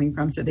was coming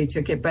from, so they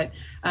took it. But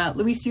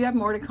Luis, do you have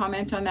more to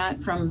comment on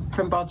that from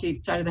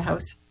Baljeet's side of the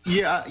house?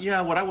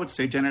 Yeah. What I would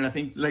say, Janet, I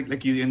think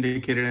like you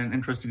indicated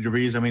in Trustee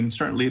DeVries, I mean,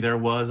 certainly there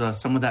was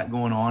some of that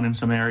going on in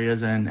some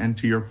areas, and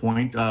to your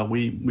point,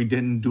 we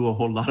didn't do a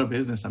whole lot of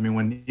business. I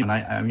mean,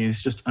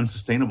 it's just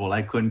unsustainable.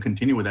 I couldn't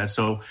continue with that.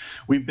 So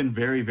we've been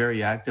very,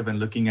 very active in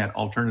looking at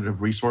alternative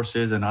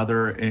resources and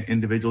other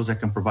individuals that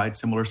can provide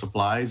similar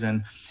supplies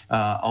and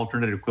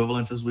alternative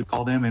equivalents, as we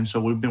call them. And so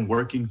we've been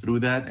working through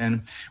that,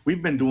 and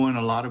we've been doing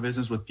a lot of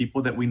business with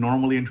people that we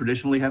normally and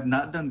traditionally have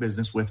not done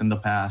business with in the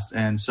past.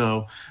 And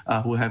so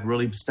who have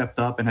really stepped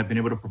up and have been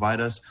able to provide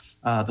us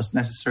the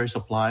necessary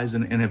supplies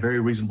in a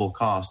very reasonable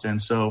cost.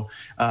 And so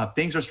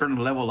things are starting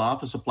to level off.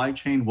 The supply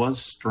chain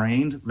was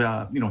strained,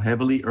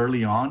 heavily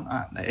early on,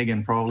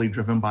 again, probably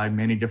driven by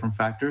many different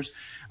factors.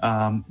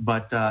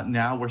 But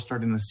now we're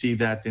starting to see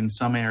that in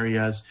some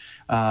areas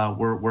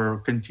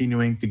we're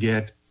continuing to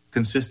get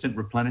consistent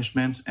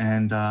replenishments,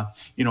 and our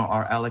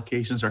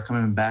allocations are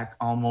coming back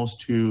almost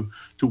to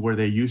where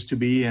they used to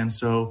be. And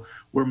so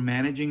we're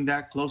managing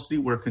that closely.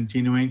 We're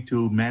continuing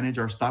to manage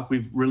our stock.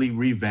 We've really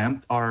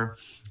revamped our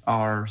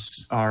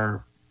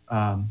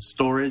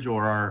storage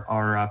or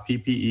our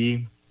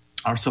PPE,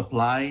 our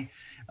supply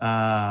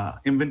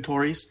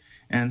inventories.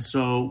 And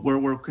so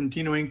we're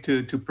continuing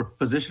to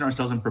position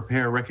ourselves and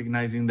prepare,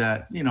 recognizing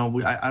that,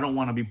 I don't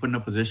want to be put in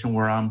a position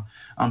where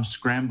I'm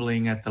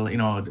scrambling at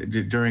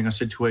during a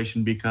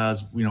situation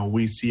because,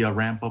 we see a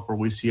ramp up or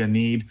we see a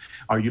need,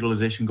 our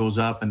utilization goes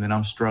up, and then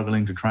I'm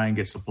struggling to try and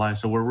get supply.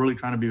 So we're really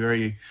trying to be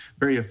very,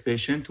 very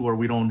efficient to where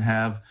we don't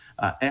have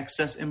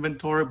excess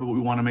inventory, but we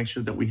want to make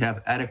sure that we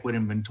have adequate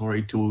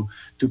inventory to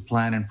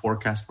plan and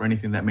forecast for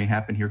anything that may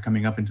happen here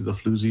coming up into the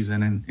flu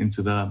season and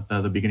into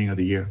the beginning of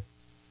the year.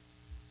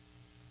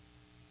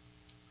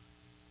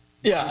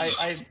 Yeah,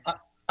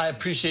 I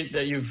appreciate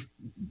that you've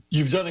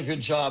done a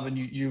good job, and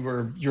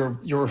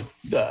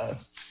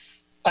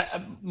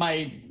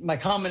my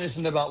comment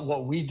isn't about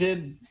what we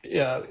did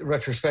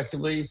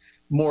retrospectively.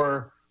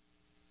 More,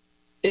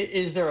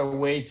 is there a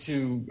way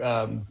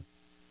to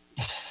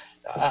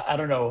I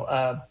don't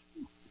know.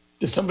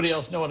 Does somebody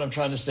else know what I'm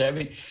trying to say? I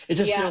mean, it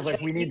just feels like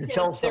we need to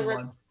tell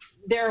someone.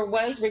 There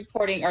is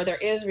reporting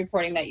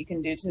that you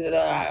can do to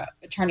the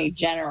Attorney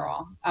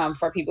General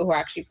for people who are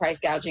actually price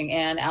gouging.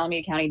 And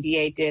Alameda County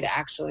DA did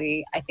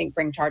actually, I think,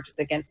 bring charges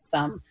against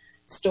some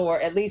store,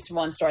 at least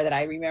one store that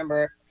I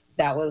remember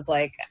that was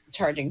like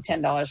charging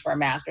 $10 for a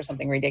mask or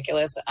something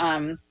ridiculous.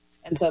 And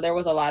so there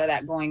was a lot of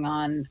that going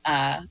on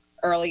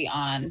early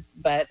on.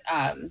 But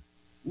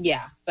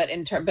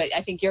but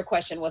I think your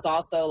question was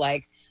also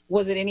like,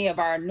 was it any of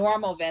our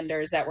normal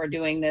vendors that were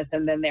doing this,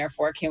 and then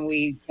therefore can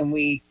we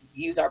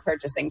use our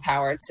purchasing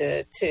power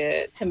to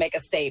make a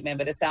statement?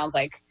 But it sounds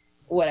like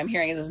what I'm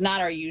hearing is it's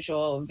not our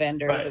usual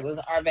vendors. Right. It was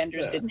our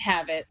vendors didn't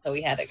have it, so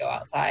we had to go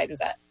outside. Was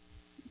that?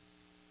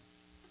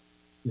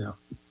 Yeah.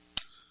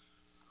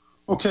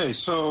 Okay,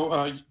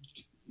 so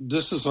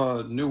this is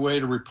a new way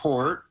to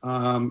report.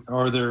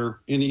 Are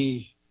there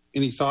any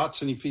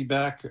thoughts, any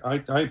feedback?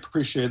 I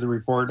appreciate the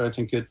report. I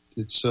think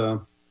it's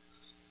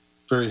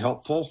very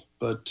helpful,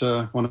 but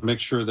I want to make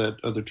sure that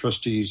other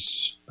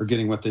trustees are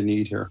getting what they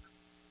need here.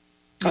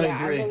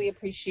 I really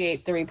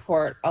appreciate the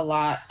report a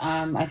lot.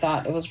 I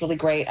thought it was really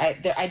great.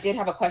 I did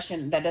have a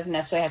question that doesn't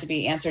necessarily have to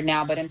be answered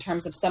now, but in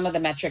terms of some of the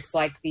metrics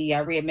like the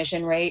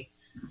readmission rate,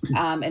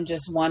 and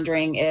just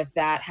wondering if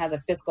that has a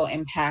fiscal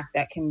impact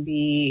that can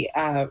be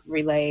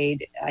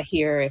relayed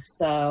here, if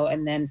so.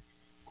 And then,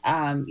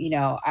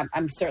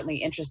 I'm certainly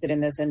interested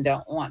in this and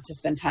don't want to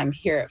spend time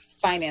here at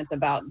finance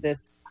about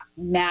this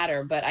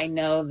matter, but I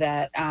know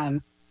that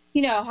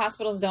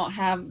hospitals don't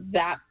have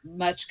that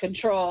much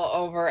control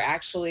over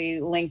actually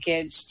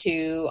linkage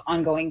to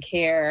ongoing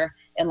care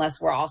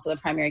unless we're also the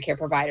primary care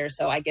provider.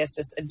 So I guess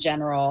just a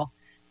general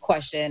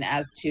question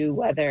as to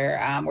whether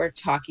we're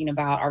talking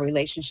about our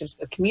relationships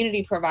with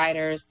community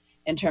providers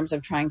in terms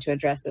of trying to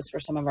address this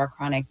for some of our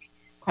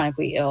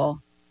chronically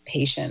ill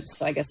patients.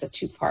 So I guess a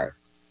two-part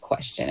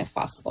question, if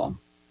possible.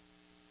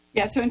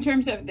 Yeah, so in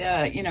terms of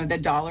the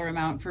dollar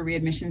amount for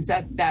readmissions,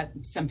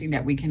 that's something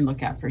that we can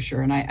look at for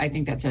sure. And I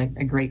think that's a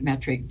great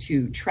metric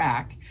to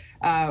track.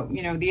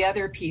 The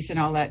other piece, and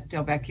I'll let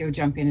Delvecchio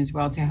jump in as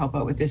well to help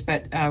out with this,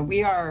 but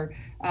we are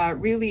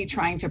really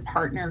trying to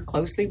partner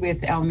closely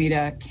with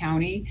Alameda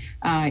County.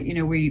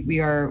 We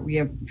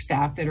have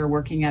staff that are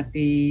working at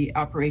the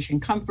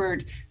Operation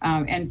Comfort,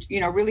 and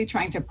really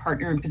trying to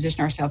partner and position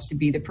ourselves to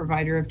be the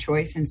provider of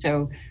choice. And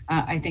so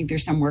I think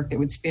there's some work that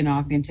would spin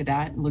off into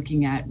that,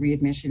 looking at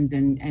readmissions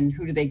and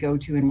who do they go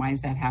to and why is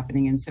that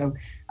happening. And so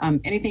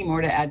anything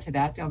more to add to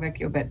that,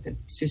 Delvecchio? But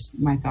it's just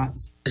my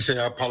thoughts. Actually,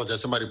 I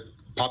apologize. Somebody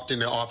popped in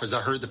the office.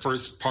 I heard the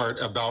first part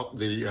about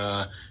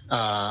the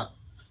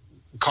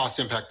cost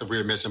impact of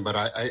readmission,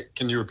 but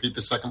can you repeat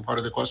the second part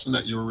of the question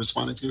that you were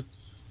responding to?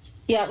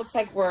 Yeah, it looks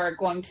like we're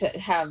going to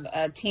have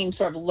a team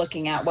sort of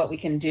looking at what we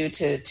can do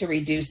to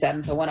reduce that.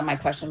 And so one of my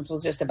questions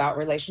was just about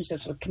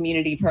relationships with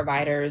community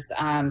providers.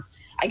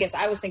 I guess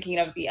I was thinking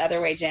of it the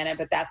other way, Janet,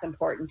 but that's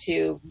important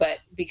too. But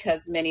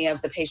because many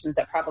of the patients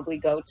that probably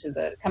come to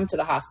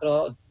the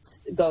hospital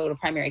go to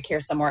primary care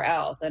somewhere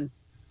else, and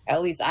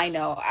at least I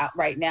know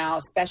right now,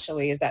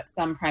 especially, is that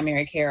some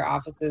primary care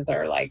offices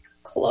are like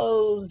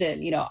closed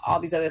and, all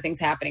these other things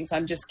happening. So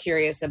I'm just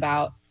curious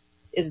about,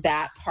 is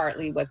that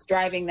partly what's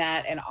driving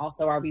that? And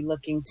also, are we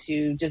looking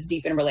to just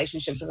deepen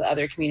relationships with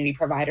other community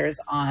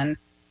providers on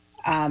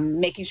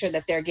making sure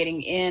that they're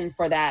getting in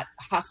for that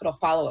hospital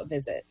follow-up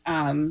visit?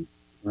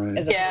 Right.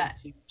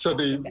 So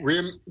the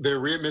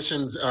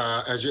readmissions,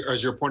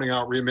 as you're pointing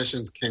out,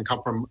 readmissions can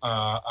come from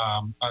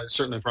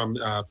certainly from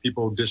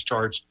people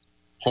discharged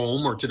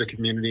home or to the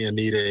community and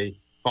need a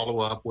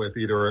follow-up with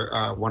either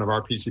one of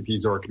our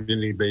PCPs or a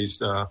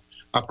community-based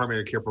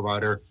primary care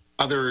provider.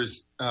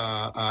 Others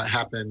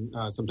happen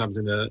sometimes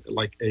in a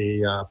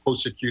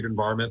post-acute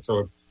environment. So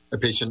if a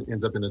patient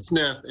ends up in a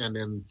SNF and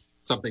then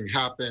something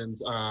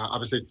happens,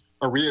 obviously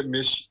a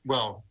readmission,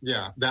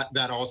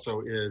 that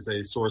also is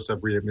a source of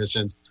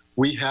readmissions.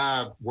 We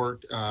have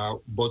worked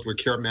both with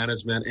care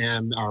management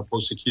and our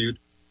post-acute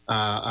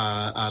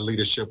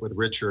leadership with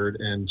Richard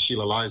and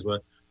Sheila Lisba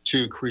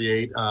to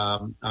create a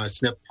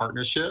SNF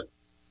partnership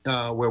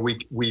where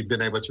we've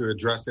been able to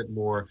address it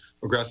more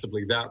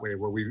aggressively that way,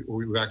 where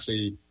we've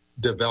actually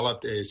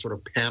developed a sort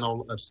of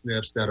panel of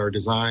SNFs that are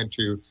designed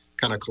to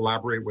kind of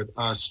collaborate with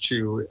us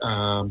to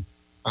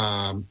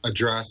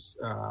address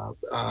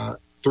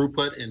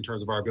throughput in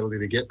terms of our ability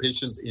to get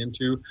patients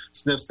into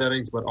SNF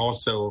settings, but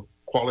also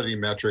quality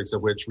metrics,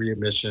 of which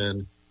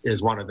readmission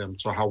is one of them.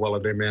 So how well are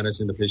they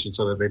managing the patient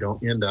so that they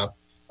don't end up,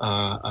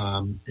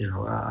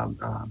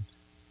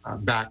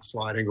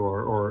 backsliding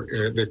or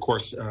the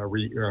course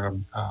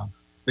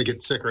they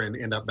get sicker and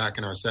end up back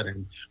in our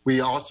setting.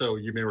 We also,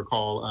 you may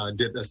recall,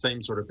 did the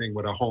same sort of thing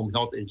with our home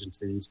health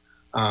agencies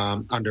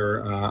and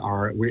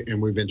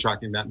we've been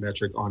tracking that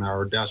metric on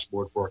our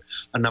dashboard for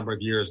a number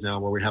of years now,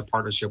 where we have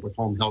partnership with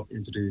home health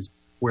entities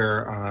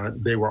where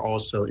they were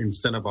also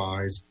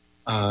incentivized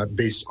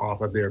based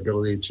off of their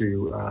ability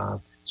to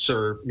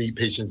meet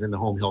patients in the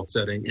home health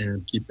setting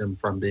and keep them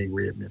from being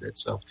readmitted.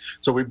 So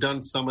we've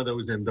done some of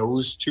those in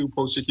those two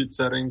post-acute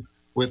settings.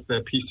 With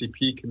the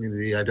PCP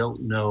community, I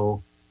don't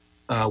know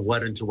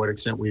to what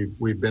extent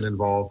we've been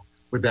involved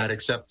with that,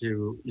 except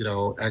to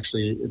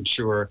actually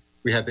ensure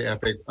we had the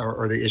epic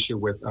or the issue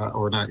with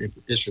or not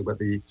issue, but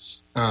the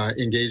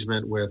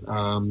engagement with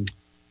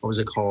what was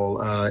it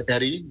called,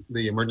 EDI,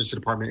 the Emergency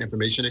Department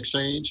Information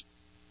Exchange,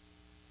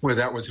 where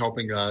that was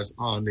helping us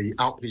on the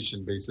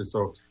outpatient basis.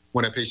 So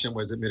when a patient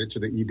was admitted to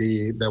the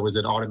ED, there was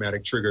an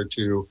automatic trigger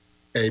to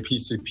a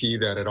PCP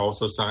that had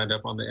also signed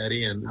up on the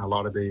EDI, and a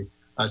lot of the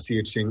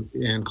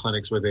CHN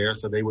clinics were there,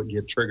 so they would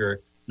get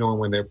triggered knowing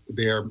when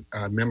their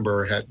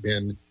member had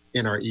been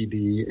in our ED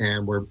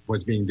and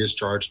was being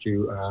discharged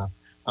to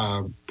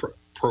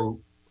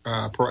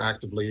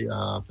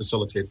proactively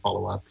facilitate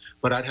follow-up.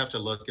 But I'd have to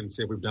look and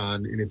see if we've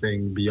done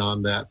anything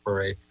beyond that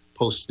for a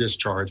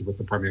post-discharge with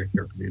the primary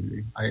care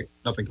community.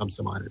 Nothing comes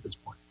to mind at this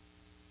point.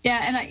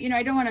 Yeah, and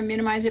I don't want to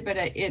minimize it, but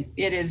it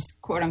is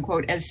quote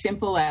unquote as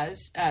simple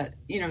as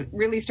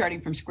really starting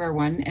from square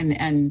one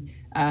and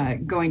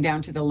going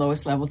down to the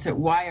lowest level to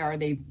why are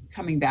they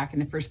coming back in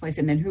the first place,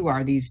 and then who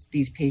are these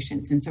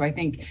patients. And so I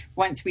think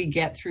once we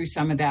get through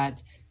some of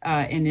that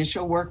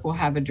initial work, we'll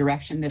have a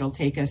direction that'll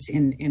take us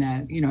in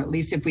a at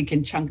least if we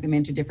can chunk them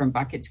into different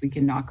buckets, we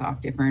can knock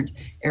off different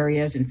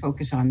areas and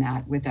focus on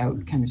that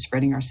without kind of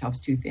spreading ourselves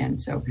too thin.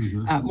 So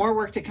more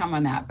work to come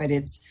on that, but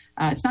it's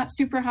not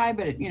super high,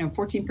 but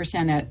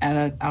 14%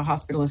 at a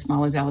hospital as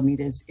small as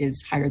Alameda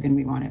is higher than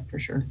we want it for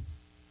sure.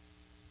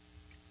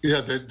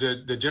 Yeah,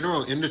 the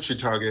general industry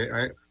target,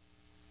 I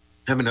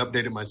haven't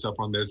updated myself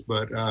on this,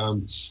 but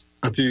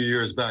a few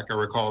years back, I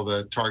recall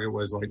the target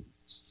was like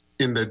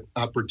in the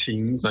upper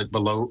teens, like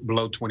below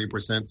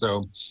 20%.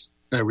 So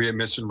a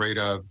readmission rate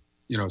of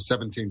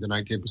 17 to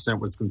 19%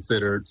 was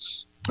considered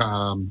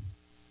not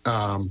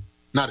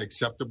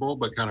acceptable,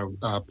 but kind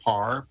of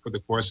par for the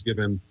course,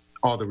 given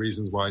all the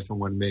reasons why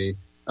someone may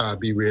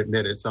be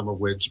readmitted, some of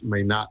which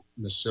may not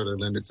necessarily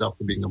lend itself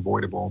to being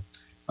avoidable.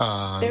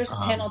 There's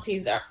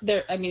penalties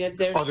there. I mean, there's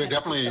penalties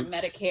definitely for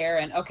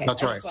Medicare, and okay,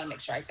 that's I right. just want to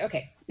make sure.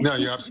 Okay. No,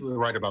 you're absolutely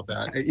right about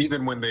that.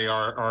 Even when they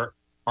aren't,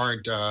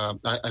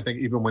 I think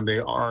even when they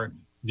are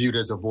viewed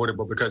as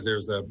avoidable, because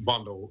there's a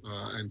bundle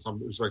in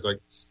some respects, like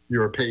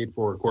you're paid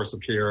for a course of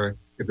care.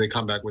 If they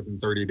come back within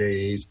 30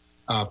 days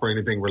for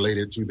anything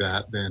related to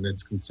that, then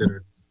it's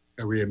considered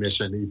a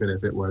readmission, even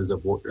if it was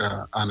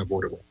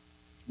unavoidable.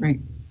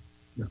 Right.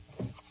 Yeah.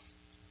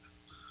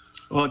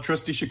 Well,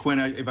 Trustee Chiquin,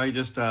 if I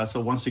just,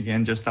 so once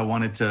again, I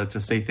wanted to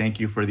say thank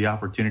you for the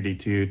opportunity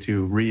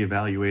to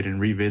reevaluate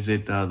and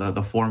revisit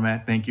the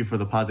format. Thank you for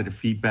the positive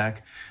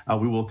feedback.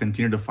 We will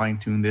continue to fine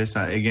tune this.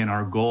 Again,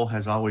 our goal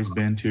has always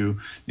been to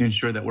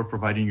ensure that we're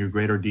providing you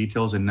greater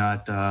details and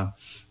not,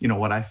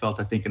 what I felt,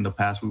 I think in the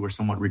past, we were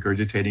somewhat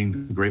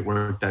regurgitating the great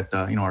work that,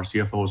 our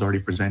CFO was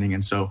already presenting.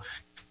 And so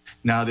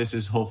now this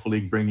is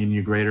hopefully bringing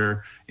you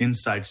greater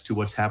insights to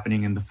what's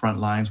happening in the front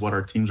lines, what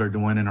our teams are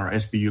doing, and our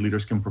SBU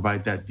leaders can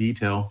provide that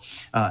detail.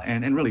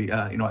 And really,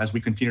 as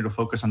we continue to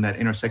focus on that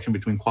intersection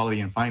between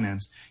quality and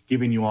finance,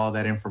 giving you all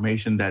that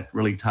information that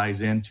really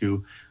ties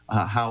into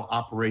how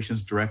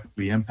operations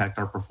directly impact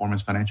our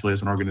performance financially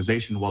as an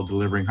organization while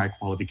delivering high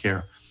quality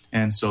care.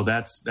 And so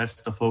that's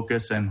the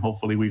focus, and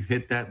hopefully we've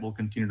hit that. We'll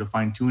continue to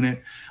fine tune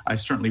it. I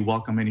certainly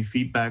welcome any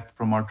feedback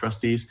from our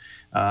trustees,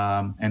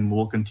 and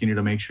we'll continue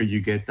to make sure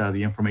you get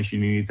the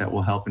information you need that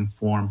will help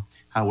inform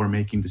how we're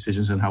making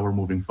decisions and how we're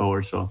moving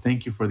forward. So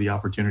thank you for the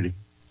opportunity.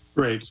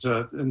 Great.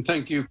 And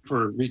thank you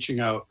for reaching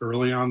out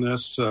early on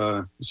this.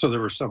 So there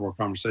were several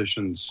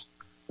conversations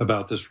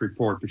about this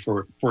report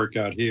before it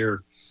got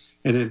here,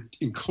 and it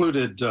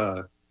included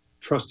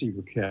Trustee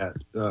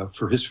Burkett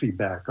for his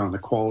feedback on the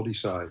quality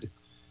side.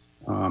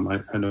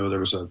 I know there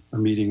was a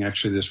meeting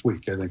actually this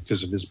week, I think,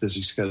 because of his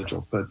busy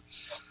schedule. But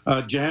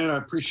Janet, I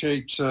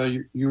appreciate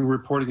you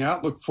reporting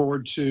out. Look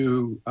forward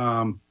to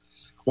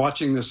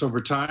watching this over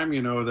time.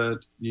 That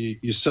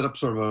you set up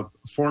sort of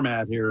a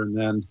format here, and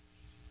then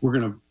we're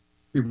going to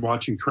be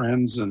watching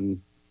trends and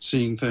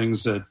seeing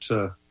things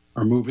that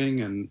are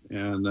moving, and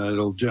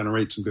it'll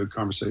generate some good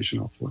conversation,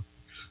 hopefully.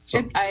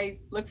 So, good. I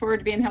look forward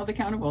to being held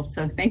accountable.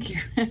 So thank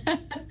you.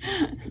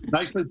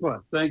 Nicely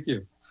put. Thank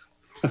you.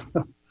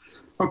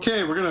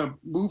 Okay, we're going to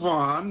move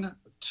on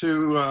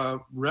to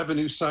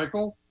revenue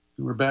cycle.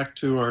 We're back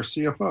to our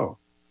CFO.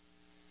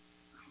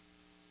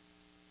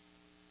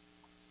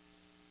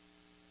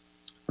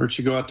 Where'd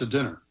she go out to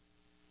dinner?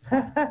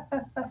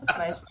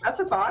 Nice. That's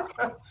a thought.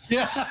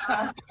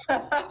 Yeah.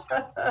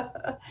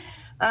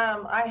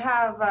 I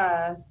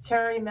have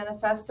Terry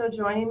Manifesto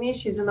joining me.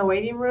 She's in the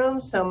waiting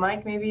room. So,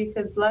 Mike, maybe you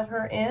could let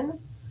her in.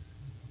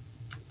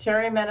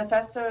 Terry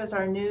Manifesto is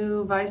our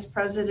new Vice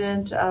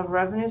President of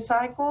Revenue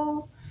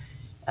Cycle.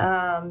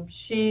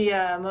 She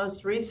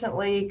most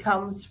recently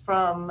comes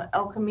from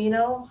El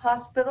Camino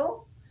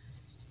Hospital.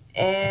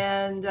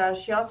 And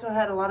she also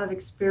had a lot of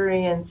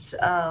experience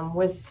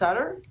with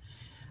Sutter.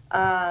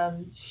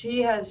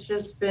 She has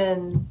just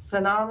been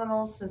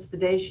phenomenal since the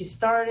day she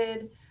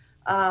started.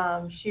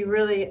 She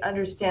really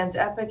understands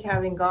Epic,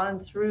 having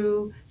gone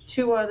through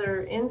 2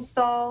 other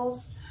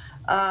installs.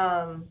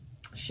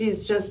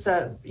 She's just,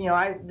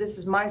 this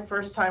is my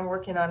first time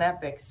working on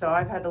Epic, so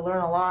I've had to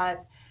learn a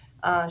lot.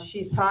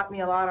 She's taught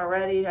me a lot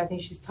already. I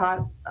think she's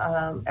taught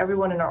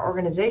everyone in our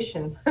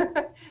organization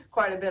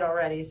quite a bit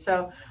already.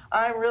 So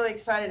I'm really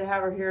excited to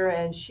have her here,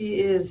 and she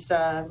is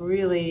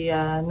really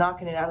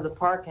knocking it out of the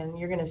park, and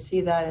you're going to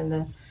see that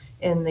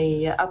in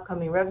the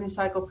upcoming revenue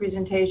cycle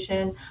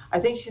presentation. I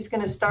think she's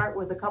going to start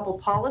with a couple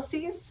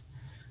policies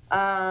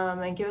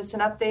and give us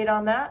an update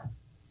on that.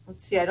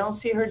 Let's see, I don't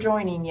see her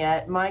joining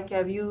yet. Mike,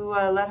 have you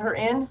let her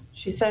in?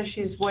 She says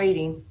she's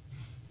waiting.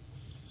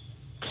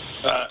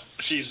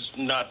 She's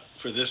not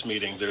for this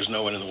meeting. There's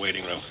no one in the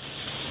waiting room.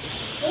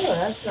 Oh,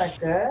 that's not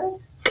good.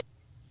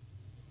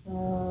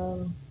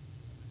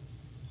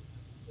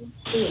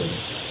 Let's see.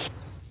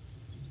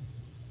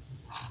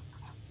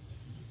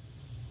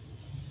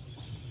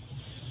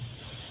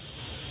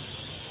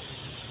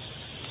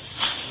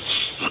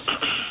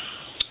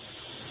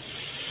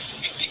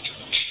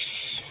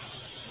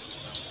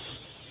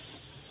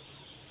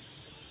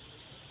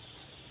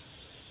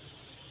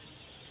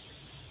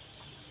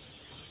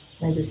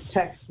 I just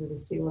text her to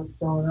see what's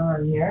going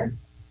on here.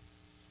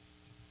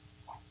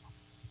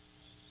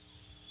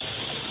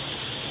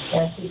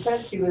 Yeah, she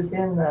said she was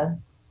in the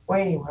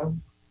waiting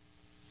room.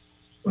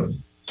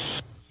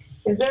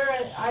 Is there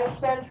I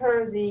sent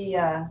her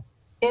the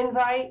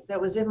invite that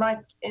was in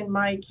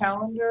my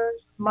calendar,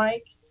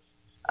 Mike.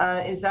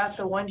 Is that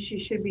the one she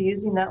should be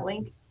using, that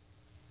link?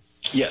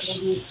 Yes.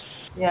 Maybe,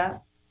 yeah.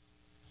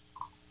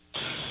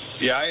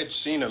 Yeah, I had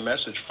seen a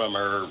message from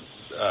her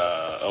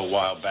a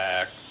while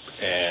back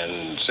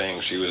and saying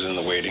she was in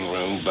the waiting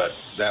room, but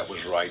that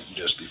was right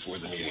just before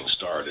the meeting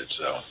started,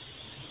 so.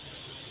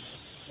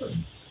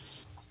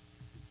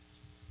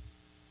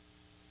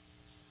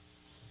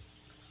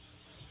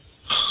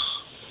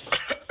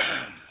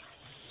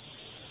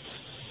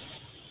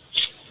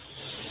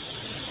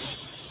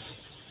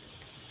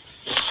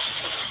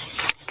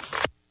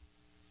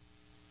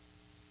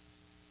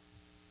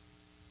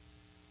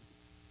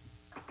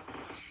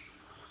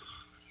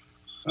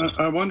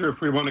 I wonder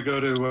if we want to go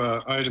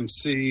to item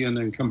C and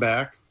then come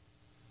back.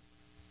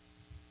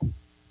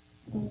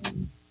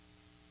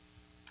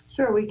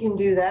 Sure, we can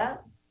do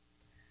that.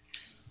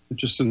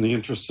 Just in the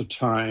interest of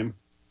time.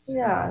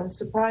 Yeah, I'm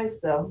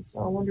surprised though, so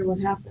I wonder what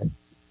happened.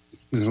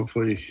 And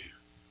hopefully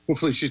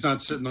she's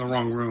not sitting in the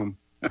wrong room.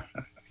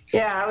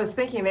 Yeah, I was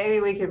thinking maybe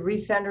we could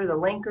resend her the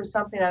link or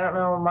something. I don't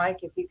know, Mike,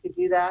 if you could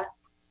do that.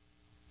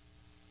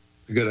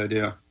 It's a good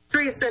idea.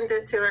 Resend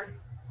it to her.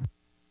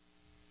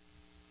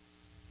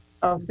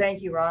 Oh,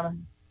 thank you, Rana.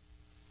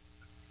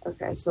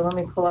 Okay, so let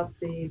me pull up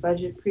the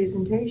budget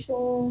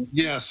presentation.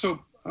 Yeah, so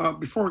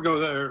before we go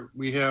there,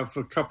 we have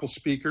a couple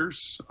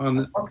speakers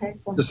on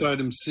this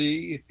item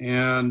C.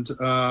 And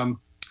so,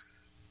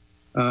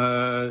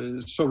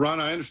 Ron,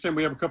 I understand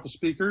we have a couple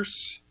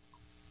speakers.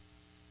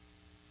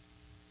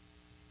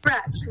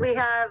 Correct. We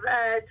have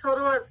a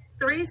total of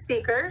 3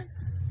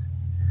 speakers.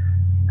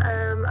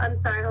 I'm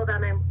sorry, hold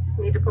on. I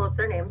need to pull up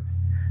their names.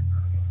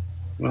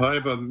 Well, I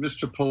have a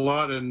Mr.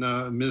 Palat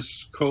and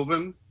Ms.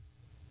 Colvin.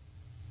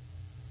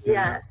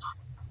 Yes.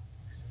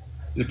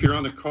 If you're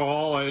on the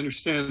call, I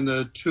understand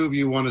the 2 of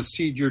you want to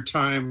cede your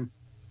time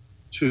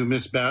to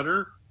Ms.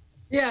 Batter.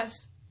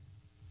 Yes.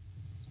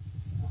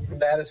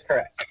 That is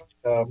correct.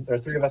 So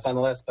there's 3 of us on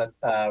the list, but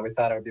we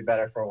thought it would be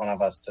better for one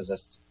of us to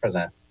just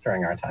present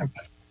during our time.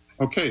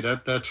 Okay,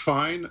 that's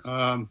fine.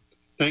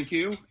 Thank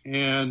you.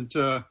 And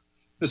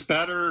Ms.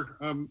 Batter,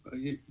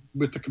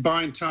 with the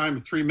combined time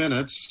of 3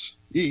 minutes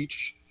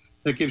each,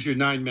 that gives you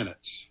 9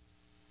 minutes.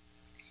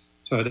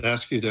 So I'd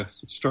ask you to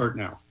start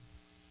now.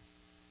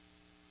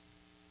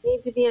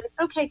 Need to be on.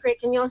 Okay, great.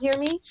 Can you all hear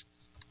me?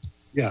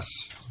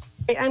 Yes.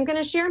 I'm going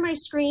to share my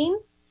screen.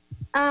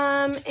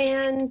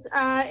 And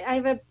I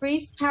have a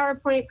brief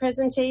PowerPoint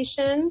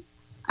presentation.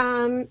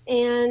 And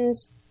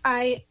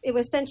it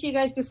was sent to you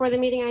guys before the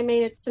meeting. I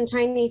made some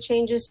tiny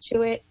changes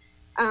to it.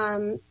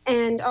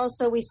 And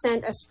also we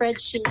sent a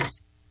spreadsheet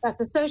that's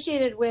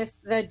associated with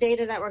the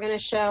data that we're going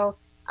to show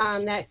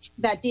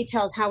that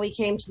details how we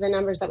came to the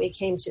numbers that we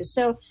came to.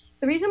 So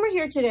the reason we're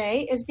here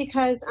today is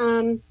because,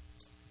 a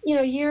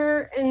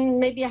year and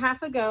maybe a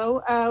half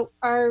ago,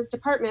 our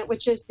department,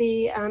 which is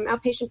the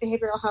Outpatient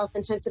Behavioral Health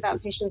Intensive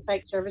Outpatient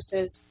Psych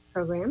Services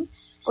Program,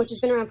 which has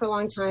been around for a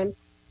long time,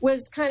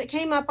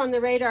 came up on the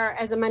radar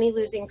as a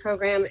money-losing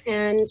program.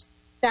 And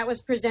that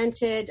was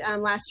presented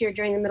last year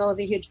during the middle of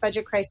the huge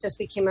budget crisis.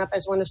 We came up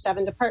as one of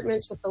 7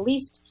 departments with the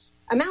least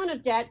amount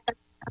of debt, but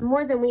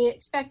more than we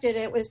expected.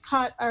 It was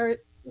caught our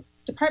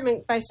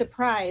department by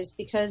surprise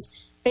because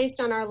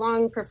based on our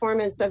long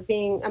performance of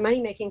being a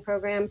money-making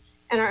program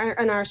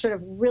and our sort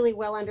of really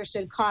well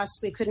understood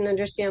costs, we couldn't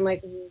understand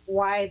like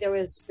why there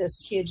was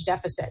this huge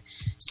deficit.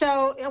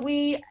 So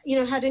we,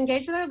 had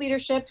engaged with our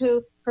leadership,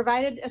 who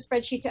provided a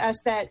spreadsheet to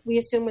us that we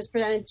assume was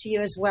presented to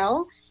you as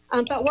well.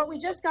 But what we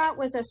just got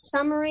was a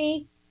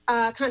summary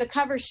kind of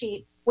cover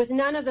sheet with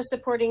none of the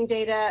supporting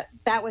data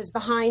that was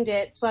behind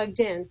it plugged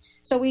in.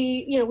 So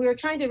we were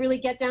trying to really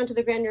get down to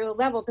the granular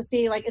level to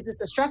see, like, is this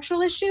a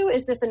structural issue?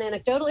 Is this an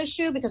anecdotal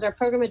issue? Because our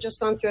program had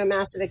just gone through a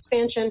massive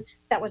expansion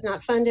that was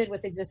not funded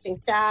with existing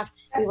staff.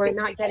 We were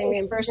not getting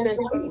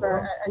reimbursements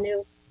for a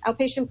new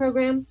outpatient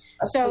program.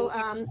 So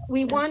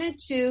we wanted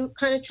to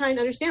kind of try and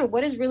understand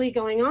what is really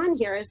going on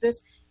here. Is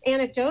this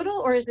anecdotal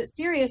or is it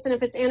serious? And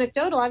if it's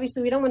anecdotal,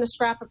 obviously we don't want to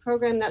scrap a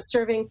program that's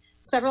serving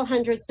several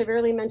hundred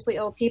severely mentally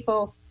ill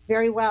people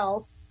very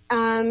well.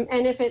 And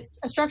if it's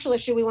a structural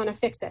issue, we want to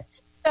fix it.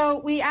 So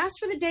we asked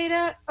for the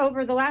data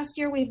over the last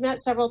year. We've met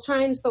several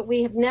times, but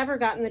we have never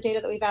gotten the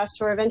data that we've asked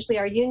for. Eventually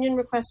our union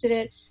requested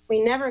it.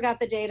 We never got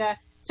the data.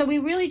 So we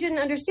really didn't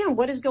understand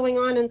what is going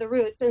on in the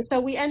roots. And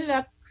so we ended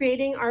up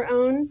creating our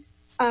own,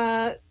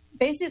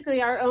 basically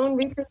our own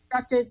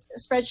reconstructed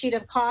spreadsheet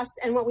of costs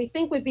and what we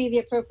think would be the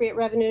appropriate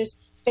revenues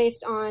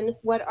based on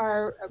what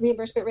our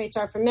reimbursement rates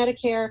are for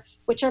Medicare,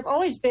 which have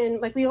always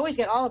been, like, we always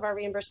get all of our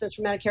reimbursements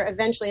from Medicare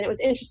eventually. And it was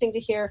interesting to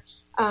hear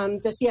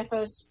the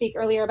CFO speak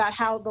earlier about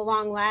how the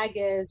long lag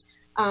is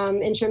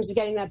in terms of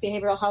getting that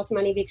behavioral health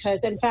money,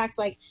 because in fact,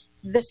 like,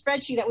 the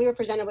spreadsheet that we were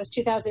presented was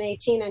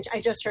 2018, and I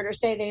just heard her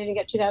say they didn't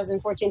get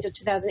 2014 to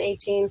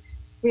 2018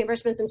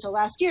 reimbursements until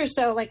last year.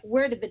 So, like,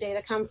 where did the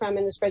data come from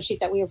in the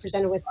spreadsheet that we were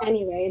presented with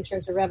anyway in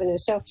terms of revenue?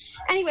 So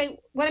anyway,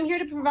 what I'm here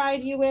to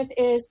provide you with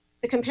is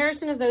the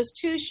comparison of those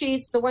two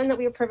sheets, the one that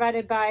we were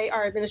provided by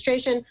our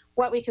administration,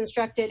 what we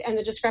constructed, and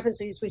the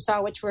discrepancies we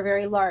saw, which were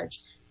very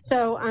large.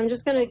 So I'm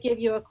just going to give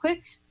you a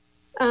quick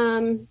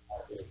view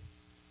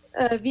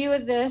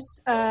of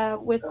this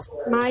with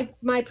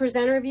my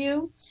presenter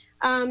view.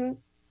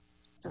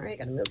 Sorry, I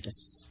got to move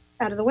this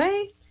out of the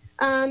way.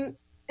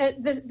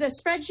 The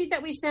spreadsheet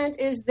that we sent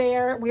is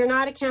there. We are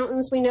not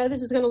accountants. We know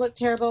this is going to look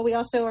terrible. We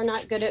also are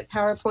not good at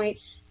PowerPoint.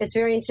 It's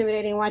very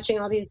intimidating watching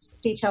all these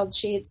detailed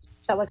sheets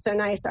that look so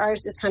nice.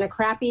 Ours is kind of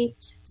crappy.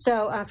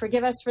 So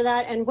forgive us for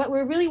that. And what we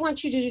really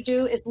want you to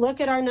do is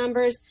look at our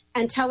numbers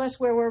and tell us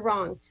where we're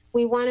wrong.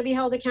 We want to be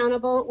held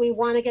accountable. We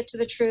want to get to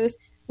the truth.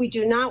 We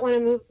do not want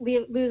to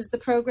lose the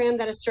program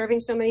that is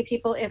serving so many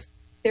people. If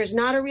there's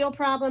not a real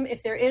problem,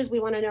 if there is, we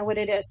want to know what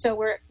it is. So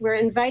we're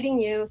inviting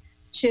you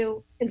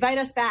to invite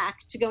us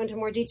back to go into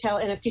more detail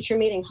in a future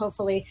meeting,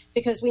 hopefully,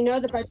 because we know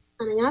the budget's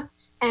coming up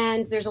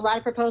and there's a lot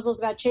of proposals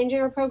about changing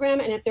our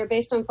program. And if they're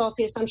based on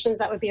faulty assumptions,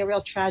 that would be a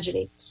real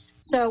tragedy.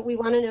 So we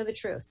want to know the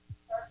truth.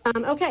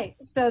 Okay,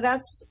 so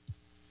that's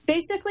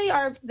basically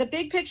the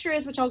big picture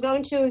is, which I'll go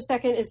into in a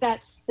second, is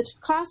that the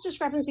cost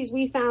discrepancies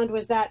we found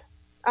was that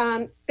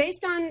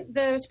based on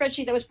the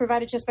spreadsheet that was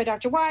provided to us by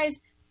Dr.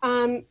 Wise,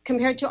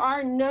 compared to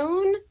our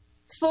known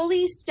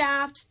fully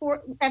staffed,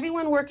 for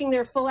everyone working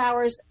their full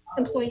hours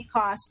employee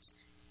costs,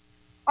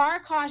 our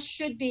cost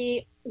should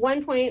be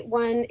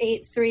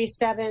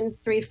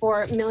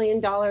 $1.183734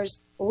 million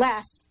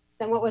less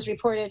than what was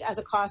reported as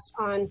a cost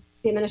on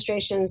the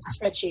administration's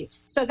spreadsheet.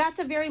 So that's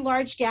a very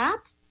large gap.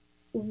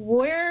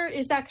 Where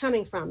is that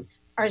coming from?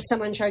 Are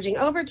someone charging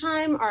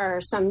overtime?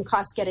 Are some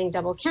costs getting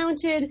double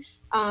counted?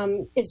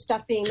 Is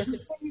stuff being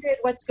misattributed?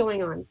 What's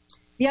going on?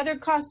 The other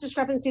cost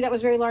discrepancy that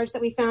was very large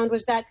that we found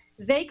was that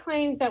they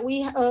claimed that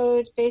we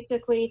owed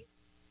basically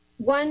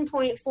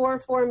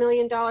 $1.44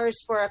 million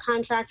for a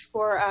contract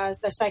for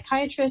the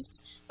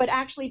psychiatrists, but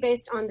actually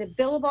based on the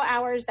billable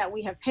hours that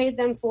we have paid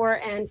them for,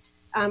 and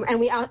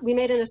we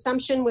made an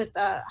assumption with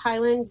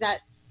Highland that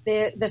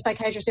the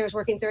psychiatrist there was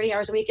working 30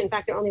 hours a week. In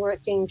fact, they're only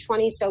working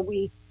 20, so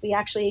we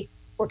actually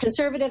were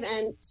conservative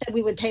and said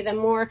we would pay them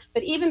more.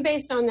 But even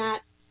based on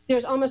that,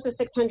 there's almost a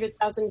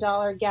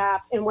 $600,000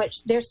 gap in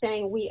which they're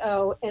saying we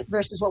owe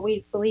versus what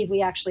we believe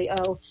we actually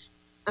owe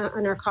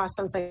on our costs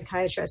on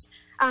psychiatrists.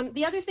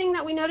 The other thing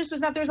that we noticed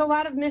was that there's a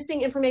lot of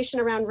missing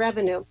information around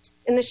revenue.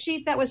 In the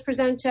sheet that was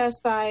presented to us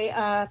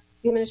by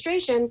the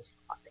administration,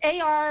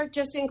 AR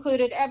just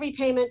included every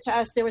payment to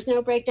us. There was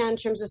no breakdown in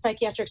terms of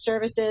psychiatric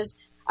services.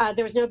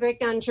 There was no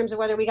breakdown in terms of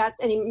whether we got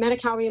any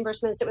Medi-Cal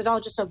reimbursements. It was all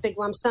just a big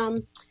lump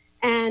sum.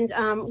 And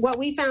what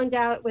we found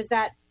out was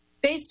that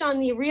based on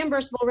the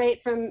reimbursable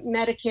rate from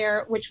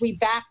Medicare, which we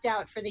backed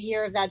out for the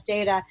year of that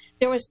data,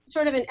 there was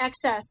sort of an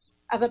excess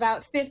of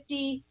about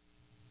 $50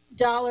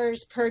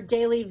 per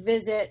daily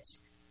visit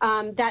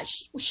that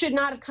should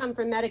not have come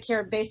from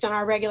Medicare based on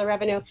our regular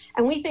revenue.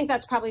 And we think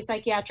that's probably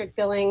psychiatric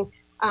billing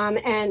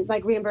and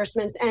like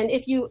reimbursements. And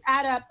if you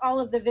add up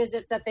all of the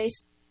visits that they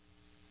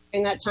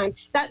during that time,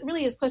 that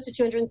really is close to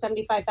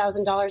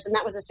 $275,000. And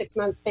that was a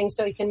 6-month thing.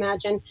 So you can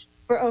imagine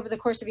for over the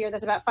course of a year.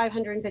 That's about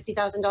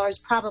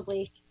 $550,000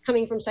 probably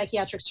coming from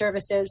psychiatric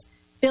services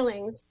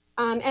billings.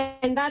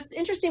 And that's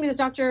interesting because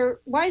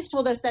Dr. Wise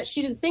told us that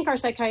she didn't think our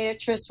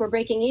psychiatrists were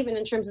breaking even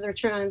in terms of the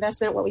return on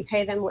investment, what we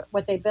pay them,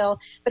 what they bill.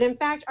 But in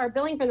fact, our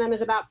billing for them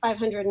is about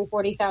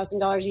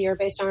 $540,000 a year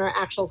based on our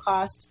actual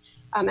costs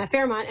at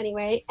Fairmont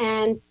anyway.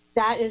 And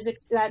that is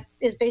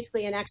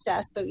basically in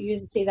excess. So you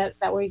see that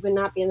we would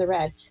not be in the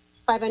red.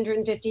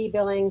 550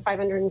 billing,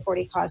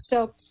 540 costs.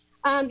 So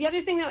the other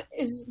thing that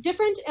is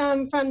different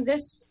from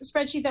this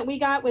spreadsheet that we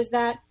got was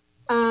that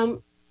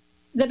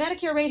the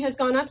Medicare rate has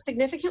gone up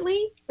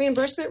significantly,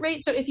 reimbursement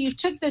rate. So if you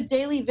took the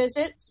daily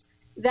visits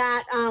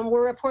that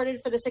were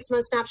reported for the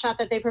 6-month snapshot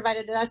that they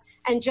provided to us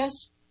and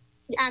just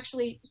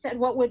actually said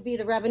what would be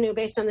the revenue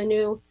based on the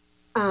new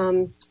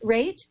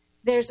rate,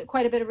 there's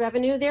quite a bit of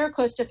revenue there,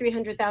 close to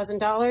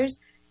 $300,000.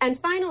 And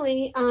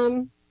finally,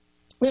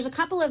 there's a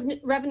couple of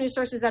revenue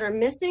sources that are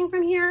missing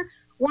from here.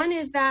 One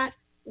is that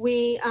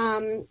we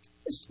can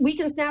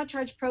now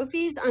charge pro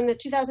fees on the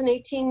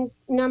 2018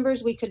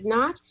 numbers. We could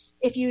not.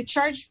 If you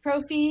charge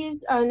pro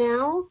fees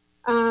now,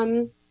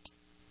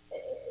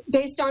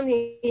 based on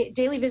the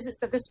daily visits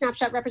that this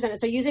snapshot represented,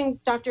 so using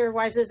Dr.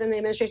 Wise's and the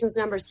administration's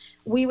numbers,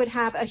 we would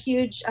have a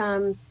huge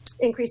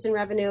increase in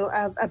revenue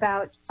of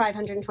about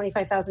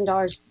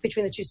 $525,000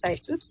 between the two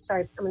sites. Oops,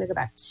 sorry, I'm going to go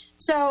back.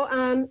 So,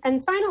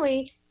 and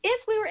finally,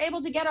 if we were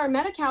able to get our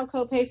Medi-Cal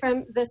copay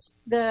from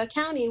the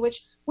county,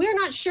 which we're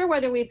not sure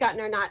whether we've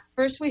gotten or not.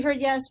 First we heard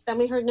yes, then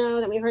we heard no,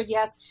 then we heard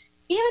yes.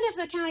 Even if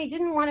the county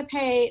didn't want to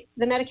pay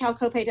the Medi-Cal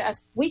copay to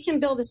us, we can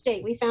bill the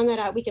state. We found that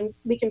out. We can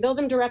bill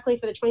them directly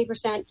for the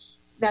 20%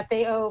 that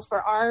they owe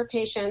for our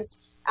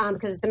patients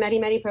because it's a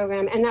Medi-Medi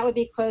program, and that would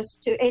be close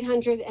to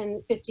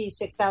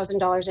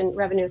 $856,000 in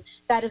revenue.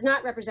 That is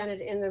not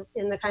represented in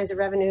the kinds of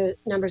revenue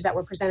numbers that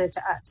were presented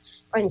to us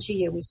and to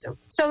you, we assume.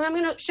 So I'm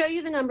going to show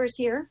you the numbers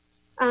here.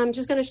 I'm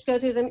just going to go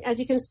through them. As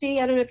you can see,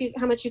 I don't know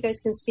how much you guys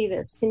can see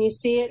this. Can you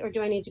see it, or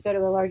do I need to go to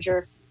a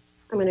larger?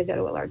 I'm going to go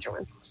to a larger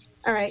one.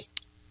 All right.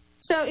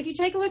 So if you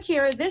take a look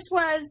here, this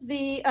was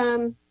the how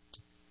do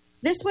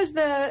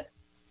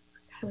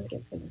I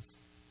get rid of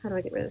this? How do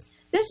I get rid of this?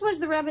 This was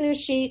the revenue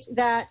sheet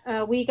that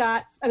we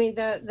got. I mean,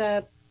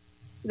 the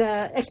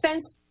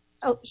expense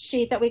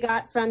sheet that we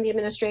got from the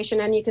administration,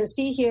 and you can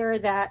see here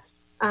that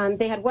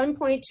they had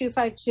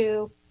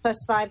 1.252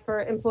 plus 5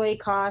 for employee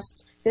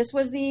costs. This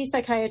was the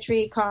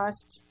psychiatry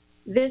costs.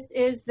 This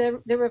is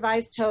the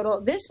revised total.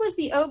 This was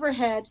the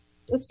overhead.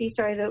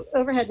 The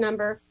overhead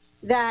number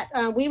that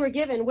we were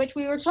given, which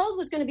we were told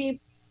was going to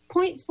be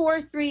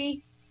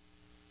 0.43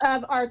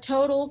 of our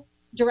total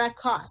direct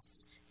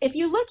costs. If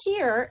you look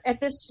here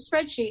at this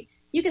spreadsheet,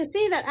 you can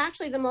see that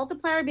actually the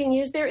multiplier being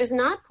used there is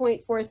not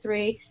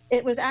 0.43.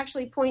 It was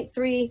actually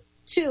 0.32,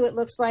 it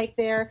looks like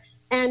there.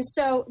 And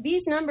so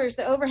these numbers,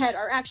 the overhead,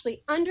 are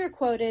actually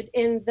underquoted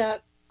in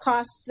the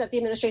costs that the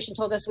administration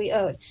told us we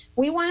owed.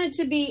 We wanted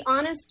to be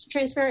honest,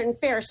 transparent, and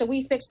fair, so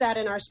we fixed that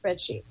in our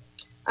spreadsheet.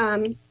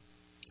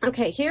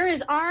 Okay, here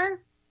is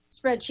our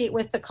spreadsheet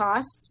with the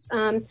costs.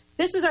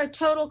 This was our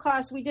total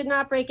cost. We did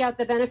not break out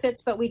the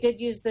benefits, but we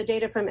did use the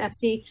data from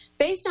EPSI.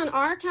 Based on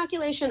our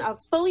calculation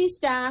of fully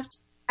staffed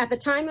at the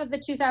time of the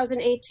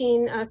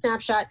 2018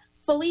 snapshot,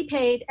 fully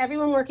paid,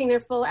 everyone working their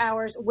full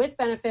hours with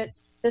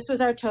benefits, this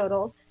was our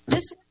total.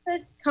 This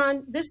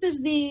is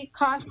the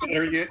cost.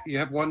 You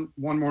have one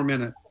more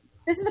minute.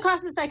 This is the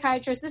cost of the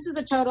psychiatrist. This is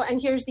the total,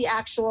 and here's the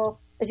actual,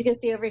 as you can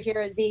see over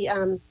here,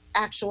 the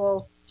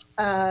actual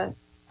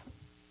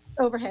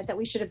overhead that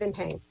we should have been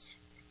paying.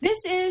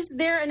 This is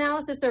their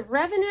analysis of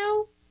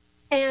revenue,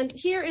 and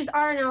here is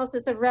our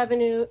analysis of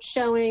revenue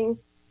showing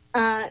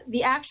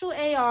the actual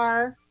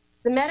AR,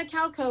 the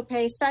Medi-Cal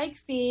copay, psych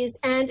fees,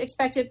 and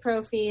expected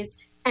pro fees,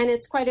 and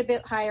it's quite a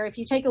bit higher. If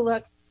you take a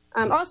look,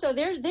 also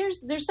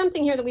there's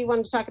something here that we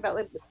wanted to talk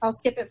about. I'll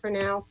skip it for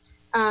now.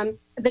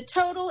 The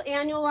total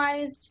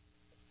annualized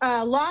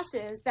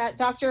losses that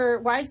Dr.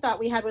 Wise thought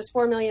we had was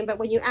 $4 million, but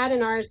when you add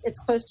in ours, it's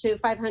close to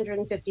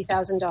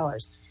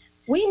 $550,000.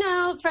 We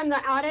know from the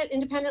audit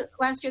independent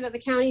last year that the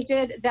county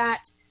did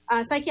that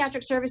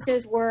psychiatric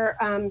services were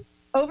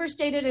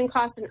overstated in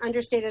costs and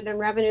understated in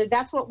revenue.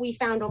 That's what we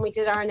found when we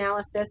did our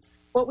analysis.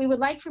 What we would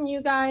like from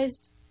you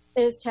guys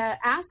is to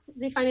ask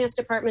the finance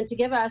department to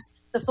give us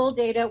the full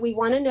data. We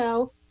want to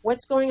know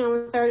what's going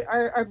on with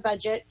our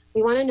budget.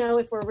 We want to know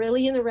if we're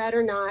really in the red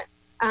or not.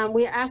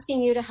 We're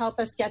asking you to help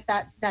us get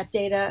that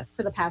data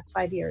for the past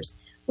 5 years.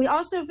 We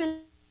also have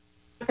been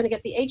going to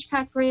get the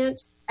HPAC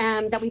grant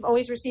that we've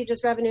always received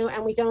as revenue,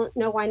 and we don't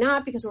know why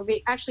not, because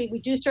we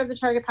do serve the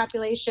target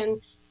population,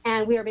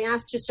 and we are being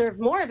asked to serve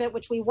more of it,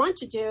 which we want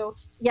to do,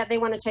 yet they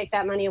want to take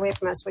that money away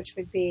from us, which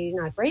would be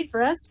not great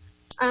for us.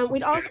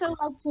 We'd also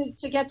like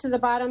to get to the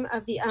bottom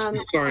of the...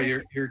 Sorry,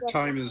 your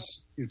time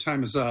is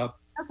up.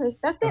 Okay,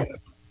 that's it.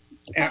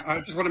 I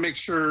just want to make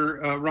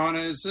sure, Rana,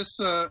 is this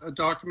a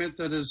document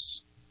that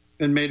has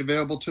been made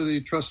available to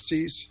the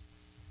trustees?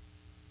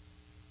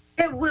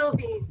 It will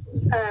be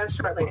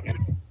shortly.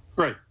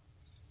 Great.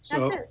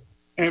 So, that's it.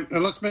 And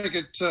let's make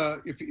it,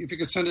 if you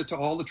could send it to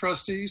all the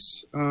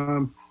trustees,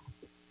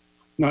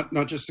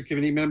 not just the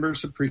committee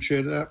members.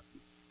 Appreciate that.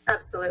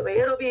 Absolutely.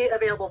 It'll be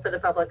available for the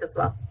public as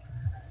well.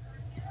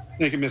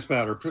 Thank you, Ms.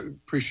 Bowder.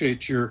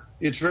 Appreciate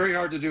it's very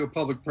hard to do a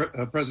public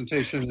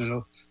presentation in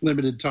a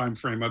limited time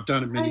frame. I've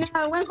done it many times. I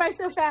know, it went by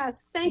so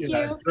fast. Thank you.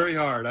 It's very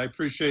hard. I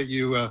appreciate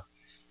you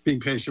being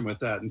patient with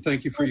that, and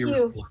thank you for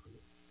your report.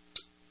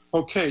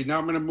 Okay, now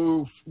I'm going to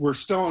move. We're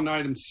still on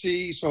item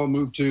C, so I'll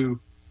move to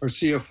our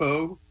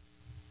CFO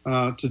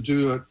to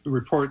do a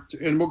report,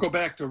 and we'll go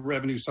back to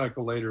revenue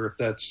cycle later if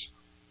that's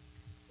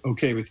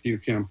okay with you,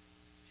 Kim.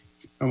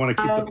 I want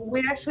to keep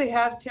we actually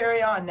have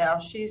Terry on now.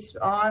 She's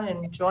on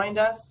and joined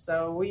us,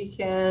 so we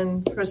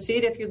can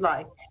proceed if you'd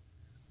like.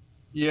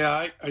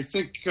 Yeah, I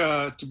think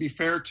to be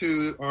fair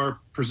to our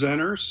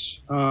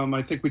presenters,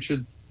 I think we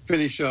should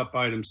finish up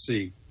item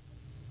C.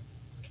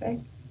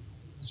 Okay.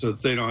 So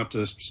that they don't have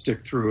to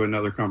stick through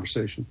another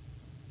conversation.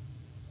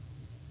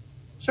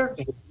 Sure.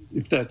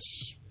 If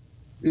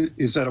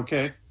is that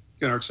okay?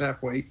 Can our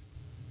staff wait?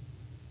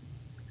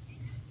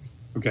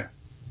 Okay.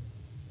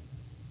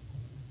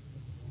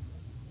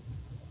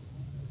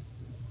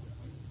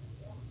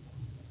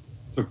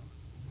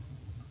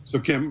 So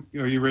Kim,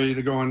 are you ready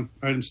to go on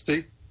item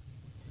C?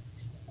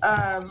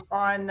 On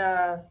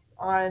the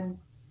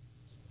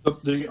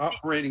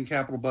operating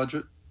capital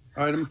budget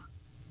item?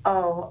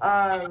 Oh,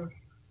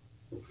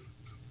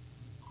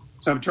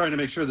 So I'm trying to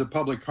make sure the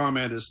public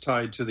comment is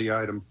tied to the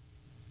item.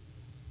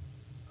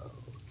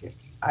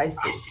 I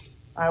see.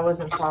 I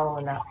wasn't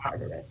following that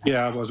part of it.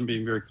 Yeah, I wasn't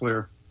being very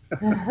clear.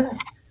 I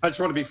just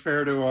want to be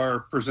fair to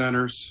our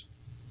presenters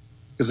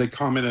because they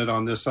commented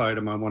on this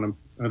item. I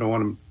don't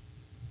want to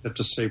have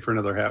to stay for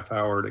another half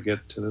hour to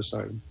get to this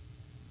item.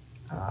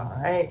 All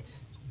right.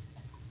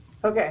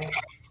 Okay,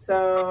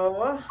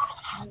 so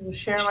I will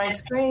share my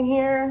screen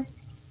here.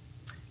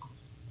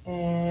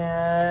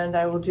 And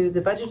I will do the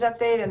budget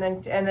update, and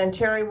then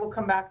Terry will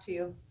come back to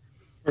you.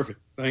 Perfect.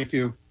 Thank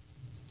you.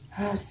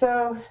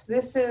 So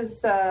this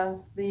is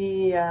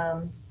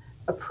the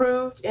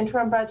approved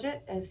interim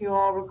budget. If you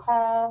all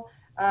recall,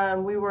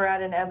 we were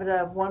at an EBITDA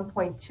of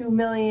 1.2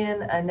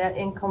 million, a net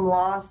income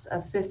loss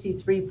of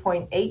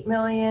 53.8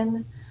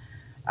 million.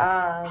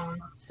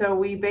 So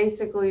we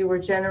basically were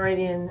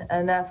generating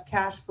enough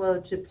cash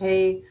flow to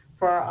pay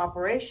for our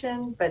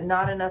operation, but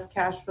not enough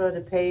cash flow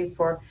to pay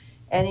for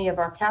any of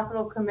our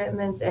capital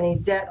commitments, any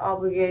debt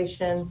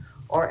obligation,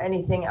 or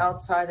anything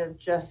outside of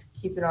just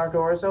keeping our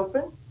doors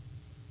open.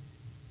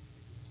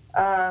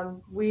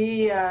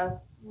 We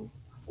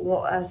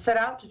set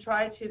out to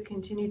try to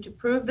continue to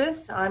prove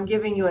this. I'm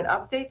giving you an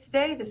update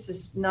today. This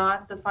is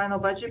not the final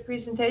budget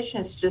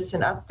presentation. It's just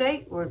an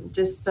update. We're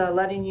just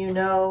letting you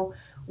know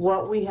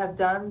what we have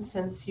done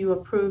since you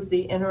approved the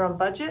interim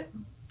budget.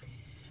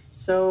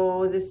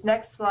 So this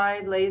next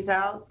slide lays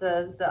out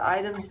the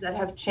items that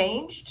have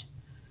changed.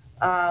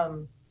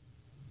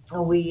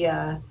 We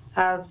have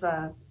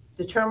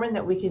determined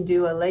that we can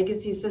do a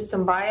legacy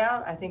system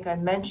buyout. I think I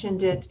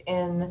mentioned it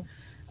in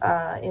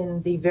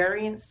the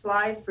variance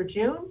slide for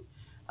June,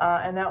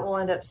 and that will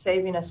end up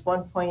saving us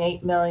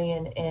 1.8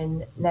 million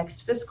in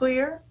next fiscal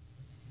year.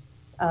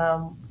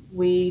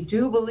 We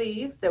do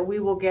believe that we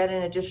will get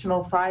an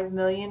additional 5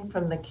 million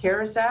from the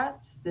CARES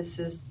Act. This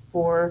is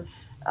for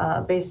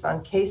based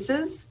on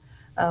cases.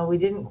 We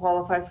didn't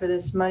qualify for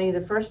this money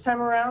the first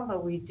time around,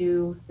 but we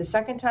do the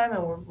second time,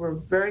 and we're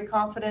very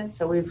confident.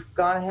 So we've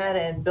gone ahead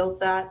and built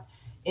that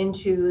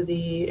into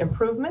the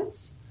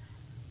improvements.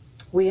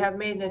 We have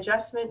made an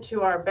adjustment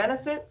to our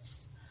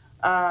benefits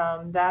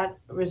that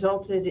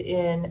resulted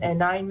in a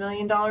 $9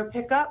 million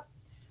pickup.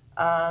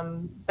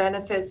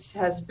 Benefits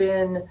has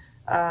been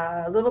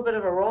a little bit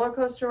of a roller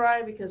coaster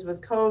ride because with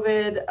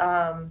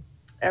COVID,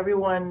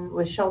 everyone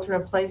was shelter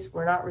in place.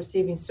 We're not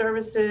receiving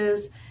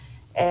services.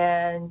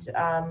 And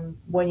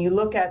when you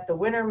look at the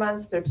winter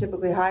months, they're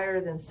typically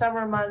higher than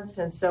summer months.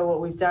 And so what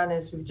we've done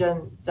is we've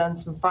done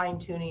some fine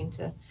tuning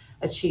to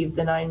achieve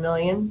the 9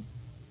 million.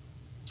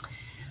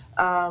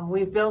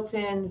 We've built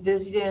in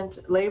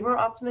Vizient labor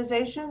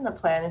optimization. The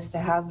plan is to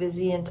have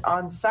Vizient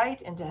on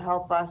site and to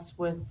help us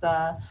with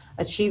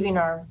achieving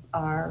our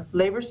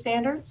labor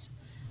standards.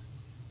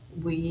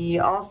 We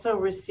also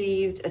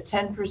received a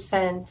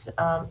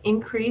 10%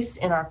 increase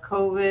in our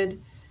COVID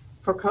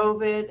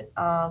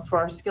for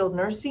our skilled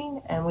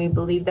nursing, and we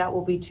believe that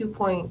will be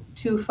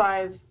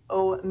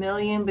 2.250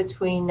 million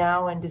between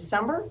now and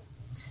December.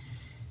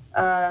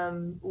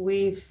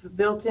 We've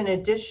built in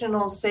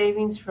additional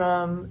savings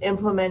from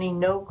implementing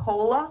no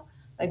COLA.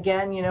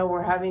 Again,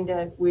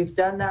 we've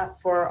done that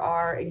for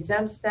our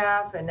exempt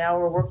staff, and now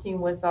we're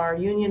working with our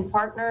union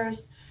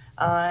partners.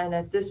 And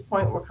at this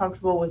point, we're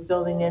comfortable with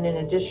building in an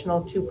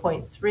additional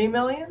 2.3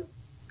 million.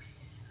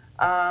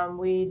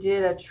 We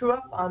did a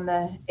true-up on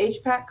the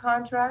HPAC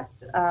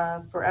contract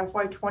for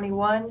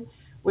FY21,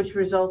 which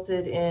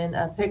resulted in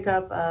a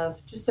pickup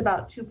of just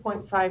about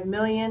 2.5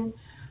 million.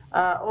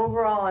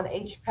 Overall on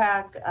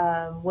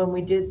HPAC, when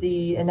we did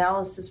the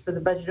analysis for the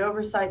Budget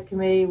Oversight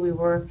Committee, we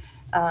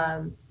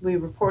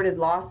reported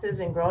losses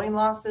and growing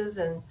losses,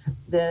 and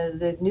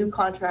the new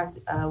contract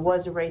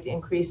was a rate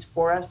increase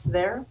for us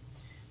there.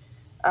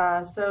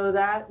 So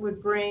that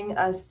would bring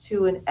us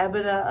to an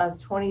EBITDA of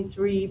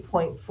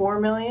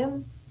 23.4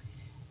 million.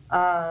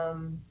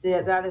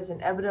 That is an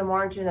EBITDA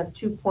margin of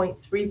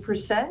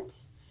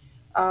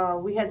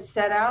 2.3%. We had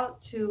set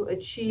out to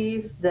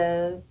achieve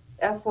the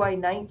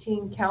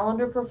FY19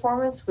 calendar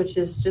performance, which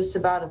is just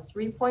about a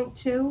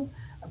 3.2,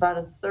 about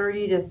a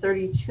 $30 to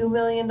 $32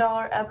 million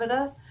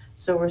EBITDA.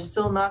 So we're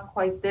still not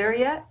quite there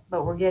yet,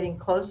 but we're getting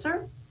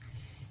closer.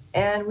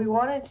 And we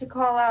wanted to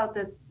call out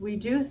that we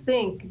do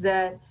think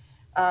that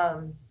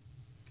the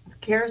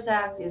CARES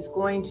Act is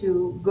going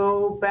to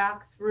go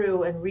back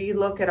through and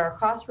relook at our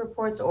cost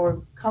reports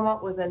or come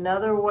up with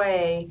another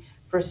way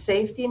for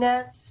safety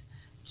nets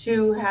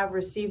to have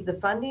received the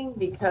funding,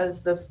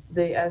 because the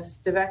as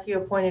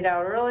DeVecchio pointed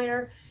out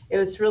earlier, it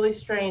was really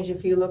strange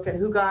if you look at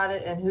who got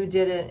it and who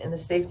didn't in the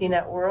safety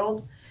net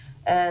world.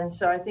 And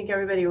so I think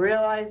everybody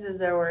realizes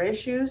there were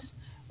issues.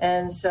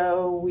 And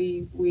so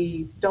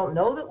we don't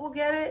know that we'll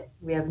get it.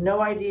 We have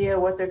no idea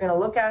what they're going to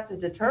look at to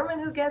determine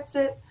who gets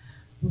it.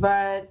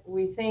 But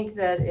we think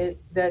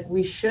that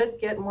we should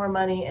get more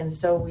money, and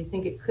so we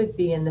think it could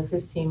be in the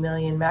 15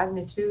 million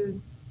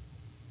magnitude.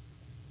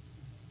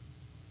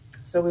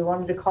 So we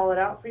wanted to call it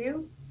out for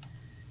you.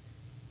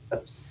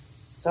 Oops,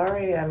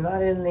 sorry, I'm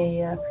not in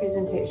the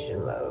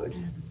presentation mode.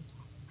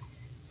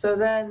 So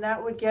then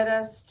that would get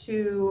us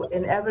to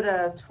an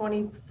EBITDA of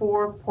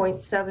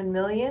 24.7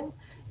 million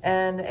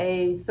and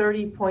a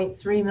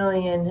 30.3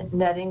 million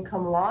net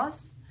income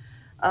loss.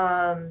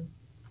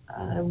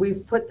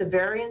 We've put the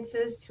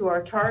variances to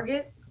our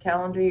target,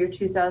 calendar year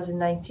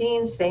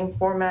 2019, same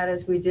format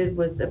as we did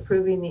with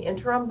approving the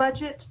interim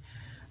budget.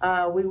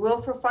 We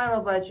will, for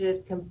final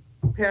budget,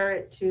 compare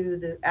it to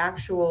the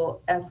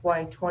actual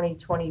FY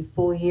 2020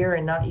 full year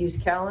and not use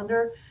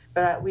calendar,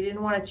 but we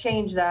didn't want to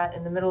change that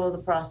in the middle of the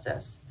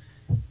process.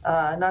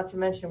 Not to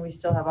mention we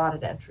still have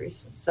audit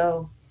entries.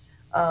 So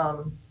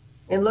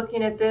in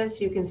looking at this,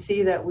 you can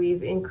see that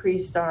we've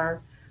increased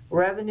our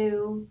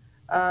revenue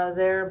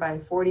there by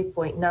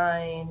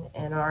 40.9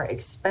 and our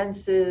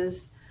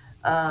expenses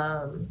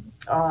by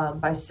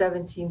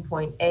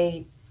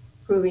 17.8,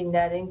 improving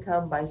net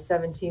income by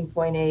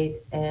 17.8,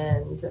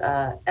 and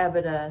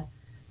EBITDA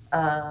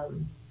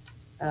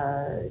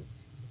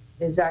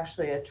is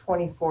actually a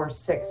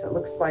 24.6. It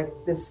looks like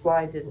this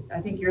slide didn't. I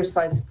think your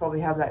slides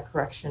probably have that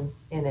correction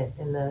in it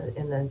in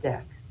the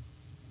deck.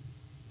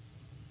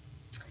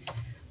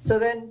 So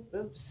then,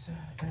 oops, I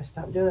gotta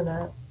stop doing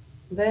that.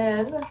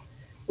 Then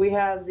we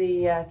have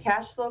the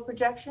cash flow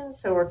projection.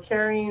 So we're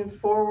carrying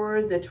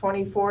forward the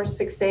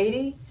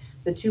 24,680,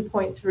 the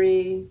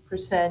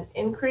 2.3%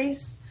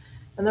 increase.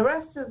 And the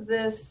rest of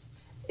this,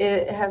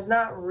 it has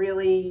not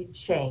really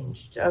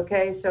changed.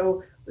 Okay,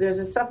 so there's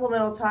a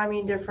supplemental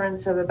timing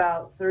difference of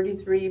about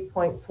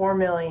 33.4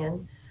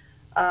 million.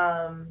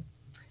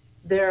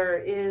 There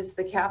is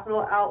the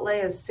capital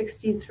outlay of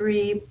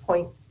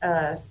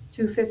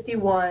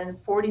 63.251,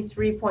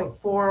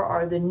 43.4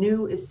 are the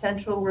new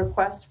essential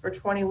requests for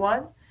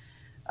 21.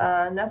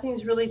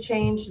 Nothing's really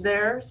changed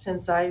there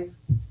since I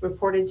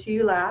reported to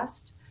you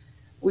last.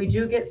 We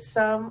do get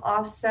some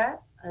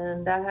offset,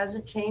 and that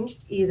hasn't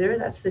changed either.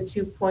 That's the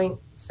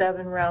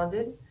 2.7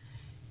 rounded.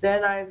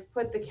 Then I've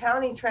put the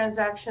county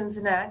transactions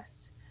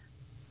next.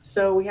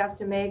 So we have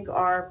to make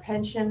our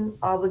pension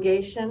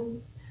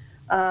obligation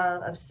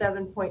of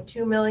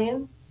 7.2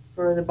 million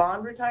for the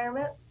bond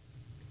retirement.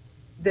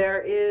 There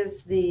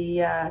is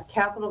the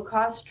capital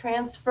cost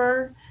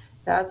transfer.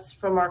 That's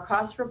from our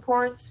cost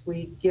reports.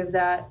 We give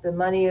that, the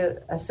money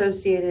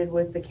associated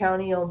with the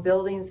county-owned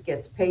buildings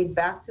gets paid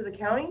back to the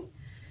county.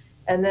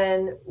 And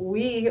then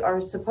we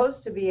are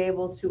supposed to be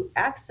able to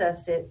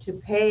access it to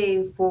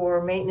pay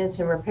for maintenance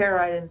and repair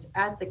items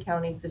at the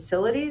county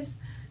facilities.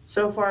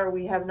 So far,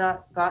 we have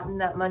not gotten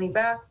that money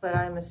back, but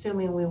I'm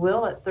assuming we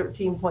will at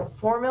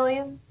 13.4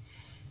 million.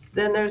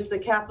 Then there's the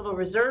capital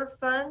reserve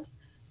fund.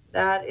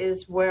 That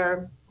is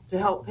where to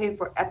help pay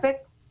for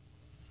Epic.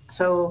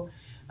 So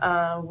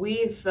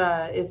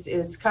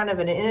it's kind of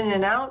an in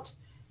and out,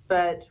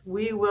 but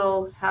we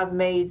will have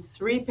made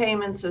 3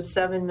 payments of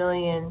 7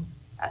 million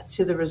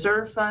to the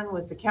reserve fund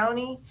with the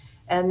county,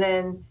 and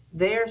then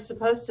they're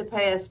supposed to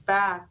pay us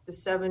back the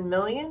 7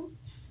 million.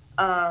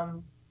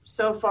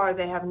 So far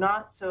they have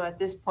not, so at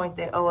this point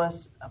they owe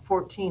us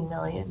 14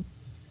 million.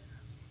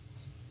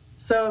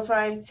 So if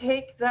I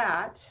take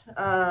that,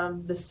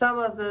 the sum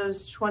of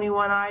those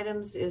 21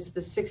 items is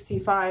the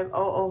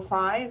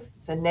 65,005.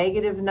 It's a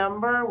negative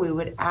number. We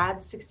would add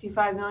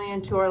 65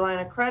 million to our line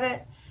of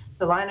credit.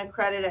 The line of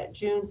credit at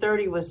June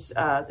 30 was,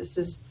 this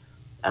is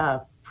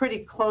pretty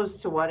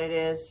close to what it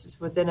is. It's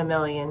within a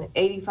million.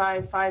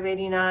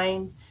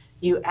 85,589.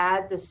 You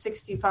add the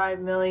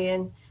 65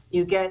 million,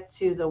 you get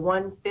to the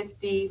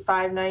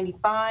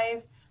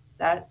 150,595.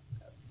 That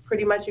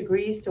pretty much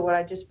agrees to what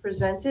I just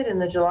presented in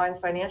the July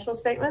financial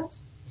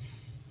statements.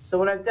 So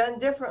what I've done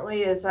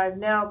differently is I've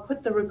now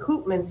put the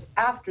recoupments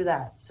after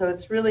that. So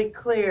it's really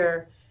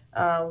clear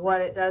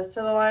what it does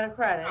to the line of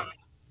credit.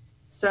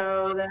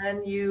 So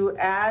then you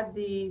add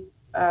the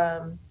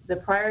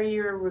prior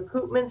year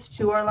recoupments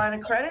to our line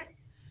of credit.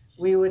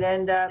 we would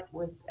end up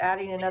with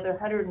adding another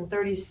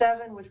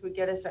 137, which would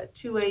get us at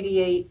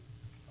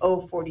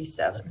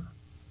 288,047.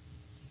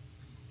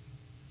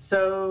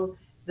 So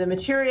the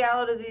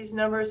materiality of these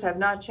numbers have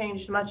not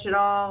changed much at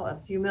all, a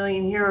few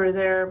million here or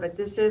there, but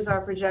this is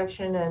our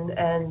projection,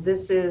 and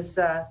this is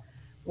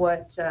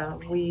what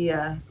we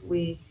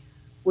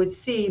would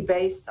see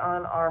based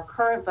on our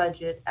current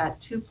budget at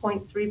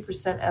 2.3%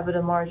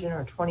 EBITDA margin,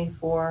 or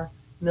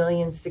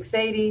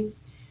 24,680,000.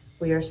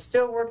 We are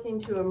still working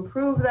to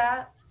improve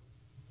that,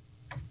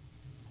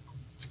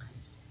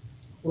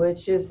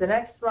 which is the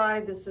next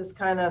slide. This is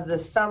kind of the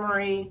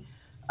summary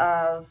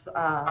of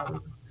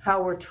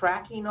how we're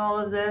tracking all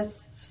of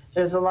this.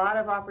 There's a lot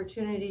of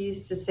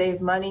opportunities to save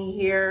money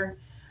here,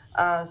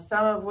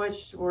 some of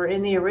which were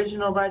in the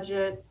original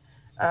budget.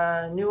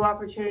 New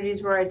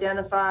opportunities were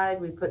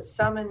identified. We put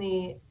some in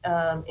the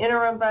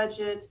interim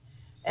budget,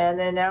 and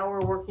then now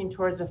we're working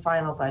towards a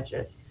final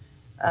budget.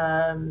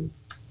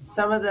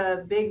 Some of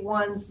the big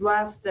ones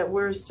left that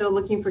we're still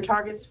looking for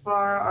targets for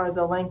are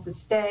the length of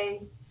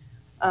stay.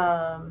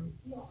 Some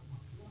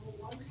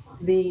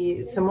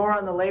more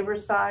on the labor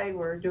side.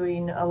 We're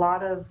doing a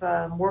lot of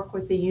work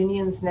with the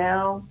unions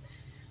now.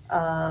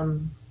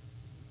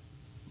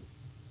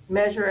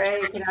 Measure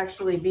A can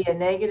actually be a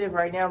negative.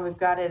 Right now we've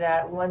got it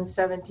at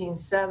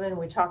 117.7.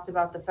 We talked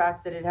about the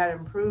fact that it had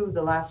improved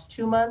the last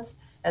 2 months,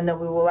 and that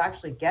we will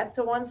actually get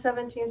to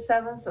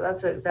 117.7. So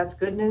that's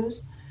good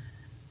news.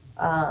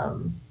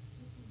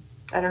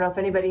 I don't know if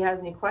anybody has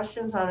any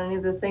questions on any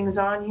of the things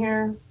on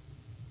here.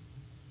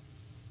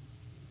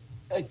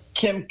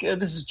 Kim,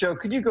 this is Joe.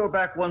 Could you go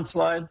back one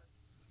slide?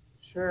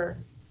 Sure.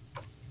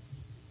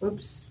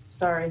 Oops,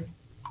 sorry.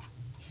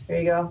 There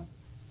you go.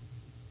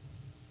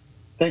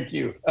 Thank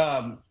you.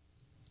 And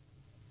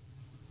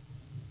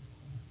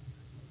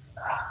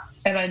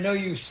I know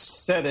you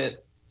said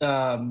it.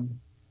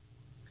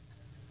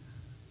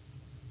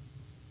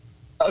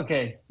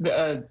 Okay.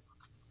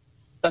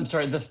 I'm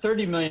sorry. The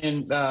 30 million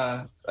in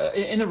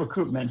the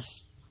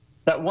recoupments,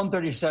 that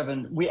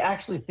 137. We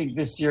actually think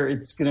this year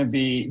it's going to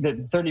be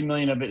that 30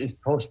 million of it is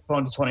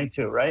postponed to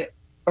 22, right?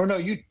 Or no,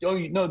 you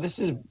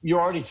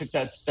already took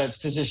that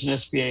physician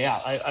SBA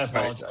out. I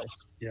apologize. Right.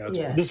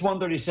 Yeah. This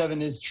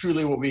 137 is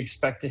truly what we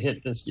expect to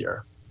hit this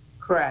year.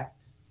 Correct.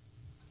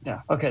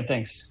 Yeah. Okay.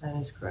 Thanks. That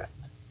is correct.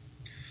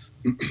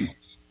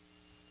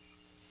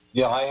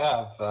 Yeah, I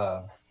have.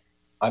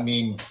 I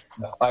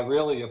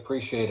really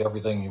appreciate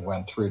everything you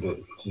went through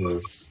to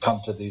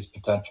come to these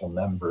potential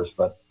numbers,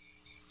 but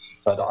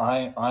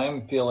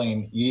I'm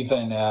feeling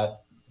even at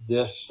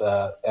these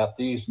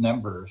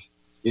numbers,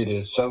 it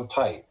is so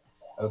tight,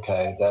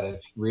 okay, that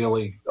it's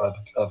really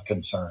of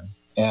concern.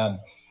 And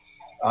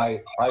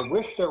I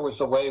wish there was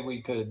a way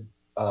we could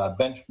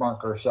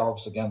benchmark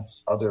ourselves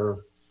against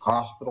other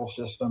hospital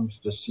systems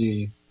to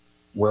see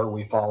where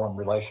we fall in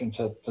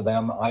relationship to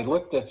them. I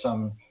looked at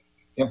some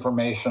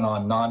information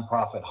on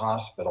nonprofit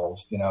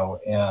hospitals,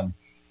 and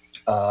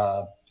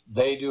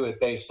they do it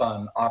based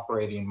on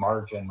operating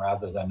margin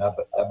rather than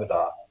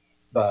EBITDA.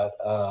 But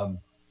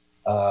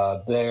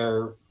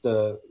they're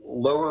the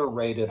lower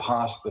rated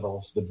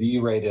hospitals, the B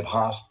rated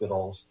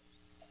hospitals,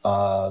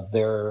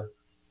 their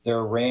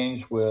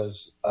range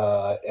was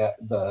at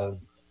the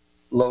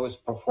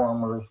lowest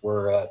performers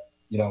were at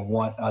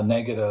a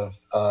negative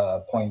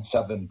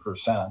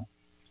 0.7%,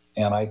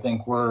 and I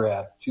think we're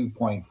at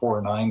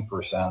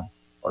 2.49%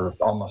 or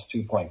almost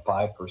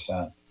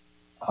 2.5%,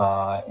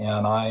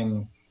 and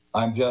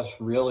I'm just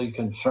really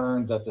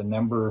concerned that the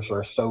numbers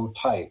are so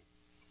tight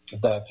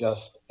that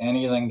just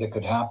anything that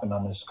could happen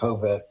on this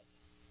COVID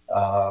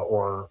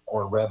or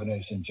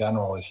revenues in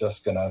general is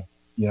just going to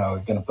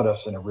put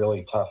us in a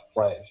really tough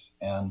place.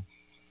 And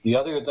the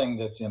other thing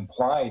that's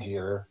implied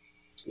here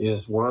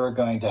is we're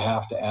going to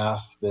have to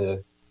ask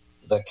the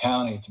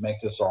county to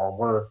make this all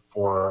work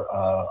for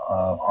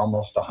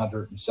almost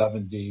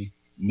 $170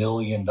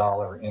 million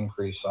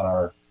increase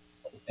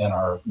in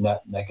our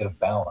net negative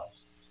balance.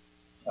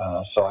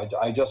 So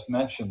I just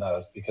mentioned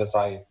those because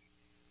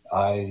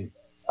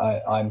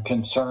I'm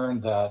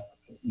concerned that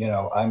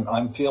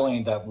I'm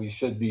feeling that we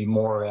should be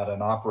more at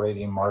an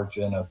operating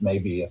margin of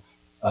maybe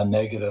a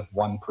negative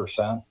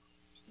 1%,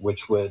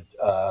 which would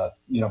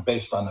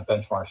based on the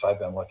benchmarks I've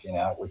been looking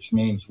at, which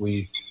means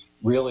we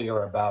really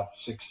are about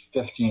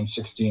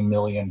 $16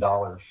 million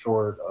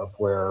short of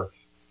where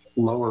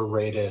lower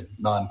rated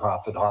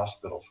nonprofit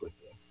hospitals would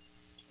be.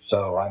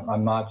 So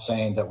I'm not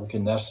saying that we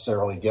can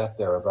necessarily get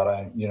there,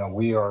 but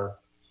we are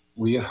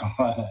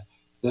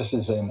this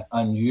is an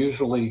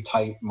unusually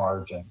tight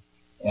margin,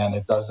 and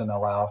it doesn't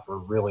allow for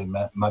really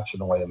much in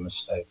the way of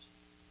mistakes.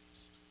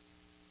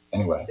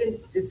 Anyway.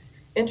 It's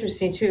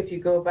interesting too, if you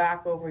go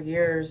back over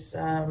years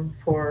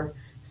for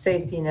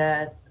safety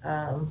net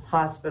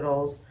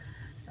hospitals,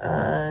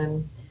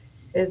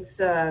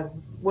 it's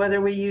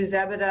whether we use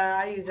EBITDA.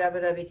 I use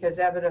EBITDA because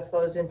EBITDA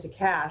flows into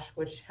cash,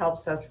 which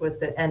helps us with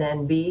the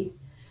NNB.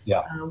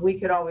 Yeah. We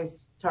could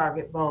always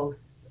target both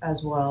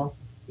as well.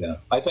 Yeah,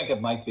 I think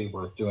it might be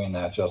worth doing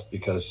that just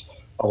because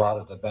a lot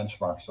of the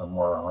benchmarks are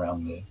more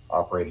around the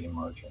operating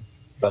margin.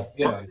 But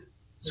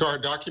So our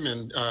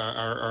document,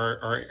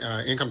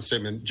 our income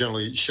statement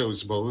generally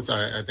shows both.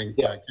 I think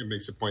Kim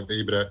makes the point that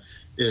EBITDA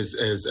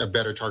is a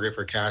better target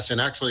for cash.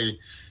 And actually,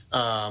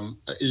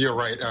 you're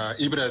right.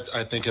 EBITDA,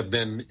 I think, have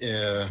been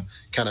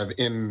kind of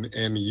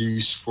in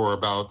use for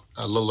about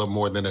a little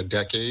more than a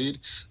decade.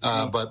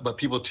 But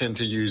people tend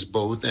to use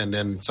both, and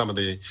then some of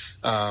the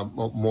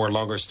more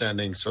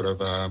longer-standing sort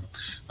of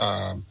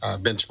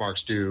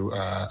benchmarks do,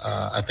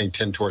 I think,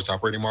 tend towards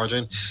operating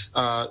margin.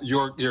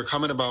 Your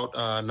comment about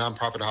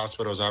nonprofit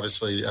hospitals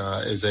obviously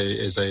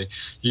is a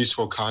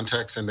useful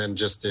context, and then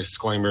just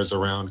disclaimers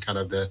around kind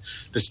of the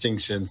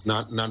distinctions.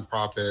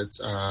 Nonprofits,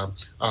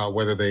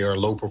 whether they are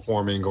low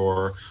performing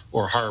or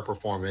higher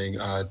performing,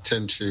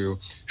 tend to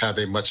have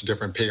a much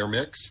different payer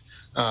mix.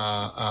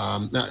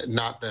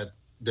 Not that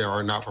there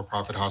are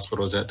not-for-profit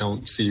hospitals that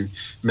don't see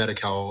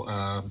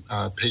Medi-Cal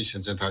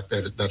patients. In fact,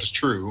 that is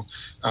true.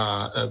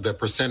 The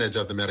percentage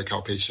of the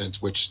Medi-Cal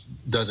patients, which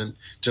doesn't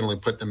generally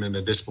put them in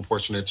a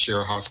disproportionate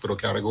share hospital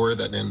category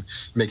that then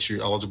makes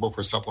you eligible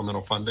for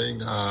supplemental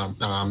funding,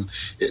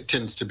 it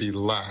tends to be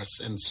less.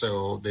 And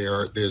so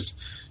there's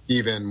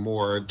even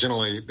more,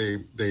 generally,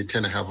 they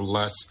tend to have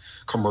less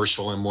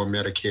commercial and more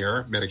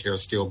Medicare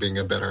still being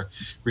a better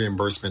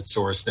reimbursement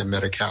source than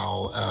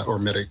Medi-Cal or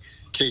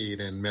Medicaid,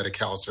 and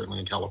Medi-Cal certainly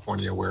in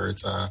California where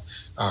it's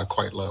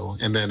quite low.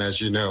 And then,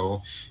 as you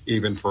know,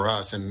 even for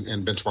us and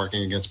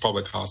benchmarking against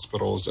public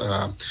hospitals,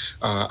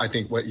 I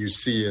think what you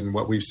see and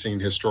what we've seen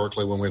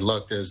historically when we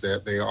looked is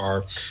that they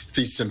are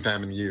feast and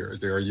famine years.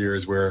 There are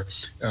years where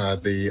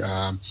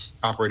the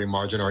operating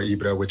margin or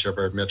EBITDA,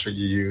 whichever metric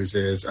you use,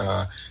 is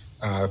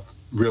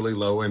really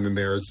low, and then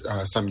there's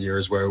some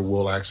years where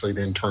we'll actually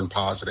then turn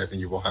positive, and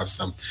you will have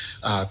some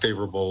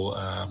favorable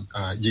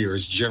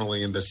years,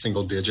 generally in the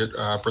single-digit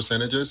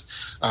percentages.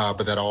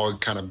 But that all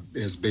kind of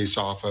is based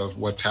off of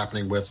what's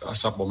happening with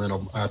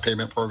supplemental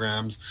payment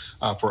programs.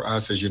 For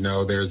us, as you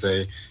know, there's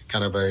a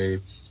kind of a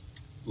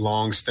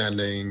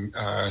long-standing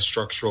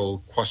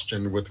structural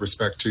question with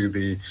respect to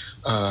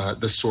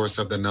the source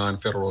of the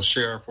non-federal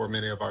share for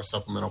many of our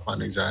supplemental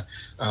fundings that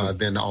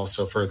then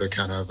also further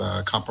kind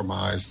of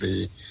compromise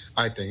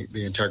I think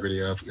the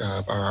integrity of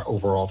our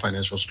overall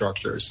financial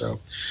structure. So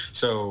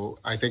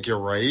I think you're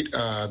right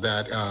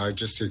that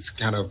just it's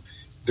kind of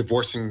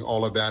divorcing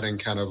all of that and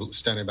kind of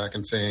standing back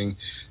and saying,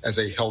 as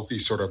a healthy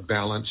sort of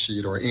balance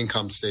sheet or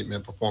income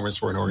statement performance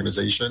for an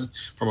organization,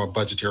 from a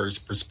budgetary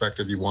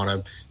perspective, you want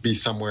to be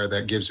somewhere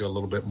that gives you a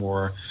little bit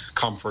more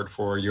comfort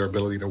for your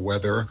ability to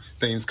weather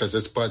things. Because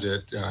this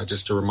budget,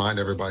 just to remind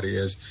everybody,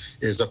 is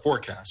a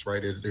forecast,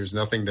 right? There's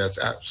nothing that's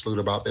absolute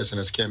about this. And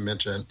as Kim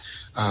mentioned,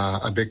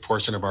 a big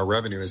portion of our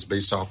revenue is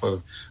based off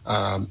of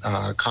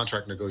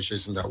contract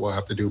negotiations that we'll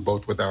have to do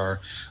both with our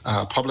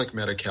public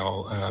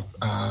Medi-Cal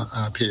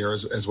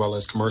payers as well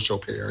as commercial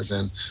payers,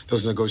 and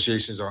those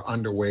negotiations are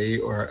underway,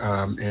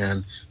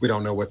 and we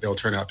don't know what they'll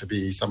turn out to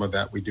be. Some of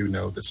that we do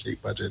know the state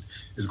budget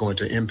is going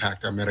to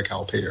impact our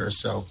Medi-Cal payers.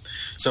 So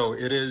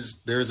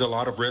there's a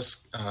lot of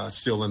risk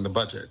still in the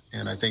budget,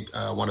 and I think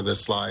one of the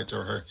slides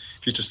or her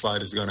future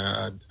slide is going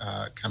to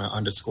kind of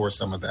underscore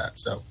some of that.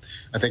 So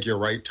I think you're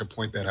right to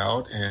point that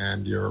out,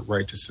 and you're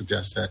right to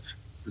suggest that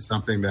this is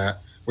something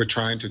that we're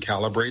trying to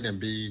calibrate and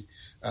be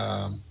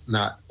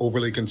not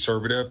overly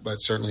conservative, but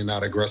certainly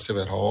not aggressive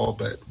at all,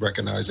 but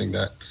recognizing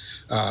that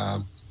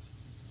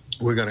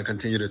we're going to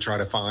continue to try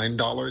to find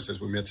dollars.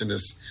 As we mentioned,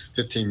 this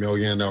 $15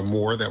 million or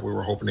more that we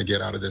were hoping to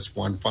get out of this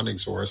one funding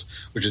source,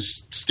 which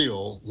is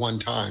still one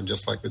time,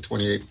 just like the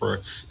 28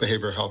 for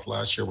behavioral health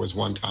last year was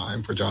one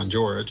time for John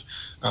George.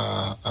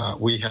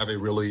 We have a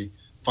really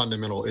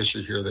fundamental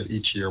issue here that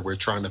each year we're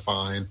trying to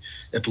find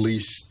at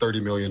least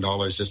 $30 million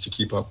just to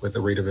keep up with the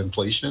rate of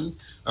inflation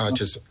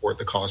to support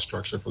the cost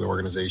structure for the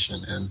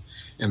organization.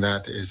 And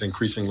that is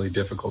increasingly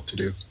difficult to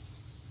do.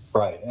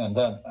 Right. And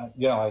then,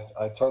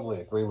 I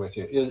totally agree with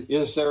you.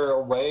 Is there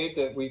a way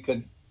that we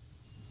could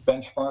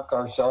benchmark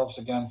ourselves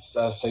against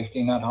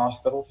safety net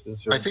hospitals?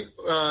 I think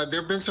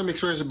there have been some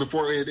experiences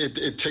before.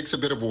 It takes a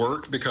bit of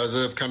work because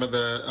of kind of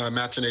the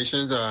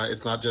machinations.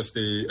 It's not just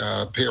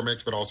the payer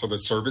mix, but also the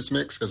service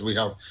mix, because we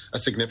have a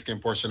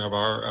significant portion of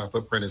our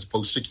footprint is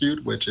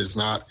post-acute, which is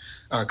not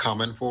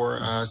common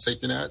for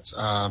safety nets.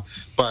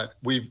 But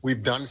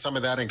we've done some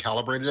of that and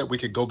calibrated it. We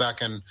could go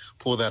back and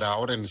pull that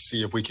out and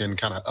see if we can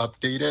kind of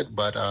update it.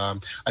 But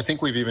I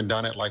think we've even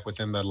done it like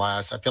within the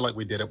last, I feel like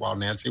we did it while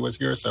Nancy was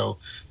here. So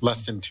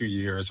less than 2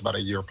 years, about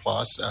a year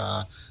plus.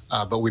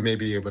 But we may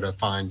be able to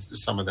find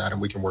some of that,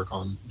 and we can work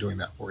on doing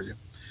that for you.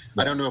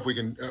 Yeah. I don't know if we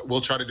can. We'll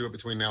try to do it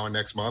between now and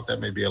next month. That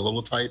may be a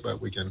little tight, but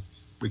we can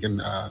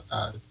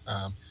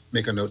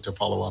make a note to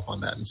follow up on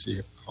that and see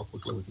how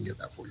quickly we can get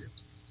that for you.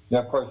 Yeah,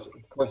 of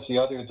course. The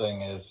other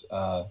thing is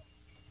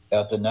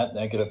at the net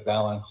negative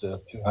balance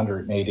of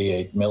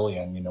 $288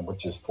 million,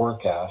 which is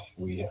forecast,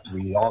 we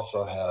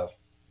also have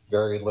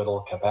very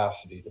little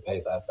capacity to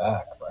pay that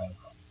back,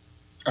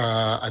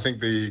 right? I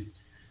think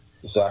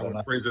I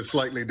would phrase it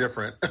slightly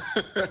different.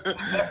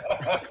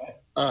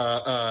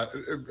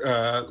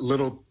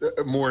 Little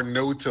more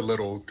no to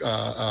little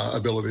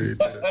ability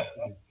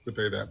to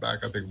to pay that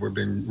back. I think we're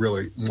being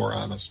really more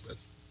honest. But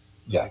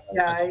you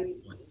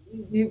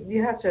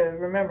have to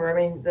remember. I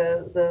mean,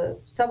 the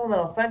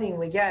supplemental funding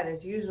we get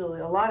is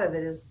usually a lot of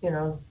it is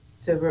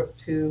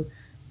to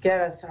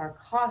get us our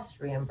costs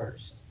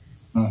reimbursed.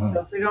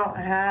 So if we don't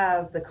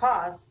have the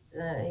costs,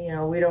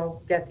 we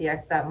don't get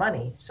that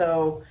money.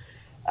 So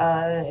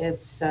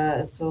it's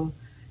a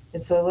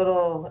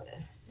little,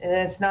 and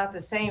it's not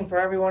the same for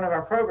every one of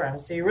our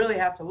programs. So you really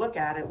have to look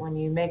at it when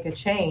you make a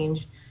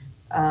change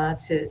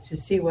to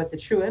see what the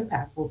true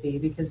impact will be.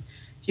 Because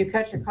if you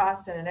cut your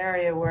costs in an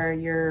area where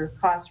your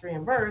costs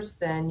reimbursed,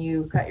 then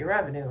you cut your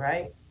revenue,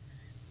 right?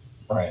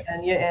 Right.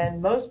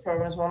 And most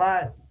programs will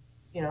not,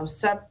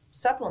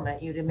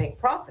 supplement you to make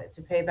profit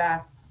to pay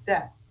back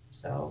debt.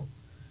 So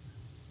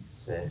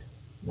it's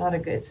not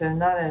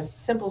a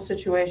simple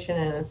situation,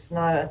 and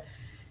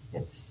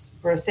it's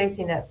for a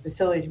safety net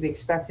facility to be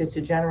expected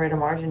to generate a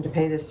margin to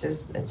pay this.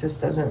 It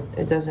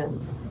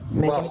doesn't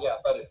make. Well, yeah,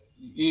 but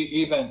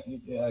even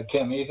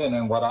Kim, even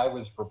in what I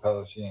was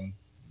proposing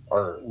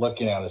or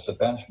looking at as a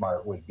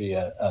benchmark would be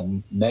a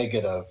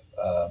negative,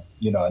 a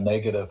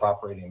negative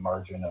operating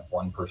margin of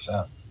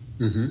 1%,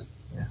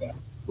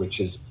 which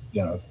is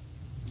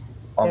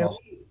almost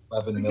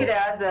 11 million.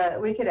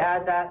 We could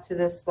add that to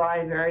this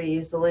slide very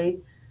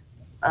easily.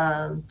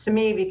 To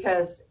me,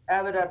 because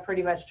EBITDA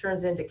pretty much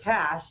turns into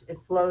cash, it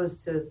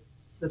flows to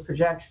the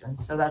projection.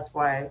 So that's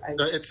why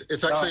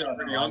it's actually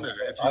already on there.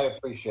 I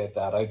appreciate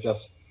that.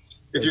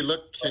 If you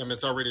look, Kim,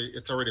 it's already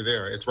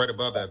there. It's right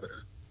above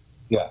EBITDA.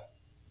 Yeah.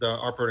 The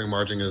operating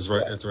margin is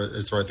right. It's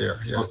right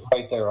there. Yeah.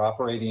 Right there.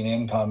 Operating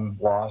income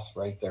loss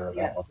right there.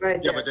 Yeah,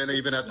 right there. Yeah, but then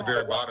even at the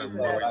very bottom, we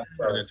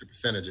turn into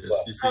percentages.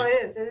 You see? Oh,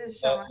 it is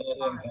showing.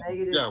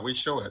 Yeah, we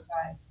show it.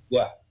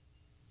 Yeah.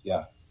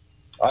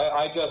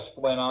 I just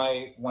when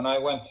I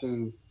went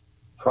to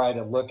try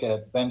to look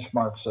at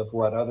benchmarks of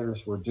what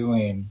others were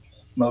doing,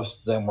 most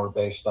of them were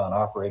based on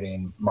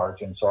operating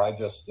margin. So I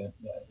just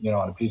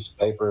on a piece of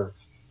paper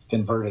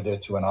converted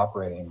it to an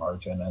operating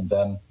margin, and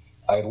then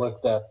I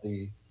looked at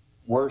the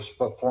worst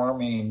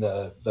performing,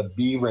 the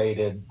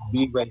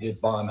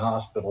B-rated bond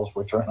hospitals,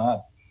 which are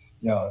not,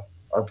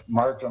 are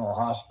marginal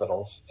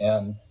hospitals,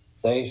 and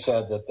they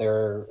said that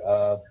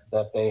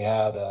they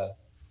had a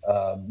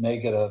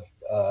negative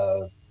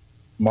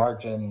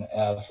margin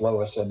as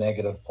low as a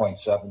negative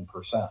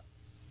 0.7%.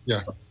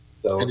 Yeah.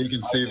 So and you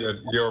can see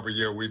that year over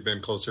year we've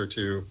been closer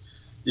to,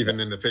 even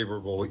in the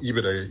favorable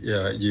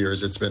EBITDA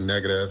years, it's been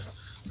negative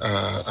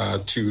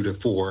 2 to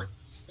 4%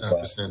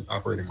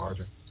 operating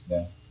margin.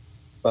 Yeah.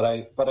 But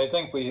I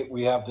think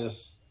we have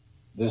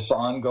this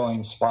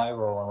ongoing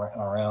spiral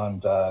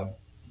around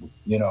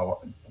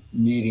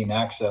needing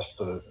access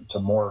to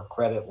more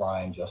credit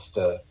line just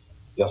to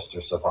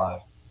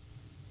survive.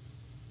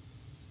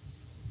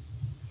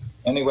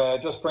 Anyway, I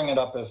just bring it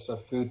up as a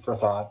food for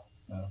thought.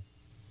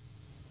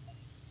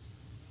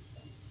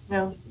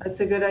 No, that's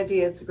a good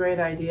idea. It's a great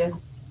idea.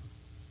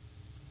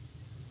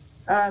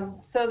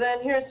 So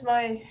then here's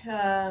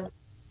my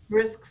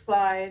risk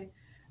slide.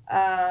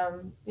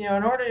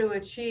 In order to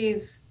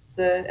achieve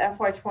the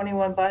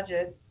FY21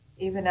 budget,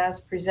 even as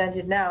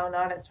presented now,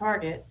 not at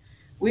target,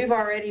 we've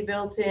already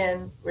built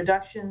in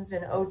reductions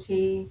in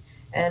OT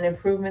and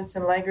improvements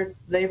in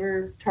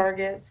labor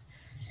targets,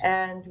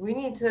 and we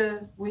need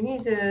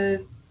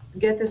to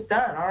get this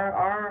done.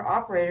 Our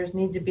operators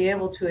need to be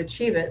able to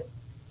achieve it.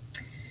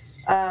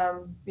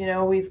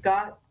 We've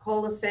got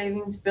COLA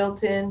savings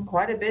built in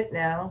quite a bit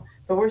now,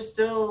 but we're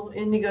still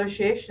in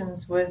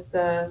negotiations with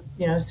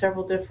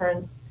several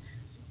different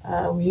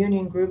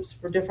union groups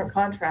for different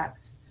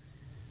contracts.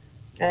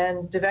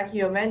 And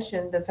DeVecchio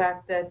mentioned the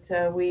fact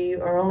that we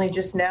are only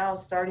just now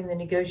starting the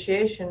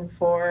negotiation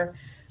for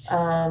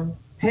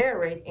payer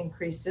rate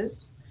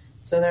increases.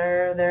 So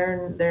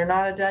they're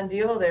not a done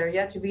deal. They're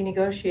yet to be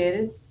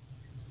negotiated.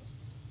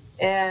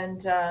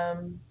 And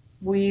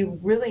we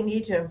really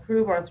need to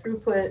improve our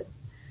throughput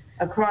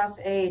across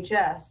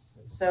AHS.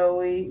 So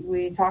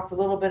we talked a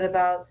little bit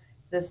about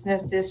the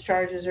SNF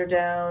discharges are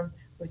down.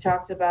 We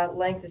talked about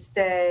length of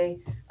stay.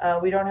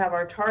 We don't have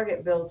our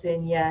target built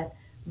in yet,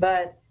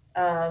 but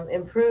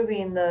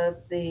improving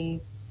the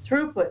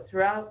throughput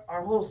throughout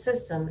our whole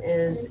system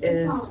is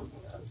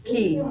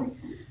key,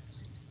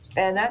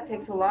 and that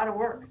takes a lot of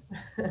work.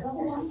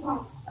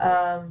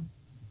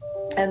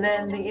 And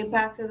then the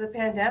impact of the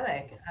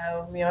pandemic.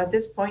 At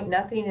this point,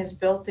 nothing is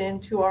built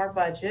into our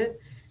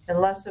budget,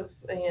 unless of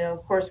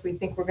course, we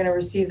think we're going to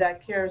receive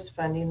that CARES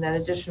funding. That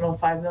additional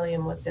 $5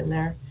 million was in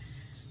there.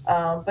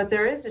 But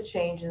there is a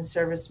change in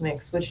service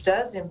mix, which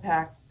does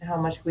impact how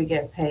much we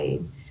get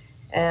paid.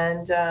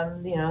 And,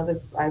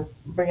 I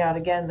bring out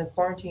again, the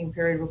quarantine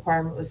period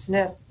requirement with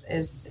SNF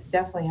is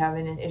definitely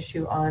having an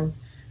issue on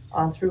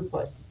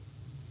throughput.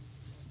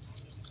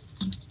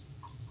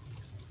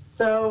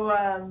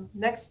 So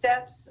next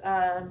steps,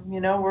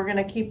 we're going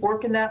to keep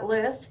working that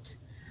list.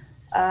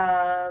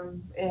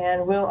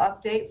 And we'll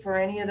update for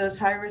any of those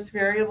high-risk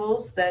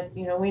variables that,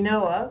 we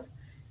know of.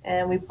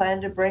 And we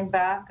plan to bring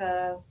back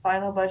a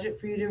final budget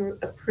for you to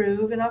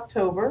approve in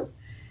October.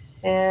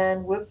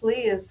 And WIPLE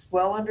is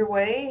well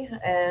underway,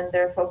 and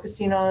they're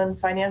focusing on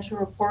financial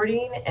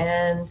reporting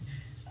and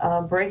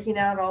breaking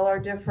out all our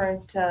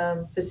different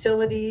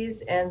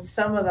facilities and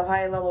some of the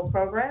high-level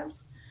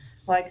programs,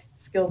 like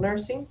skilled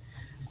nursing.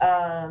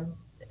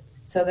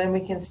 So then we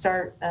can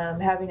start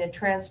having a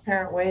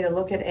transparent way to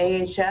look at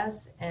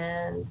AHS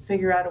and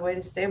figure out a way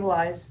to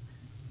stabilize.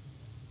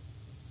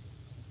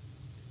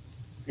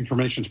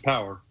 Information's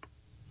power.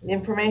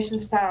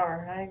 Information's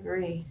power. I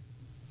agree.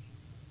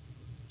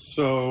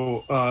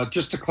 So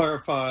just to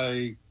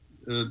clarify,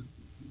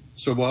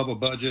 so we'll have a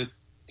budget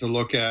to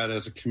look at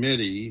as a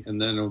committee, and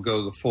then it'll go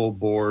to the full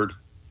board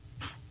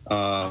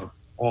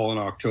all in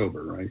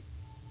October, right?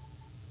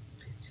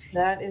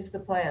 That is the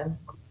plan.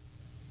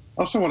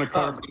 I also want to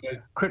clarify.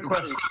 Quick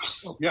question.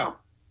 Yeah,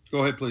 go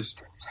ahead, please.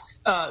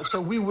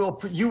 So you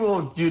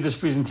will do this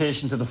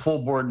presentation to the full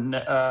board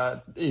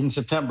in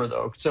September,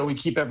 though, so we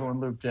keep everyone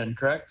looped in,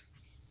 correct?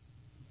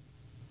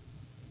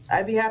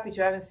 I'd be happy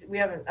to. I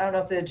don't know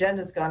if the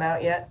agenda's gone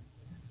out yet.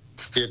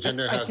 The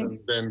agenda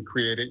hasn't been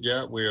created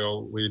yet.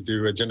 We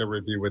do agenda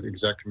review with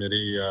exec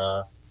committee,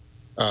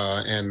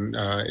 and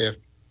if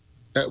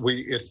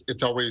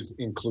it's always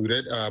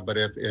included. But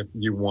if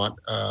you want,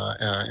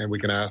 and we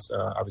can ask,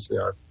 obviously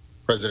our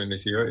president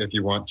is here. If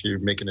you want to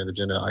make it an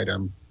agenda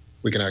item,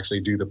 we can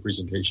actually do the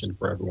presentation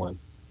for everyone.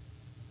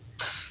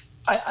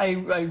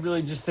 I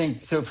really just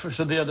think so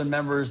the other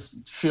members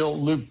feel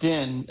looped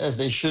in as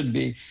they should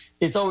be.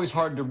 It's always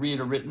hard to read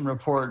a written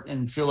report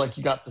and feel like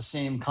you got the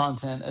same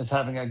content as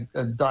having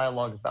a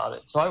dialogue about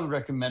it. So I would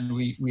recommend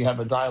we have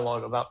a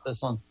dialogue about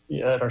this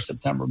at our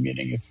September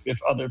meeting. If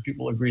other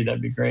people agree,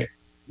 that'd be great.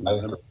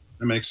 That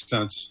makes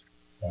sense.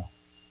 Yeah.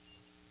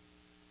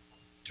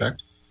 Okay.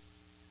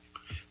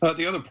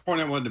 The other point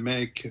I wanted to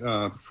make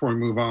before we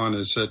move on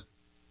is that,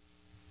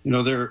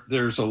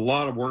 there's a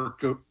lot of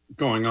work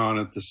going on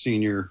at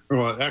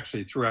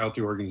actually throughout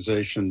the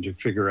organization to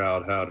figure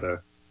out how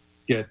to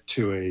get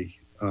to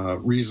a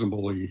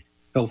reasonably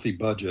healthy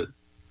budget.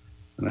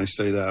 And I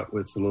say that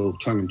with a little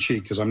tongue in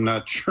cheek because I'm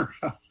not sure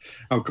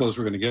how close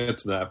we're going to get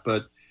to that.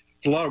 But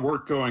there's a lot of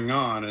work going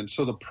on. And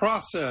so the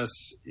process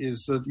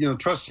is that,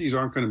 trustees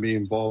aren't going to be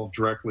involved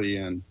directly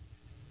in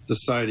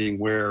deciding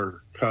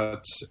where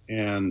cuts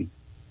and,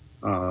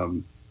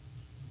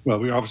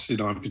 we obviously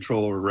don't have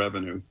control over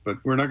revenue, but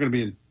we're not going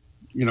to be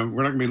we're not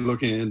going to be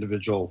looking at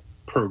individual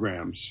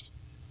programs.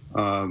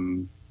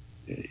 We'll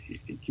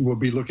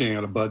be looking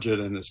at a budget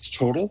and its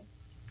total.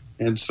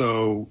 And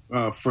so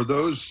for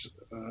those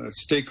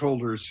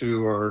stakeholders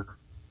who are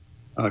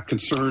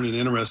concerned and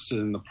interested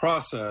in the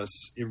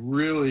process, it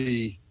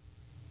really,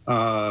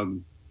 I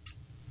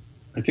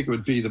think it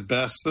would be the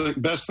best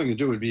thing to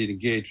do would be to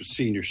engage with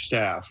senior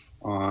staff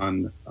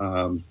on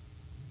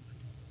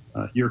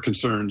your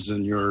concerns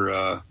and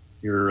your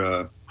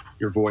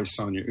voice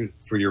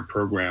for your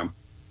program.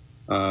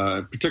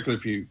 Particularly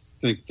if you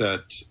think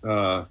that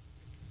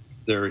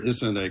there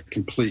isn't a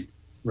complete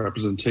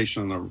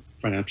representation on the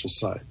financial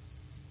side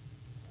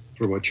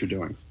for what you're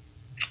doing.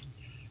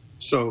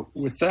 So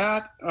with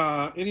that,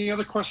 any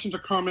other questions or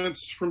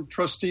comments from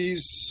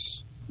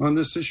trustees on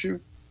this issue?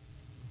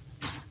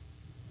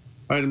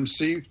 Item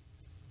C,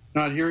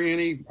 not hearing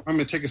any. I'm going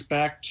to take us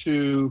back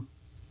to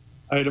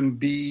item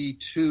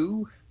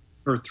B2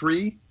 or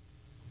 3,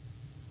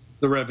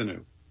 the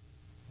revenue.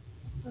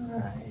 All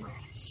right.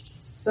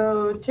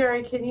 So,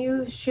 Terry, can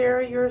you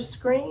share your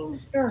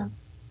screen? Sure.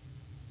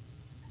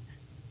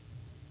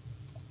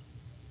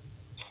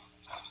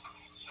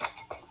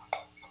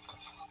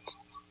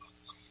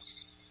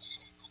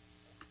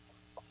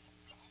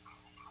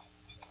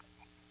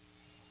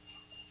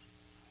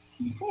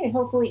 Okay,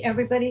 hopefully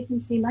everybody can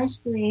see my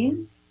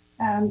screen.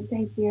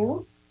 Thank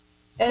you.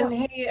 And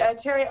hey,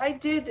 Terry, I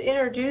did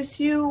introduce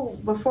you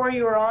before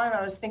you were on.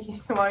 I was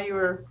thinking while you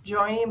were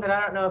joining, but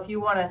I don't know if you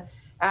want to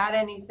add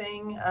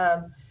anything.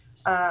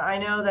 I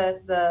know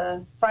that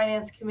the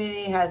Finance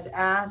Committee has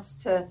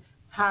asked to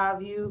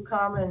have you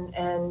come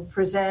and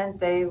present.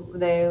 They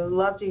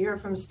love to hear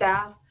from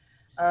staff.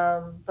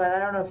 But I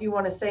don't know if you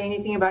want to say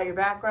anything about your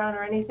background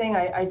or anything.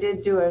 I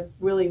did do a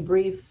really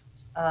brief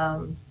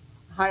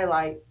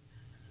highlight.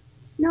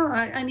 No,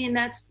 I mean,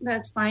 that's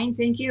fine.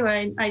 Thank you.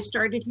 I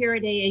started here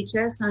at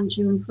AHS on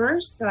June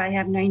 1st, so I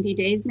have 90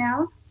 days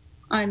now.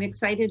 I'm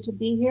excited to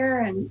be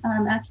here, and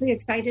I'm actually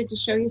excited to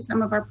show you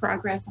some of our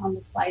progress on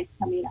the slides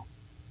coming up.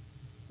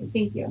 So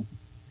thank you.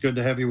 Good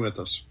to have you with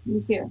us.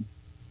 Thank you.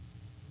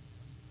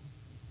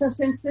 So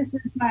since this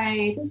is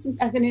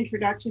as an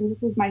introduction,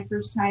 this is my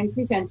first time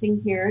presenting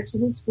here to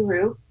this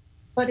group,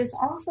 but it's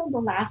also the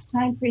last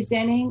time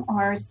presenting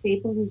our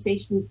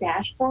stabilization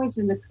dashboards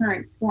in the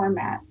current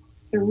format.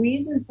 The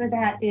reason for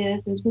that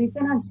is we've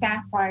been on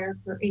Sapphire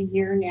for a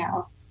year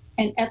now,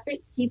 and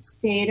Epic keeps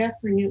data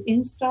for new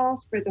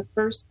installs for the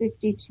first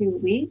 52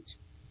 weeks,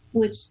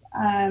 which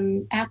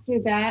after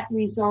that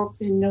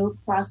results in no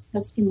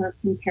cross-customer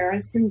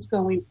comparisons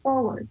going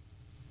forward.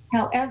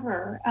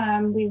 However,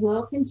 we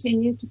will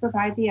continue to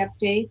provide the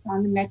updates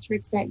on the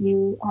metrics that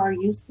you are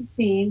used to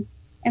seeing,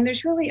 And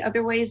there's really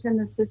other ways in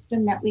the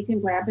system that we can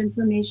grab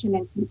information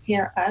and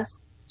compare us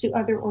to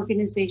other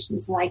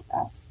organizations like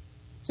us.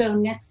 So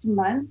next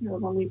month, or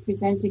when we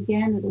present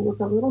again, it'll look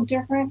a little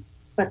different,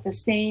 but the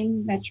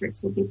same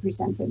metrics will be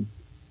presented.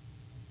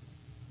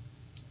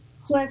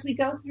 So as we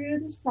go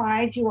through the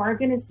slides, you are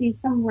going to see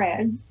some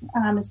reds,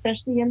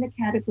 especially in the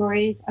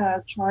categories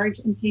of charge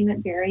and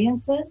payment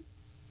variances.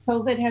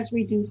 COVID has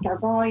reduced our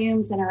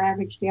volumes and our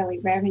average daily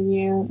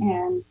revenue,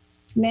 and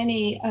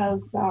many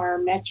of our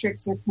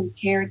metrics are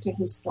compared to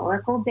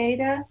historical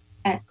data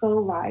at go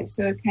live,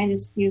 so it kind of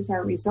skews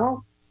our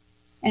results.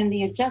 And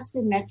the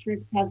adjusted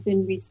metrics have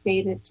been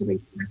restated to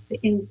reflect the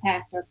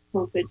impact of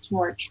COVID to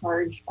our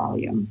charge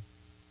volume.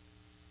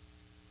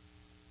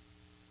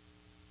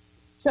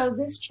 So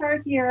this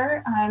chart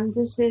here,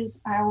 this is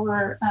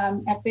our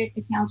Epic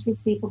accounts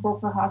receivable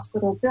for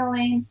hospital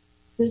billing.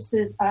 This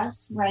is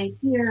us right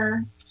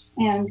here.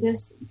 And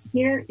this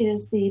here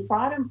is the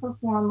bottom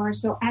performer.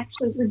 So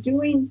actually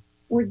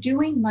we're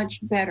doing much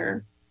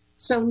better.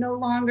 So no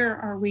longer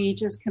are we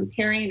just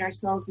comparing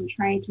ourselves and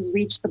trying to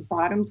reach the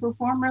bottom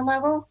performer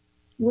level.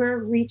 We're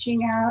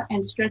reaching out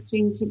and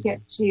stretching to get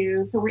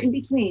to, so we're in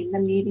between the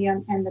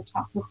medium and the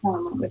top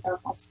performer with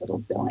our hospital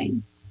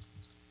billing.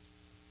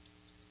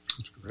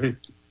 That's great.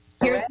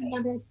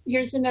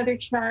 Here's another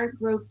chart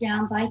broke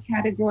down by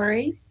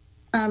category.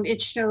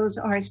 It shows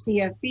our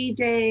CFB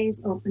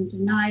days, open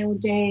denial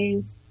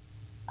days.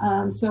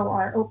 So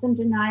our open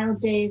denial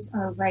days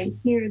are right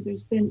here.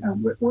 There's been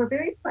we're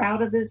very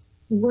proud of this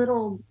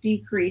little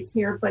decrease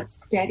here, but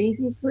steady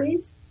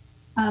decrease.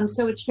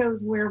 So it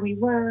shows where we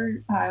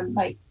were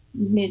like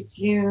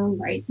mid-June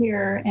right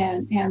here,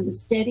 and the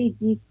steady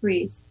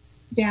decrease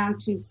down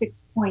to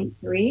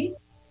 6.3.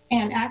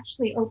 And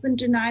actually open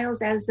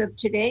denials as of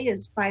today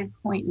is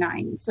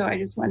 5.9. So I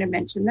just want to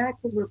mention that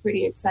because we're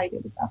pretty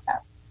excited about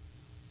that.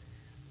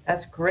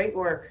 That's great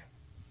work.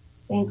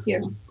 Thank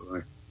you.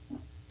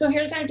 So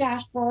here's our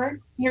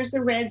dashboard. Here's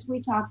the reds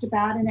we talked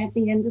about. And at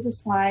the end of the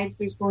slides,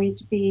 there's going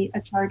to be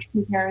a charge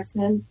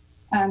comparison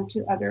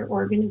to other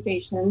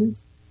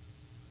organizations.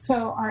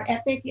 So our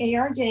Epic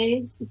AR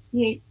days,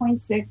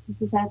 68.6, this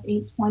is at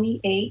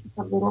 828. It's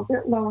a little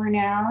bit lower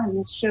now. And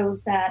this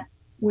shows that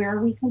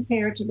where we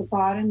compare to the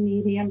bottom,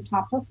 medium,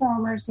 top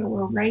performer. So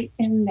we're right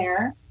in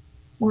there.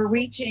 We're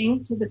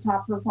reaching to the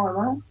top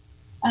performer.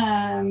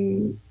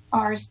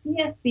 Our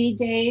CFB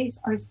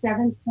days are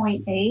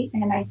 7.8,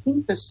 and I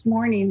think this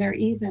morning they're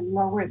even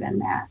lower than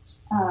that.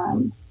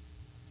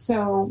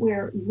 So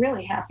we're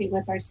really happy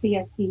with our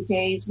CFB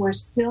days. We're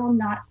still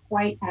not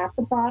quite at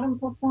the bottom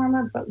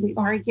performer, but we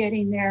are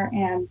getting there,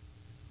 and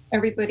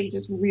everybody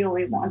just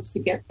really wants to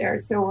get there.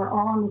 So we're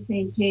all on the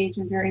same page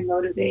and very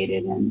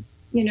motivated, and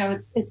you know,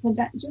 it's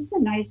just a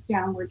nice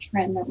downward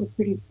trend that we're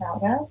pretty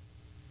proud of.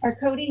 Our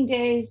coding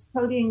days,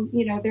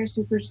 you know, they're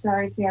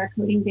superstars. Our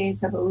coding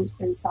days have always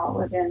been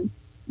solid and,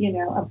 you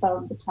know,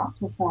 above the top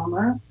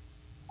performer.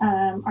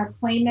 Our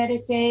claim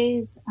edit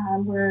days,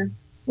 we're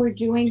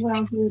doing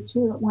well here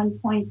too at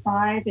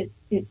 1.5.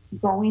 It's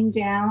going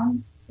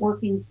down,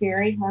 working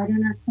very hard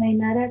on our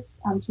claim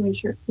edits to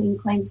ensure clean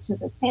claims to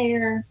the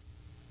payer.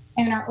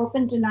 And our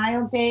open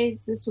denial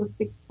days, this was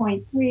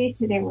 6.3.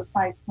 Today we're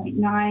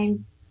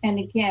 5.9. And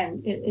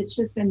again, it's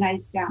just a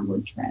nice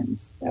downward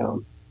trend.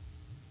 So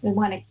we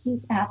want to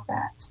keep at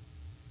that.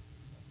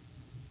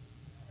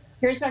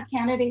 Here's our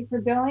candidate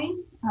for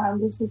billing.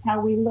 This is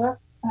how we look.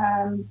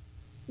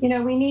 You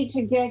know, we need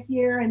to get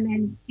here and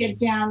then get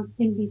down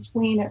in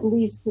between at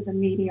least to the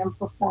medium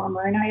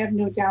performer. And I have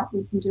no doubt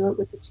we can do it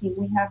with the team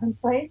we have in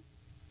place.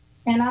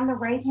 And on the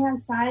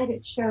right-hand side,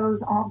 it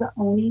shows all the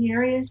owning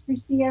areas for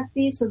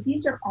CFB. So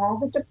these are all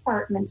the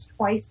departments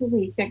twice a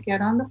week that get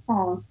on the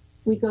phone.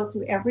 We go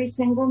through every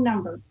single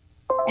number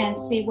and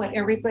see what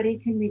everybody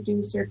can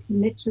reduce or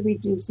commit to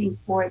reducing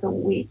for the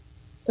week.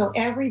 So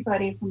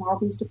everybody from all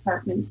these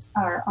departments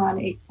are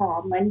on a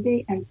call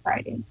Monday and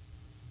Friday.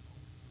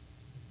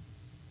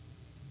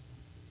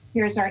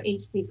 Here's our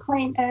HB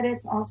claim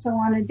edits, also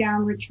on a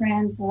downward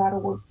trend. So a lot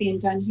of work being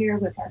done here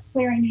with our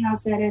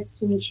clearinghouse edits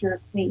to ensure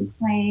clean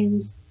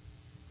claims.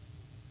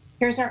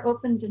 Here's our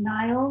open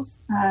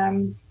denials.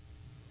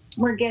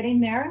 We're getting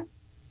there.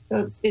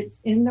 So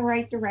it's in the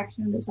right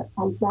direction. There's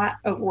a lot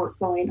of work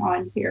going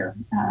on here.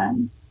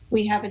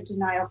 We have a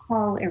denial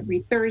call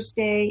every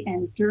Thursday,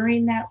 and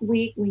during that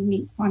week, we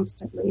meet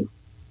constantly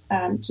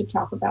to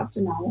talk about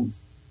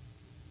denials.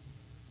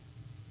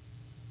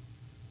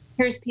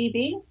 Here's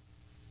PB.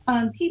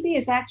 PB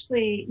has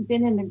actually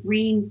been in the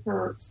green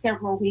for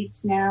several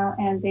weeks now,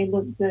 and they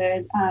look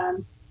good.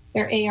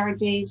 Their AR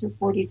days are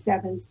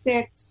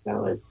 47.6,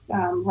 so it's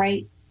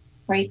right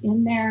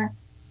in there.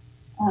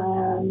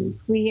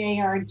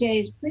 Pre-AR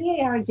days.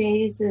 Pre-AR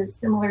days is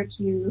similar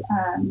to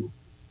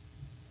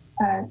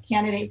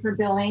candidate for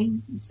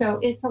billing. So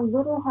it's a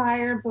little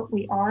higher, but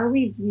we are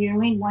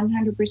reviewing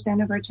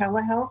 100% of our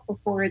telehealth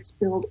before it's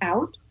billed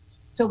out.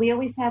 So we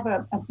always have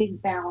a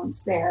big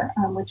balance there,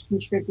 which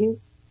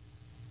contributes.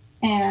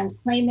 And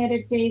claim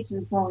edit dates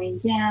are going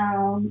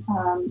down.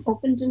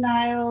 Open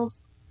denials,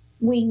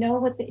 We know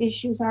what the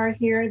issues are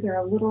here. They're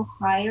a little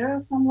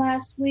higher from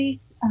last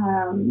week,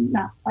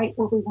 not quite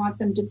where we want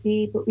them to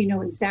be, but we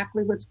know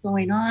exactly what's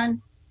going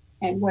on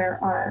and where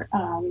our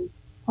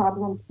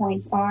problem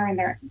points are and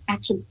their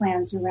action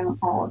plans around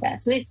all of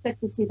that. So we expect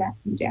to see that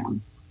come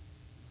down.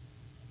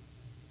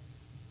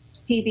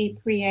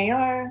 PB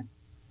pre-AR,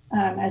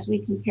 as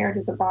we compare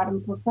to the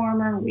bottom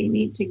performer,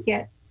 we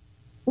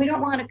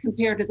don't want to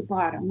compare to the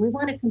bottom. We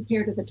want to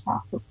compare to the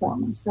top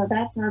performer. So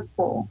that's our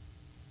goal.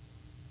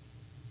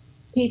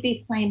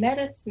 PB claim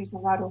edits, there's a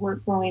lot of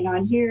work going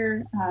on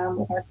here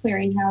with our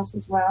clearinghouse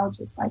as well,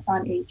 just like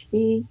on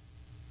HB.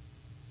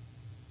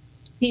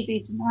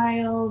 PB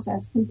denials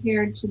as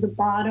compared to the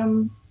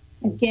bottom.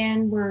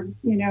 Again, we're,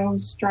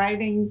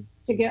 striving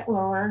to get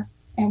lower,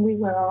 and we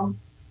will.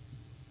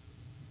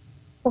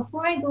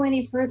 Before I go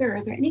any further,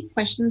 are there any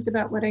questions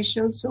about what I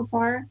showed so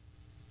far?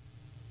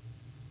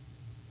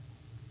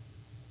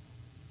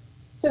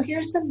 So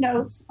here's some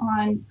notes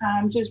on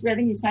just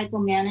revenue cycle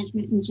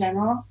management in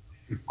general.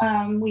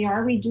 We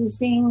are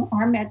reducing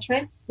our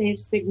metrics. They've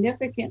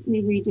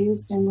significantly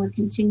reduced, and we're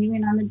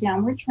continuing on the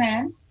downward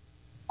trend.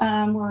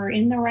 We're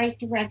in the right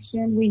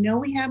direction. We know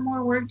we have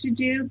more work to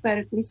do, but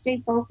if we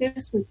stay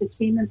focused with the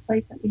team in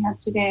place that we have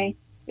today,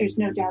 there's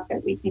no doubt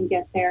that we can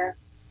get there.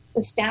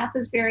 The staff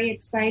is very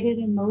excited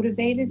and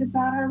motivated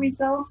about our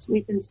results.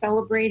 We've been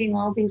celebrating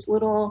all these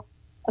little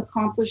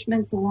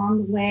accomplishments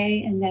along the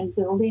way and then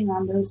building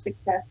on those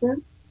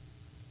successes.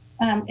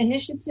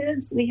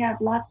 Initiatives, we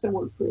have lots of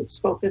work groups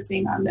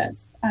focusing on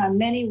this,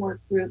 many work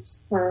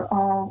groups for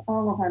all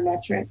of our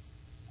metrics,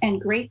 and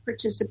great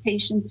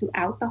participation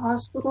throughout the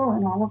hospital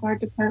and all of our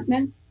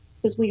departments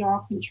because we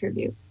all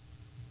contribute.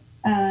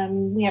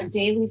 We have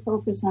daily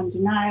focus on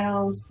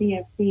denials,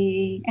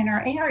 CFB, and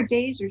our AR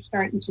days are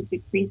starting to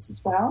decrease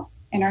as well,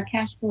 and our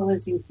cash flow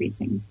is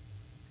increasing.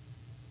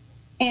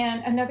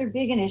 And another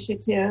big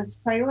initiative,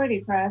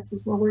 priority for us,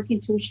 is we're working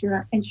to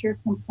ensure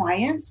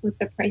compliance with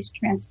the price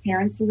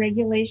transparency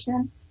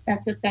regulation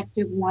that's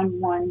effective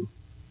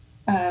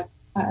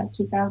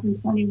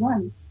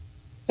 1/1/2021.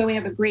 So we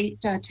have a great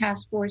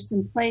task force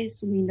in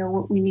place. We know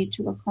what we need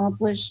to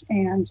accomplish,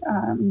 and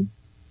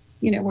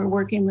we're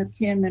working with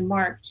Kim and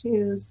Mark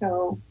too,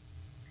 so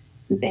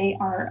they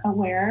are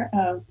aware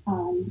of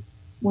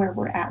where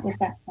we're at with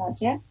that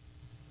project.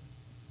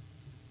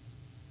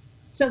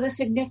 So the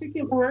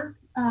significant work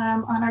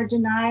on our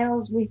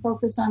denials, we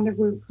focus on the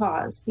root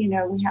cause. We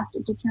have to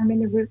determine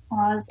the root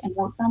cause and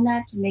work on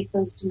that to make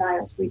those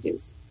denials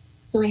reduce.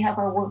 So we have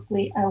our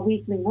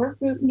weekly work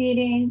group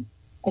meeting,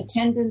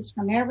 attendance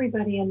from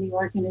everybody in the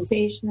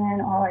organization,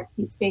 all our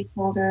key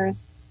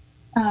stakeholders.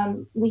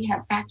 We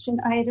have action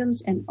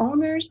items and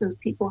owners. Those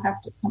people have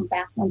to come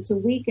back once a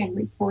week and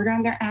report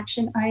on their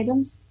action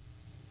items.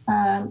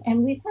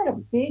 And we've had a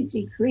big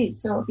decrease.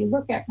 So if you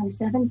look at from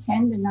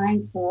 710 to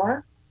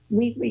 94,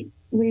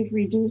 we've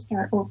reduced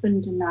our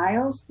open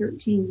denials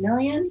 13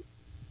 million.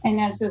 And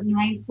as of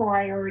 9/4,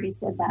 I already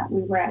said that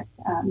we were at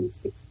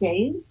 6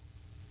 days.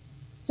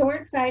 So we're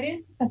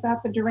excited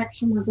about the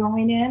direction we're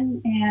going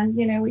in. And,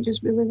 we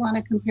just really want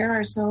to compare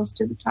ourselves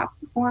to the top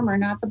performer,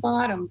 not the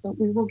bottom, but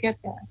we will get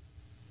there.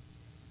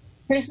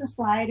 Here's the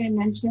slide I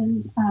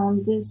mentioned.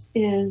 This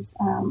is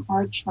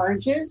our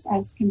charges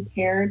as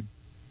compared.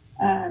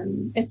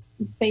 It's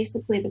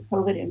basically the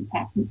COVID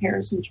impact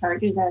comparison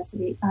charges as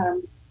the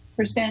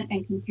percent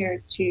and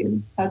compared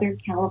to other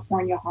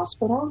California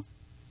hospitals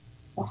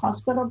for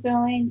hospital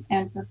billing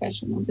and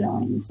professional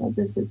billing. So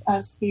this is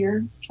us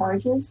here,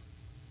 charges.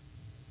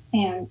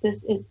 And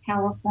this is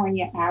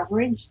California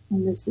average.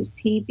 And this is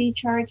PB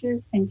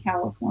charges and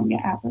California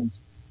average.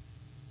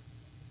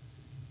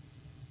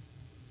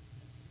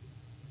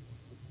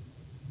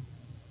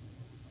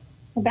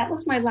 Well, that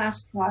was my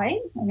last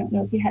slide. I don't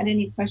know if you had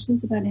any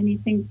questions about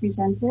anything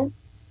presented.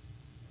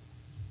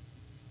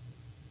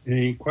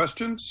 Any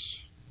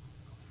questions?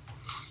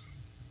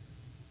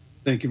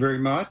 Thank you very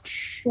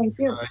much. Thank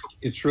you.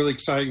 It's really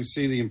exciting to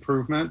see the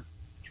improvement.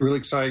 It's really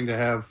exciting to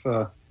have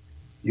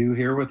you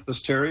here with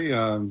us, Terry.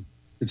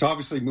 It's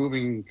obviously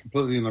moving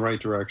completely in the right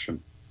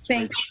direction.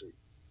 Thank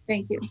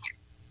you.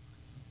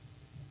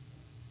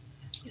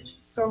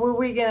 So were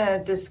we going to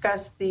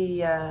discuss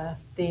the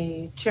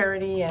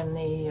charity and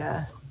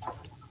the?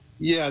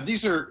 Yeah,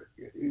 these are.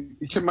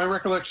 My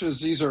recollection is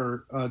these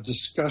are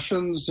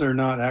discussions. They're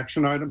not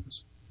action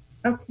items.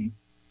 Okay.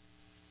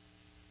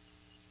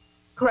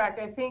 Correct.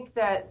 I think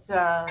that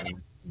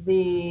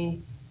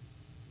the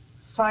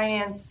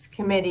Finance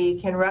Committee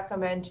can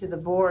recommend to the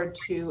board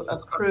to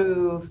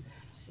approve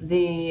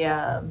the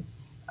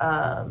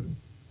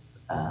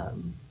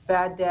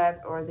bad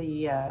debt or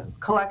the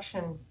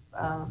collection.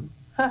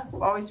 I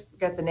always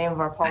forget the name of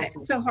our policy.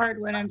 It's a hard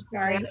one. I'm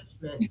sorry.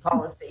 Management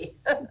policy.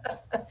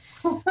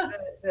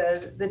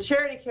 The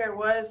charity care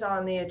was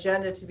on the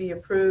agenda to be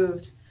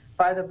approved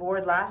by the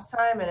board last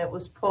time, and it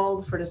was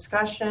pulled for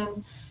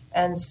discussion.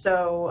 And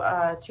so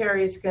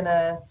Terry's going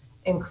to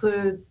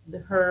include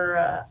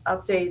her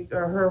update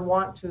or her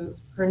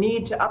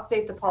need to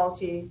update the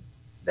policy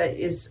that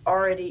is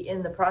already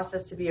in the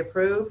process to be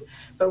approved,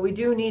 but we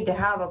do need to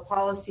have a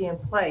policy in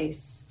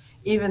place,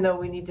 even though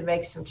we need to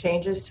make some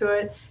changes to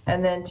it.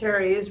 And then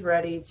Terry is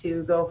ready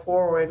to go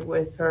forward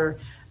with her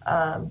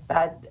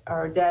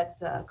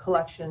debt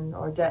collection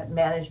or debt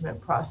management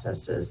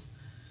processes.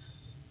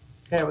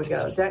 There we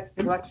go. Debt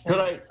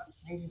collection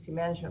agency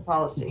management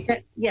policy.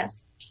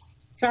 Yes.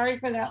 Sorry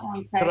for that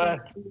long Could I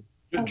title.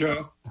 ask,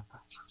 Joe?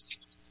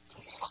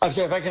 I'm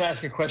sorry, if I can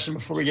ask a question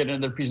before we get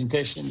into the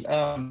presentation.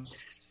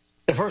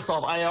 First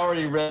off, I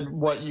already read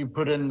what you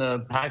put in the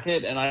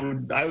packet, and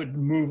I would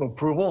move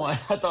approval. I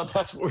thought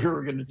that's what we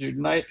were going to do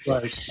tonight.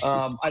 Right.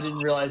 I didn't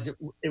realize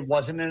it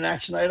wasn't an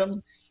action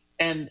item,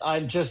 and I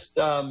just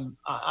want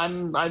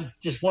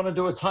to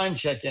do a time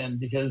check-in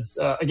because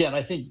again,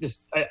 I think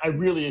I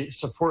really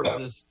support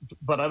this,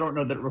 but I don't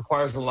know that it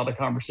requires a lot of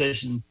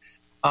conversation.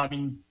 I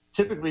mean,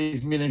 typically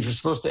these meetings are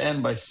supposed to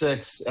end by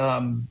 6.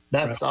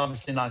 That's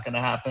obviously not going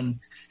to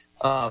happen.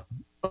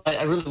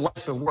 I really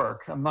like the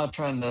work. I'm not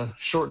trying to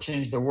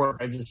shortchange the work.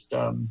 I just,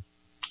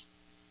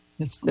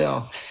 it's, you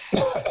know,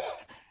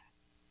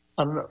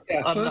 I don't know.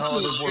 Yeah, I don't know how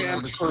other board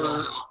members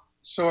feel.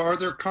 So are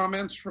there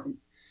comments from,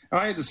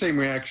 I had the same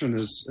reaction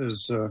as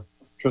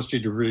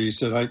Trustee DeVries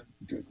said.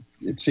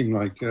 It seemed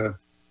like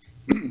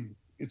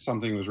it's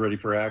something that was ready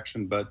for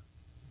action, but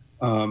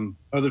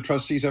other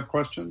trustees have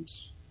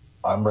questions?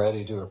 I'm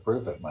ready to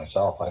approve it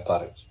myself. I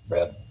thought it's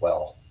read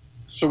well.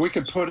 So we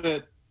could put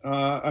it,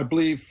 I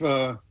believe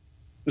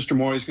Mr.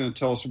 Moy is going to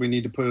tell us we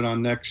need to put it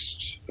on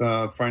next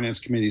Finance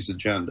Committee's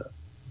agenda.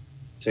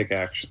 Take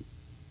action.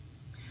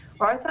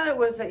 Well, I thought it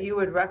was that you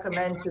would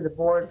recommend to the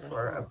board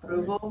for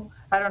approval.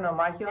 I don't know,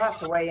 Mike, you'll have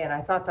to weigh in.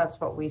 I thought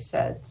that's what we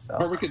said. So.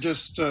 Or we could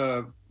just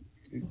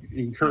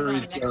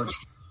encourage our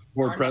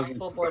board president.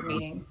 Full board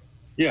meeting.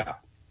 Yeah.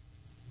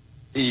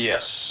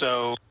 Yes.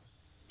 So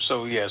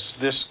yes,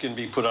 this can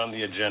be put on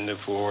the agenda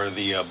for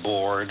the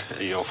board,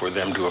 for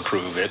them to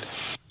approve it.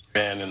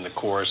 And in the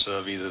course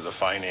of either the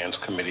Finance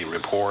Committee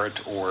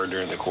report or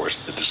during the course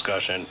of the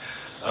discussion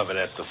of it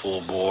at the full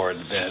board,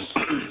 then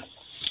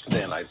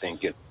I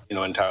think it's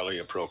entirely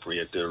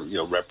appropriate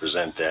to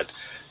represent that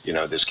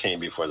this came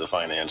before the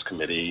Finance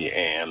Committee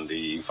and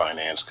the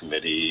Finance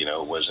Committee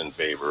was in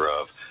favor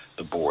of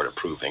the board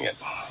approving it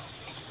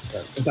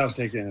without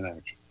taking an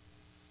action.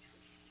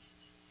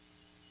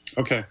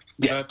 Okay.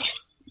 Yeah.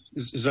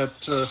 Is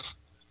that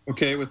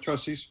okay with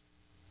trustees?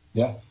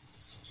 Yeah.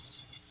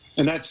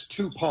 And that's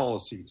 2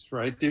 policies,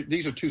 right?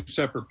 These are 2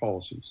 separate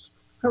policies.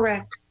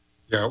 Correct.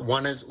 Yeah,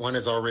 one is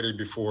already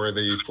before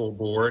the full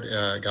board,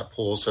 got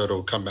pulled, so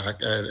it'll come back.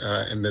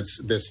 And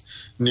this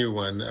new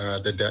one,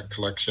 the debt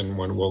collection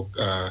one, will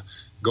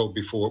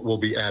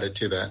be added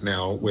to that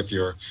now with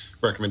your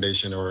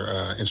recommendation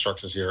or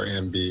instructions here,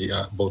 and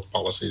both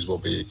policies will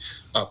be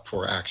up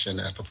for action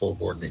at the full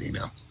board meeting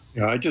now.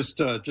 Yeah, I just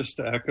to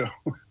echo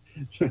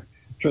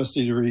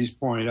Trustee DeVries'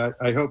 point,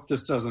 I hope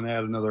this doesn't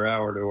add another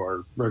hour to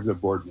our regular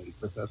board meeting,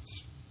 but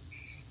that's,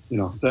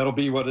 that'll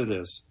be what it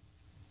is.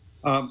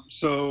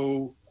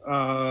 So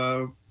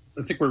I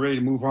think we're ready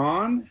to move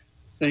on.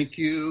 Thank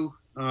you,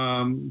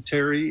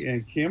 Terry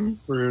and Kim,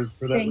 for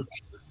that.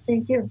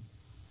 Thank you.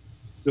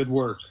 Good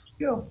work. Thank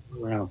you.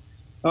 Around.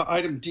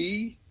 Item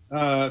D,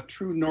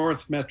 True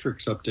North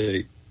metrics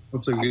update.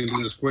 Hopefully we can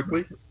do this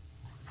quickly.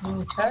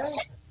 Okay.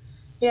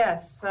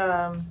 Yes.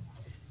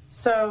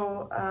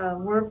 So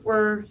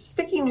we're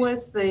sticking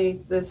with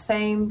the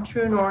same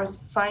True North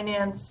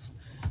finance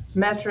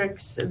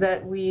metrics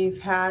that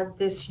we've had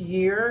this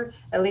year.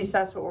 At least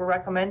that's what we're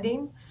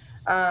recommending.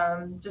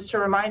 Just to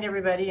remind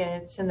everybody, and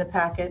it's in the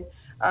packet,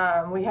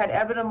 we had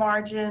EBITDA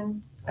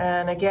margin,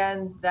 and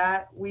again,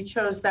 that we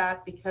chose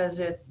that because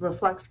it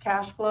reflects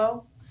cash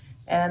flow,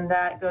 and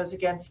that goes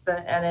against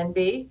the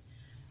NNB.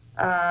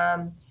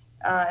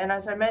 And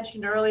as I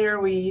mentioned earlier,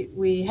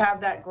 we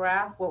have that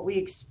graph. What we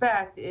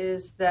expect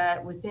is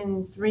that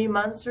within 3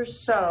 months or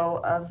so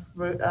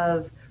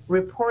of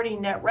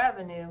reporting net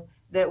revenue,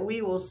 that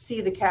we will see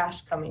the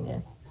cash coming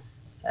in.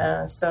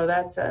 So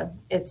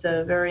it's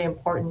a very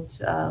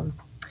important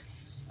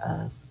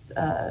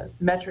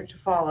metric to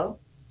follow.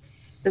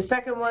 The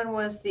second one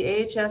was the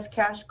AHS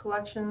cash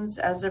collections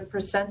as a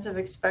 % of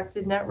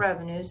expected net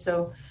revenue.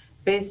 So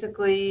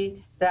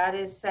basically, that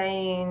is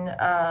saying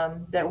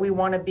that we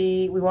want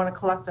to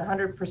collect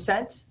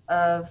 100%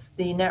 of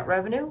the net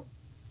revenue.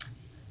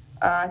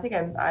 I think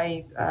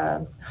I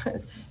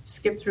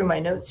skipped through my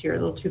notes here a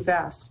little too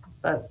fast,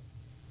 but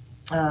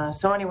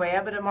so anyway,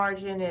 EBITDA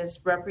margin is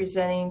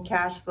representing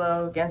cash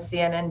flow against the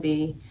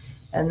NNB,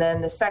 and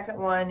then the second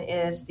one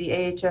is the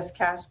AHS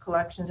cash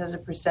collections as a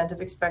 %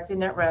 of expected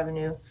net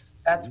revenue.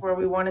 That's where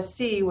we want to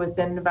see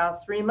within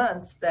about 3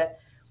 months that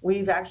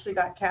we've actually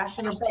got cash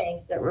in the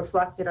bank that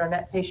reflected our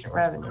net patient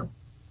revenue.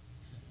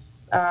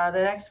 The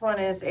next one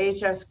is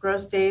AHS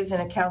gross days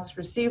and accounts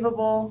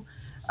receivable.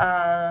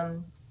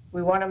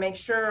 We want to make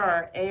sure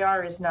our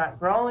AR is not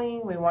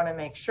growing. We want to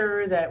make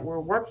sure that we're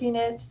working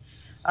it,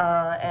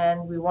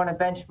 and we want to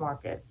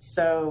benchmark it.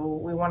 So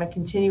we want to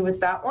continue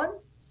with that one.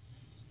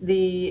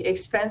 The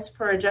expense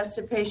per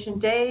adjusted patient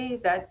day,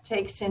 that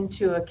takes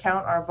into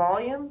account our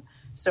volume.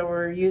 So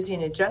we're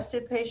using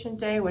adjusted patient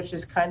day, which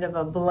is kind of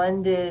a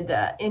blended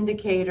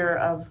indicator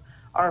of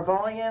our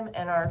volume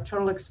and our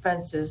total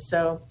expenses.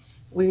 So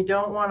we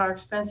don't want our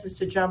expenses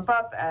to jump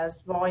up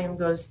as volume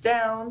goes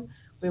down.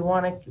 We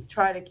want to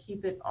try to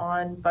keep it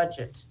on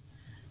budget.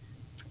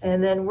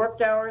 And then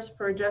worked hours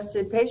per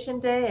adjusted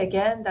patient day,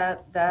 again,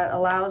 that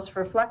allows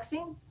for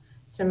flexing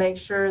to make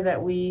sure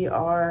that we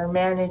are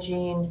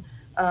managing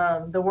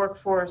the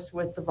workforce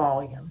with the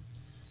volume.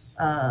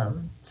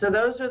 So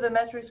those are the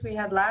metrics we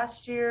had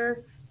last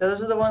year.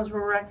 Those are the ones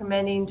we're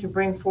recommending to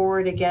bring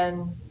forward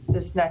again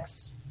this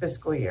next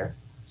fiscal year.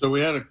 So we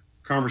had a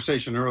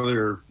conversation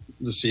earlier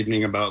this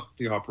evening about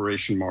the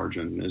operation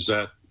margin. Is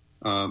that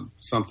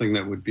something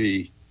that would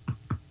be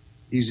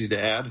easy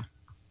to add?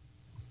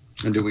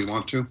 And do we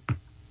want to?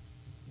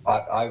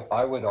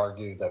 I would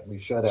argue that we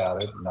should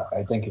add it. And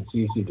I think it's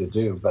easy to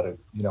do, but it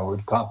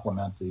would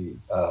complement the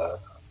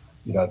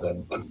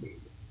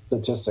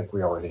statistic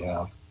we already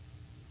have.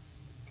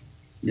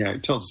 Yeah,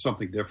 it tells us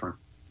something different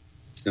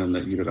than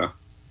the EBITDA.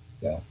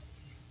 Yeah.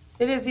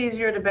 It is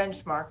easier to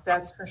benchmark,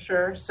 that's for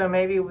sure. So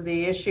maybe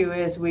the issue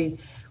is we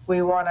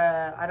want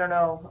to, I don't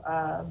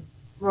know,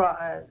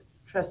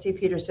 Trustee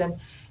Peterson,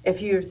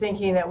 if you're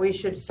thinking that we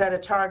should set a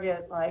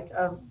target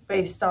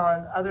based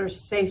on other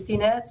safety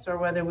nets, or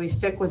whether we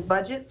stick with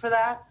budget for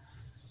that.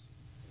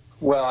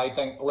 Well, I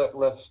think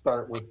let's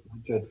start with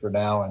budget for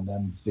now, and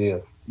then see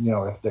if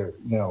there,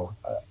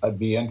 I'd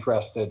be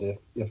interested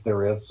if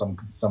there is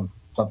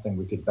something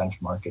we could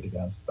benchmark it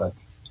against, but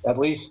at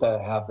least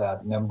have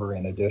that number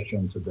in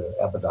addition to the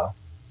EBITDA.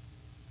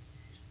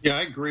 Yeah,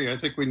 I agree. I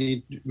think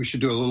we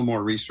should do a little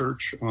more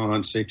research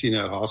on safety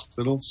net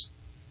hospitals.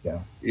 Yeah.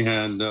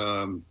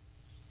 And,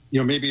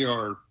 maybe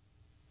our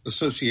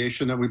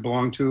association that we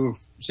belong to of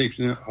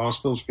safety net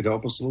hospitals could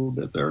help us a little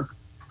bit there.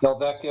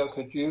 Delvecchio,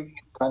 could you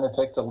kind of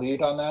take the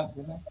lead on that?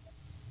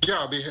 Yeah,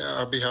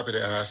 I'll be happy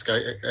to ask.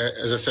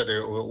 As I said,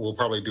 we'll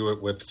probably do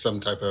it with some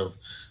type of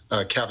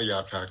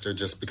caveat factor,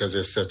 just because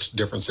there's such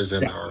differences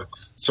in our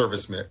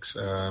service mix.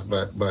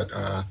 But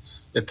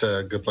it's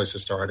a good place to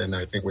start, and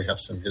I think we have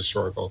some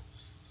historical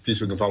piece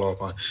we can follow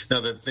up on.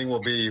 Now, the thing will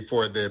be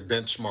for the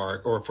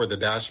benchmark or for the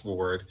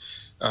dashboard.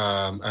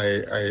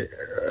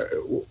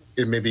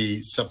 It may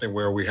be something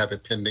where we have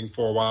it pending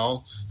for a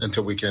while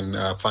until we can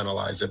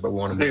finalize it. But we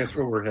want to. I think that's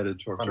where we're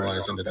headed towards.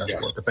 Finalize in the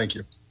dashboard. Yeah. But thank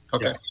you.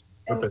 Okay. Yeah.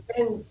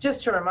 And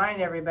just to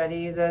remind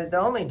everybody, the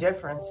only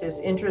difference is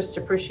interest,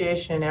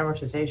 depreciation, and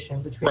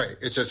amortization between. Right.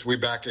 It's just we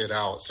back it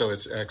out, so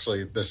it's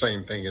actually the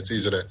same thing. It's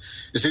easy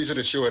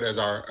to show it as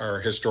our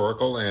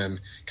historical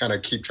and kind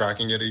of keep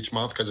tracking it each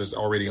month because it's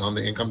already on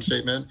the income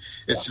statement.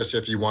 It's just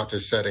if you want to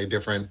set a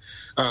different,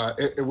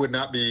 it would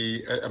not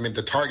be. I mean,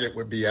 the target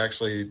would be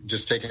actually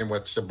just taking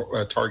what's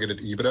targeted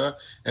EBITDA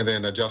and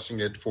then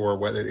adjusting it for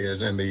what it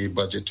is in the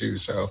budget too.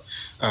 So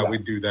we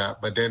do that,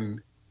 but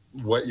then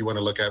what you want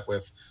to look at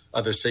with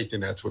other safety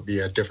nets would be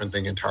a different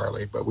thing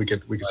entirely, but we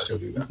could still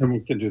do that. And we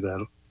can do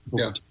that.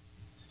 Yeah.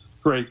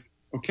 Great.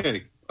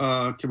 Okay.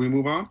 Can we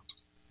move on?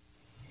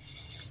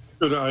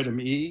 Go to item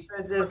E.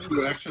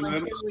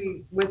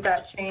 With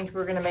that change,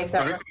 we're going to make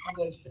that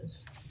recommendation.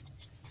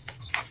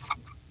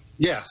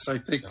 Yes, I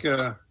think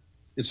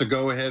it's a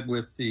go ahead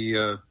with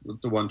the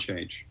one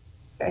change.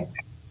 Okay.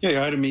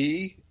 Okay. Item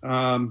E.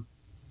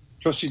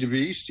 Trustee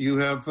DeVries, do you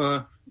have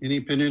any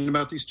opinion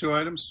about these two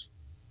items?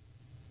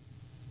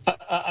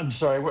 I'm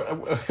sorry.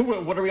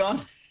 What are we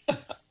on? I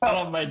don't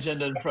have my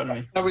agenda in front of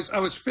me. I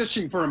was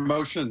fishing for a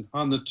motion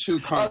on the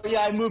two. Oh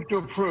yeah, I moved to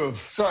approve.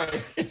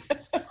 Sorry.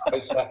 I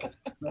second.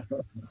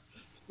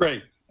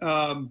 Great.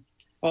 All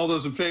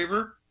those in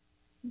favor?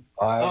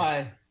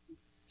 Aye.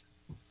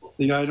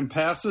 The item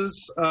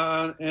passes.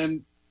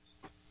 And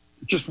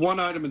just one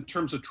item in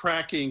terms of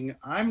tracking.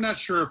 I'm not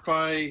sure if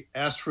I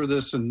asked for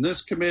this in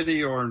this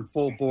committee or in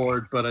full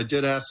board, but I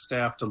did ask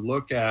staff to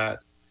look at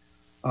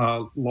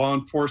law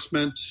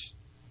enforcement,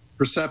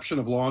 perception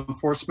of law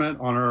enforcement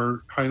on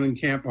our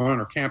Highland on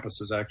our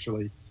campuses,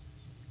 actually.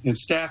 And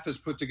staff has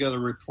put together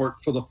a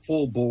report for the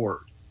full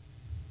board.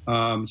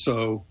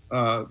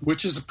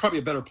 Which is probably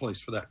a better place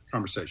for that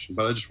conversation,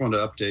 but I just wanted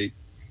to update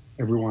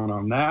everyone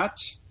on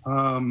that.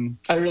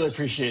 I really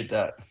appreciate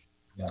that.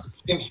 Yeah, it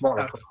seems more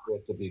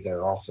appropriate to be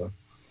there also.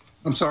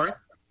 I'm sorry?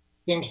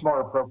 Seems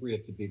more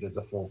appropriate to be to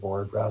the full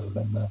board rather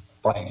than the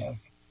finance.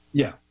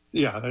 Yeah,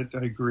 I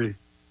agree.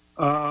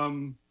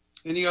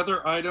 Any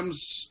other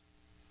items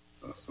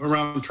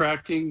around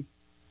tracking,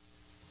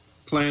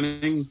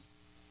 planning?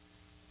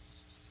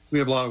 We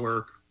have a lot of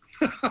work.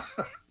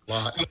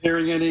 Not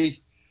hearing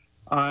any.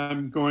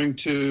 I'm going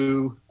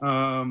to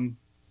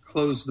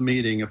close the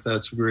meeting if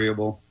that's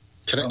agreeable.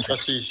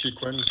 Trustee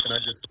Chiquin, can I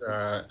just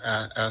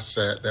ask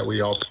that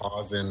we all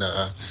pause and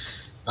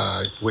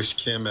wish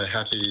Kim a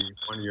happy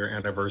 1-year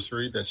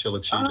anniversary that she'll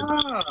achieve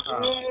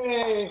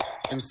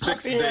in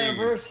 6 Happy days.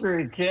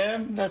 anniversary,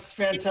 Kim. That's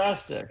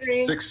fantastic.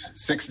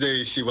 6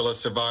 days she will have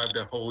survived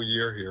a whole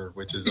year here,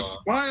 which is He's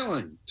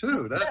smiling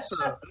too. That's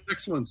an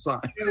excellent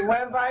sign. It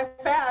went by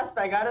fast.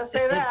 I gotta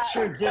say that. It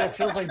sure did. It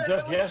feels like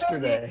just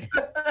yesterday.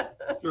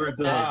 Sure it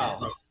does.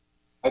 Wow.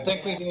 I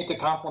think we need to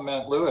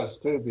compliment Lewis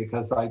too,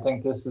 because I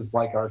think this is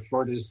like our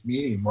shortest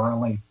meeting. We're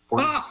only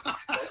 40.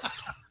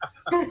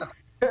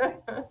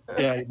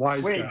 Yeah,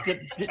 wise Wait, guy.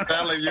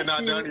 Sadly, you're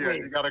not done yet. wait.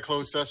 You got a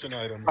closed session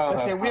item. I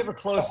say we have a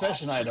closed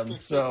session item,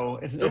 so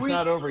it's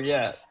not over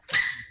yet.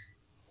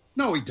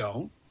 No, we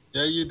don't.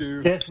 Yeah, you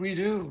do. Yes, we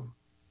do.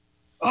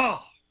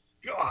 Oh,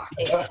 God.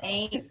 It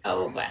ain't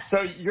over.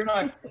 So you're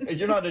not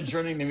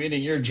adjourning the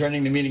meeting. You're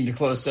adjourning the meeting to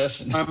closed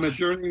session. I'm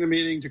adjourning the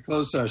meeting to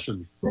closed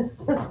session.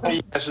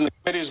 Yes, and the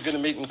committee is going to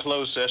meet in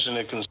closed session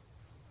to consider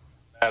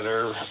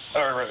matter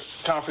or a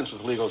conference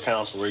with legal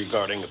counsel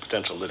regarding a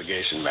potential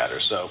litigation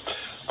matter. So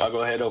I'll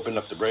go ahead and open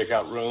up the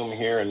breakout room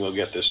here, and we'll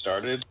get this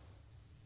started.